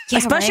 Yeah,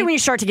 Especially right? when you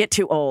start to get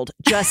too old.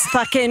 Just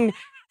fucking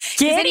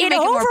get then you it make it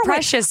more over with.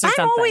 precious or I'm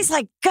something. always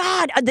like,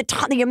 God,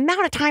 the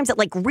amount of times that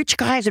like rich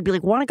guys would be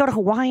like, want to go to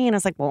Hawaii? And I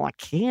was like, well, I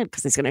can't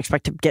because he's going to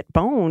expect to get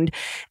boned.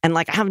 And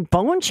like, I haven't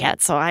boned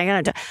yet. So I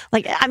got to,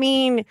 like, I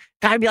mean,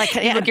 I'd be like,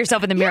 You look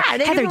yourself in the mirror. yeah,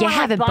 they Heather, didn't you wanna,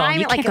 haven't buy boned.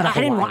 me, You like, can't go to I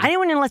didn't Hawaii.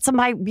 want to let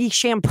somebody be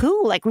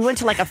shampoo. Like we went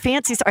to like a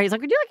fancy store. He's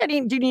like, do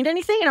you need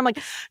anything? And I'm like,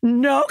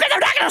 no, because I'm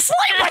not going to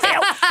sleep with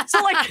you.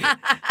 So like,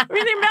 I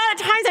mean, the amount of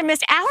times I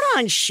missed out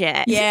on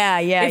shit. Yeah,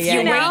 yeah, If yeah.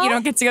 you yeah. wait, you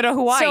don't get to go to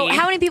Hawaii. So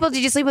how many people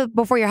did you sleep with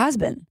before your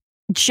husband?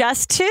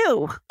 Just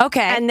two.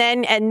 Okay. And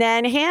then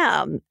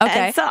him.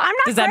 Okay. And so I'm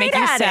not Does that great make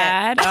you at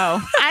sad? it.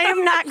 Oh. I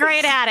am not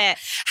great at it.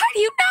 How do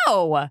you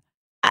know?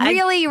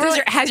 Really?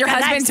 Has your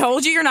husband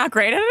told you you're not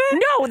great at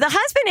it? No, the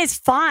husband is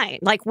fine.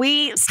 Like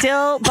we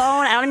still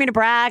bone. I don't mean to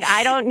brag.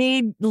 I don't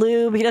need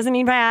lube. He doesn't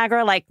need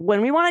Viagra. Like when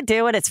we want to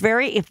do it, it's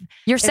very.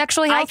 You're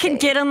sexually healthy. I can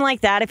get him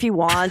like that if he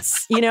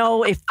wants.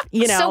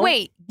 So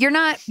wait, you're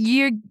not.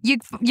 You're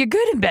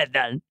good in bed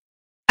then.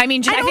 I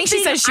mean, I think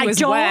she said she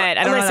was wet.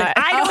 I don't know that.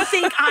 I don't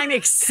think I'm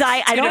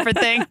excited. I don't. different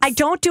things. I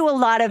don't do a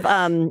lot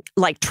of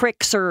like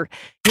tricks or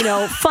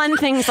fun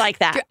things like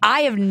that.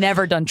 I have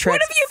never done tricks.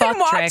 What have you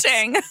been Fuck tricks.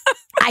 watching?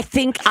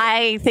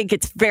 I think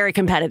it's very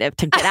competitive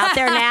to get out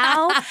there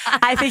now.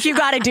 I think you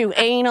got to do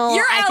anal.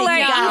 You're I think LA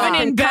you gotta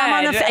even in come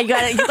on the bed. you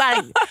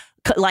got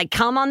to like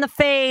come on the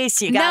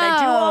face. You got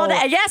to do all No.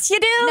 that. Yes, you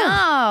do.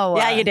 No.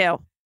 Yeah, you do.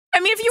 I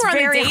mean, if you were on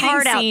the very dating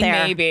hard out scene,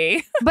 there.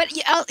 maybe. But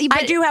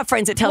I do have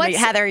friends that tell me, what's-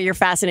 Heather, your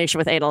fascination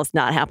with anal is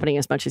not happening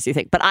as much as you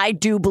think. But I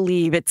do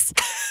believe it's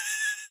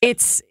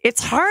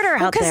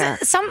harder out there.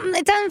 because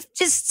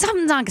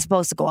something's not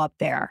supposed to go up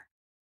there.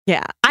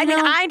 Yeah. I mean,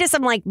 know?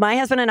 I'm like, my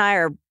husband and I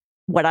are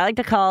what I like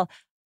to call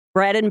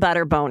bread and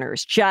butter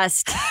boners.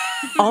 Just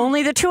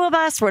only the two of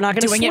us. We're not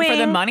going to Doing swing. it for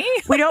the money?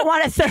 We don't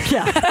want a third.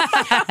 Yeah.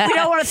 We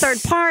don't want a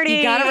third party.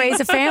 You got to raise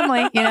a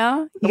family. You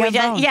know. You We gotta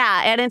just, bone.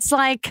 yeah, and it's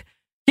like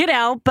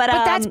but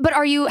But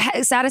are you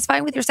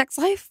satisfied with your sex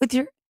life? With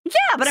your yeah.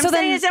 But I'm so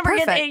saying then it's never.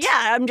 perfect.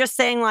 Yeah, I'm just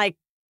saying like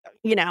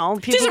people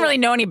She doesn't really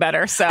know any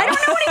better, so. I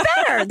don't know any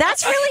better.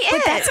 That's really But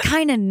it. that's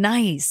kind of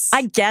nice.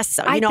 I guess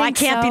so. I I think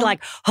can't be so.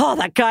 like, oh,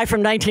 that guy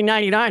from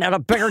 1999 had a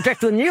bigger dick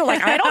than you.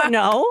 Like, I don't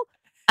know.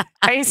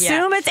 I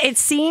assume it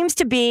seems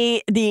to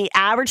be the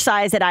average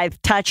size that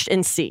I've touched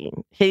and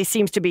seen. He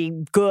seems to be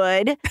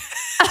good.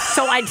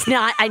 So it's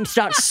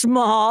not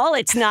small.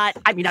 It's not,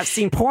 I mean, I've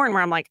seen porn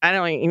where I'm like, I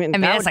don't even,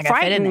 that that's would not gonna fit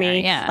frighten in there,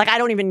 me. yeah. Like, I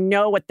don't even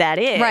know what that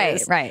is.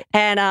 right.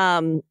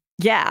 And,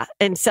 yeah.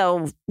 And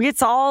so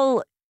it's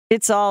all,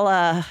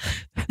 How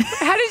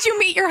did you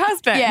meet your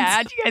husband? Yeah.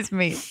 How'd you guys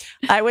meet?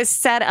 I was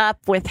set up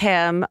with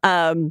him.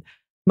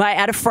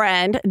 At a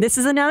friend. This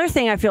is another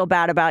thing I feel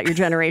bad about your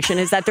generation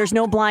is that there's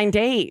no blind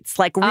dates,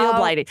 like real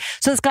blind dates.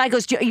 So this guy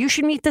goes, you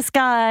should meet this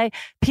guy,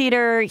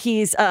 Peter.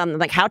 He's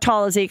like, how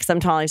tall is he? Because I'm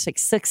tall. He's like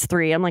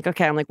 6'3". I'm like,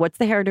 okay. I'm like, what's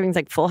the hair doing? He's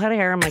like, full head of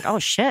hair. I'm like, oh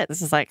shit,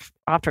 this is like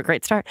off to a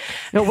great start.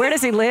 No, where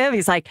does he live?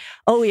 He's like,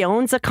 oh, he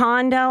owns a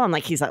condo. I'm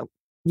like, he's a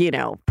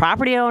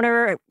property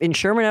owner in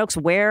Sherman Oaks.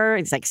 Where?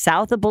 He's like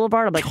south of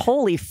Boulevard. I'm like,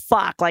 holy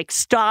fuck! Like,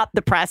 stop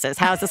the presses.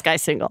 How is this guy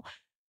single?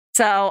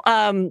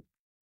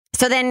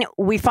 So then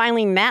we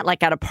finally met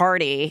like at a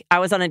party. I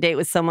was on a date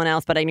with someone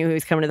else, but I knew he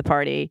was coming to the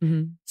party.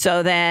 Mm-hmm.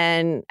 So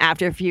then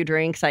after a few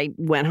drinks, I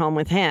went home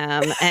with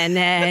him. And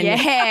then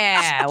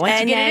Once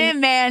you get it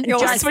in, man,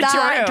 just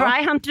switcheroo.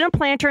 dry humped in a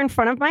planter in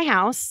front of my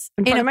house.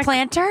 in a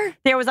planter.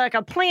 There was like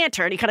a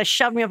planter and he kind of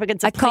shoved me up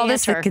against a I call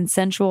this the planter.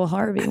 consensual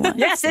Harvey one.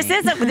 Yes, this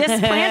is this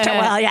planter.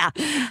 Well, yeah.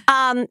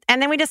 And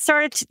then we just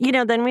started,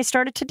 then we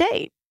started to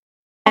date.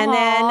 And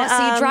then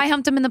so you dry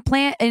humped him in a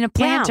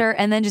planter,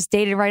 and then just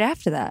dated right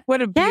after that.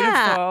 What a beautiful.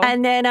 Yeah,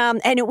 and then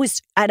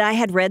and I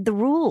had read The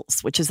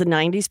Rules, which is a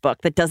 '90s book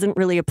that doesn't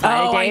really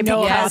apply today. I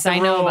know because about I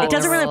know about it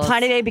doesn't really rules. apply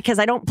today because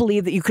I don't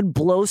believe that you could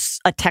blow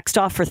a text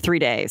off for 3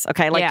 days.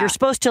 Okay, like Yeah. you're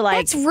supposed to like.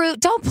 That's rude.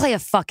 Don't play a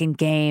fucking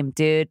game,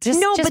 dude. Just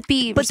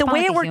be. But the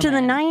way it respond like a worked in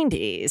the human.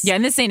 '90s, Yeah,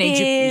 in this day and age,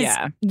 is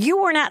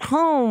you weren't at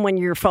home when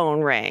your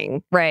phone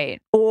rang,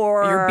 Right.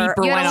 or Your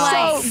beeper You went had a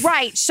off. life.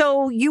 right.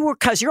 So you were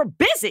because you're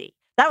busy.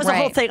 That was the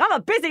whole Right. thing. I'm a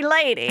busy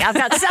lady. I've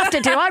got stuff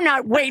to do. I'm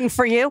not waiting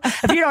for you.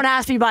 If you don't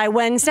ask me by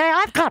Wednesday,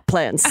 I've got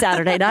plans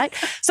Saturday night.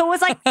 So it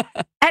was like,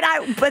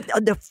 but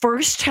the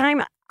first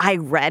time I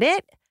read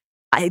it,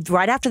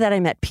 right after that,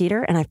 I met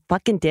Peter and I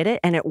fucking did it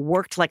and it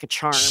worked like a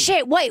charm.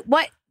 Shit. Wait.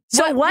 What?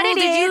 So what rule it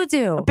did you is-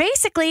 do?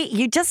 Basically,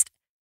 you just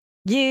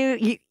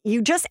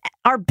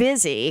are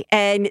busy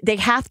and they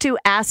have to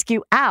ask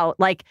you out.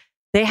 Like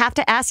they have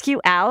to ask you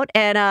out,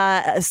 and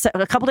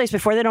a couple days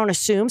before they don't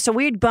assume. So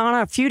we'd gone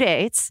on a few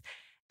dates,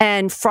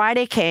 and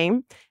Friday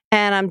came,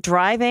 and I'm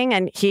driving,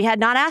 and he had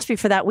not asked me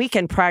for that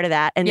weekend prior to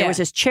that. And there was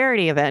this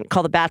charity event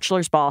called the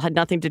Bachelor's Ball, had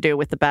nothing to do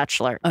with the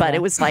Bachelor, but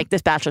it was like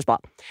this Bachelor's Ball,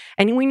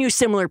 and we knew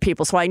similar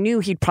people, so I knew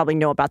he'd probably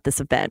know about this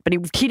event. But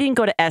he didn't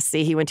go to SC;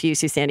 he went to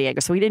UC San Diego,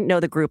 so he didn't know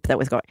the group that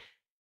was going.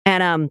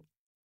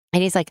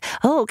 And he's like,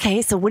 oh,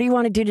 okay, so what do you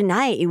want to do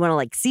tonight? You want to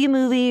like see a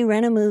movie,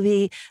 rent a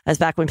movie? That was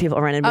back when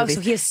people rented movies.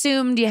 So he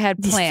assumed you had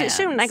plans.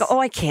 Soon. And I go, oh,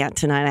 I can't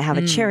tonight. I have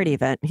a charity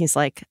event. And he's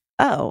like,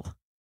 oh.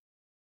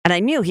 And I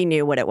knew he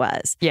knew what it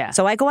was. Yeah.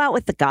 So I go out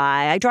with the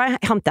guy. I dry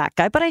hump that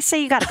guy, but I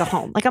say, you got to go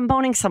home. Like I'm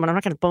boning someone. I'm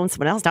not going to bone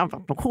someone else. Now,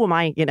 who am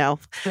I,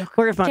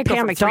 Where's my Can't go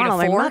Pam from 3 to McDonald,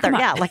 my 4? mother? Come on.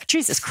 Yeah, like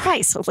Jesus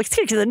Christ. So like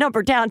take the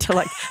number down to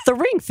like the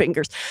ring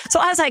fingers.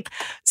 So I was like,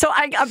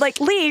 I'm like,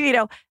 leave,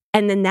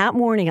 And then that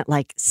morning at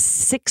like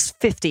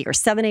 6:50 or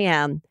 7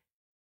 a.m.,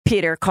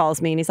 Peter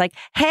calls me and he's like,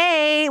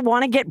 hey,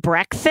 want to get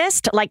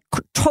breakfast? Like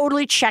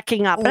totally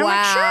checking up. And I'm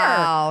like,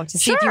 sure. To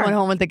see if you went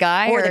home with the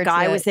guy Or the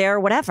guy to- was there or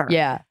whatever.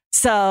 Yeah.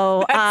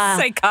 So, That's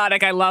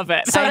psychotic. I love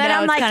it. so I then know,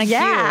 I'm it's like, kinda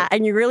yeah. cute.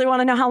 And you really want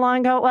to know how long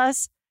ago it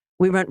was?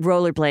 We went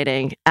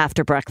rollerblading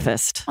after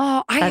breakfast.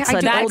 Oh, That's I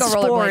an do old go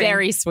sport. rollerblading.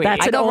 Very sweet.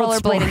 That's I an go old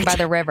rollerblading sport. by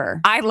the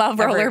river. I love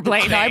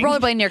rollerblading. No, I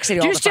rollerblade in New York City.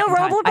 Do all you the still fucking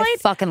time. I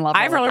rollerblade? fucking love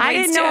I rollerblade. I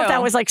didn't know if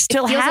that was like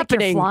still It feels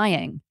happening. Like you're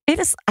flying. It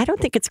is. I don't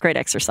think it's great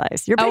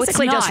exercise. You're Oh, it's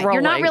basically just not.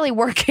 rolling. You're not really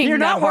working. You're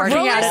not that hard.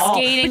 working at all.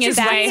 Skating But you is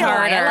way feel-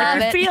 harder. I love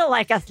You it. feel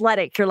like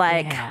athletic. You're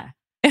like, Yeah.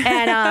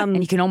 and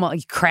And you can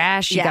almost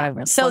crash. You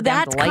gotta So slow down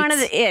that's the kind of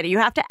lights. it. You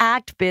have to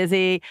act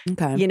busy,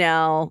 Okay.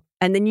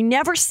 and then you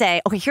never say,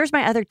 okay, here's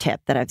my other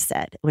tip that I've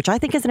said, which I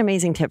think is an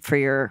amazing tip for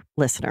your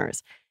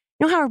listeners.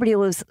 You know how everybody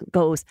always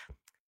goes,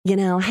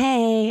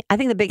 hey, I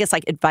think the biggest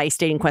like advice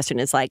dating question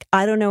is like,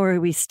 I don't know where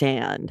we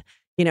stand.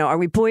 Are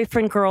we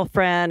boyfriend,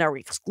 girlfriend? Are we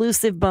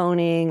exclusive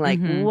boning? Like,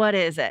 what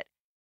is it?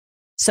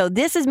 So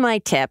this is my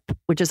tip,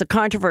 which is a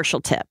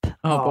controversial tip.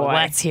 Oh, boy.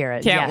 Let's hear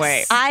it. Can't Yes.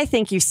 wait. I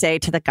think you say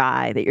to the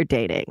guy that you're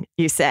dating,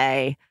 you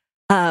say,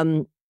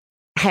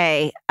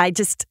 hey,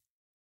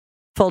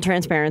 full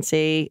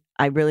transparency,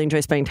 I really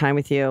enjoy spending time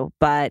with you,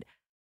 but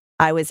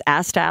I was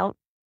asked out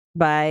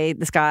by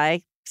this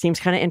guy. Seems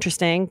kind of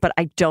interesting, but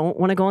I don't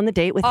want to go on the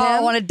date with him.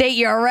 I want to date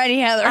you already,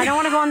 Heather. I don't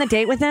want to go on the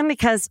date with him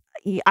because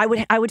I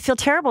would feel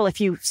terrible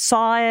if you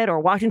saw it or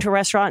walked into a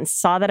restaurant and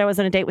saw that I was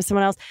on a date with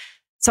someone else.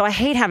 So I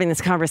hate having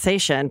this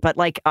conversation, but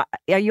like, are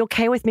you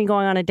okay with me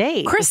going on a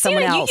date with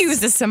someone Christina, else? you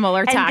used a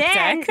similar And tactic.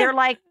 then they're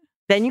like,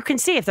 then you can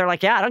see if they're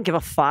like, yeah, I don't give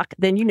a fuck.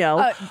 Then you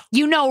know.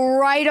 You know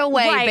right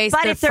away Right, based but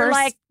on the if they're first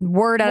like,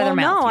 word out of well,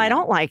 their mouth. no, I you know.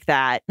 don't like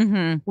that.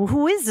 Mm-hmm. Well,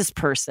 who is this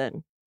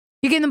person?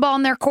 You give the ball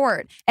in their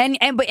court, and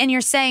you're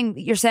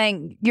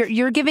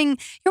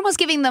almost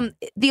giving them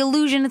the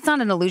illusion. It's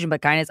not an illusion,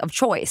 but kindness of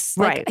choice.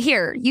 Like, Right.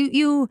 Here,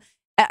 you.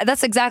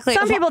 That's exactly.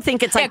 Some people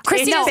think it's like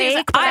Christina it's says,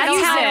 fake, but I that's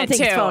use how I it don't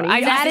think it's too. phony. I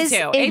use That it is too.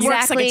 It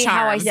works like a exactly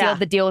how I charm. sealed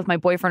the deal with my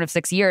boyfriend of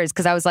 6 years,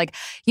 because I was like,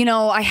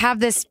 I have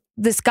this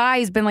guy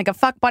who's been like a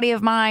fuck buddy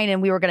of mine,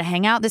 and we were going to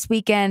hang out this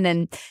weekend,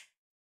 and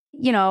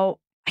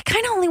I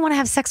kind of only want to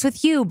have sex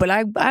with you, but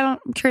I'm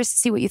curious to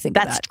see what you think.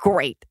 That's of that.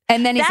 great.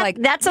 And then he's That- like,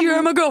 that's a-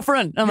 "You're my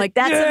girlfriend." I'm like,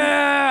 That's a-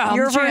 "Yeah, I'm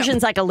Your the champ."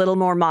 version's like a little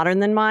more modern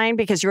than mine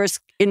because yours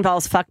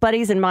involves fuck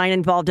buddies and mine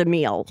involved a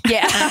meal.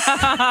 Yeah.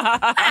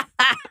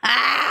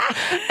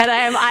 And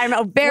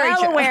I'm Very well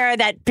true. aware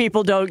that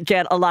people don't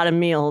get a lot of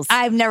meals.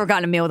 I've never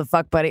gotten a meal with a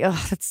fuck buddy.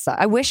 Oh,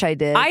 I wish I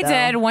did. I though.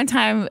 did one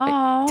time.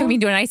 Aw. Took me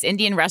to a nice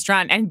Indian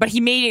restaurant, but he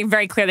made it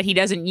very clear that he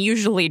doesn't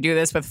usually do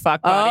this with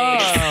fuck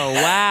buddies. Oh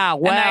wow!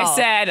 Well, And I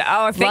said,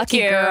 "Oh, thank lucky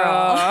you."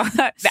 girl.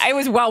 It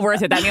was well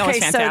worth it. That meal was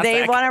Okay, fantastic. so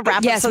they want to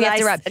wrap Yes, up. we have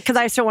to wrap. Because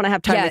I still want to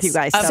have time with you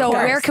guys. So course.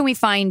 where can we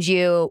find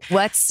you?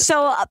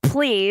 So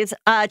please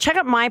check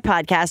out my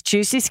podcast,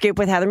 Juicy Scoop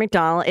with Heather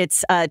McDonald.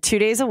 It's 2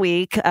 days a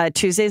week,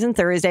 Tuesdays and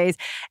Thursdays.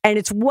 And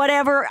it's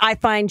whatever I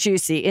find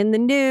juicy. In the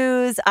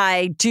news,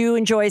 I do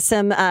enjoy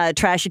some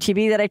trashy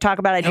TV that I talk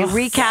about. I do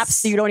recaps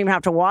so you don't even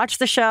have to watch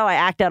the show. I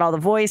act out all the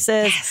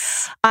voices.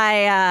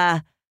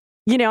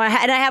 and I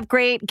have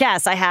great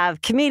guests. I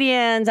have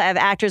comedians, I have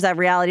actors, I have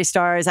reality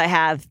stars, I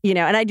have,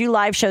 and I do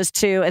live shows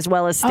too, as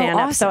well as stand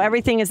up. awesome. So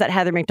everything is at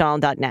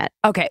heathermcdonald.net.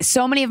 Okay,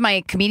 so many of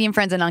my comedian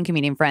friends and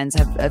non-comedian friends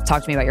have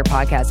talked to me about your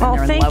podcast, and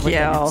they're in thank love with it.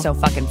 you. It's so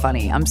fucking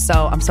funny. I'm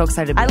so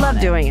excited to be I love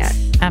on doing it.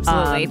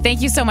 Absolutely.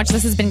 Thank you so much.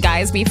 This has been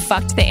Guys We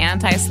Fucked, the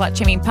Anti-Slut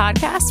Shaming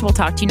Podcast. We'll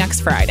talk to you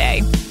next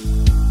Friday.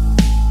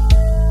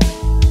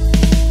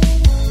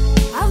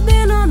 I've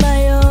been on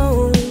my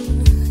own,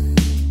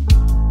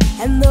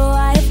 and though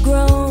I have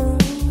grown,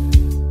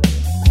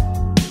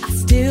 I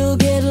still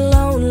get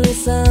lonely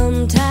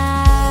sometimes.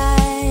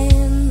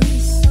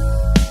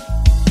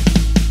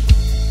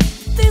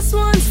 This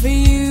one's for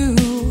you,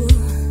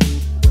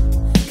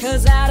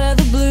 'cause out of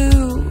the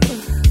blue,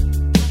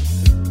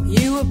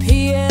 you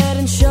appeared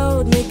and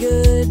showed me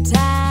good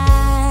times.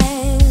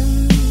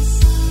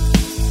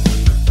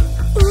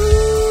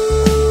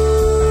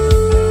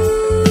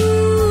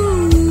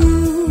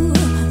 Ooh,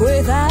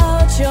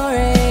 without your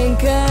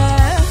anchor,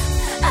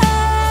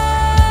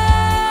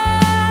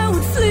 I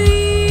would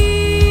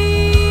flee.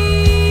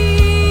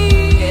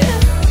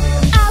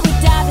 I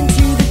would dive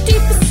into the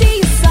deepest sea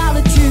of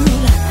solitude.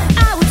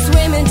 I would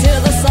swim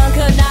until the sun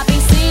could not be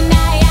seen. Or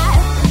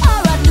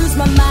I'd lose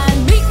my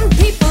mind, meeting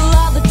people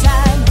all the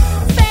time,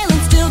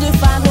 failing still to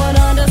find what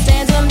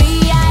understands of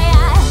me.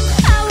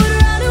 I would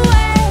run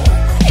away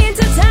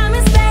into time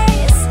and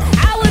space.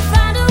 I would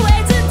find a way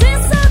to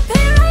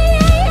disappear.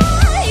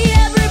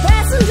 Every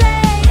passing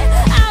day,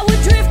 I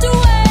would drift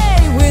away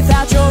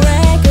without your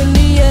anchor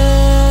near.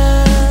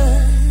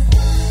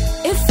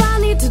 If I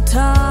need to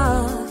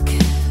talk,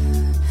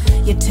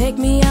 you take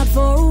me out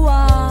for a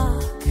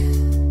walk.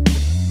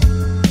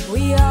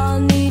 We all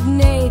need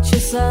nature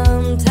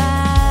sometimes.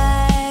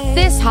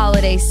 This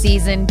holiday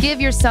season,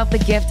 give yourself the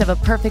gift of a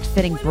perfect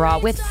fitting bra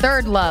with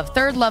Third Love.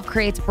 Third Love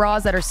creates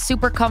bras that are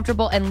super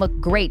comfortable and look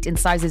great in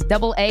sizes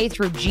AA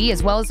through G,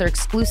 as well as their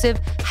exclusive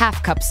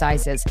half cup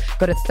sizes.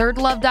 Go to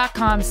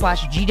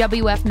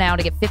thirdlove.com/GWF now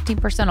to get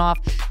 15% off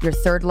your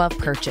Third Love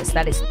purchase.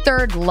 That is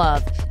Third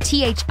Love,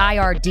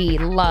 THIRD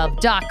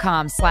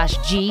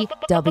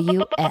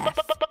love.com/GWF.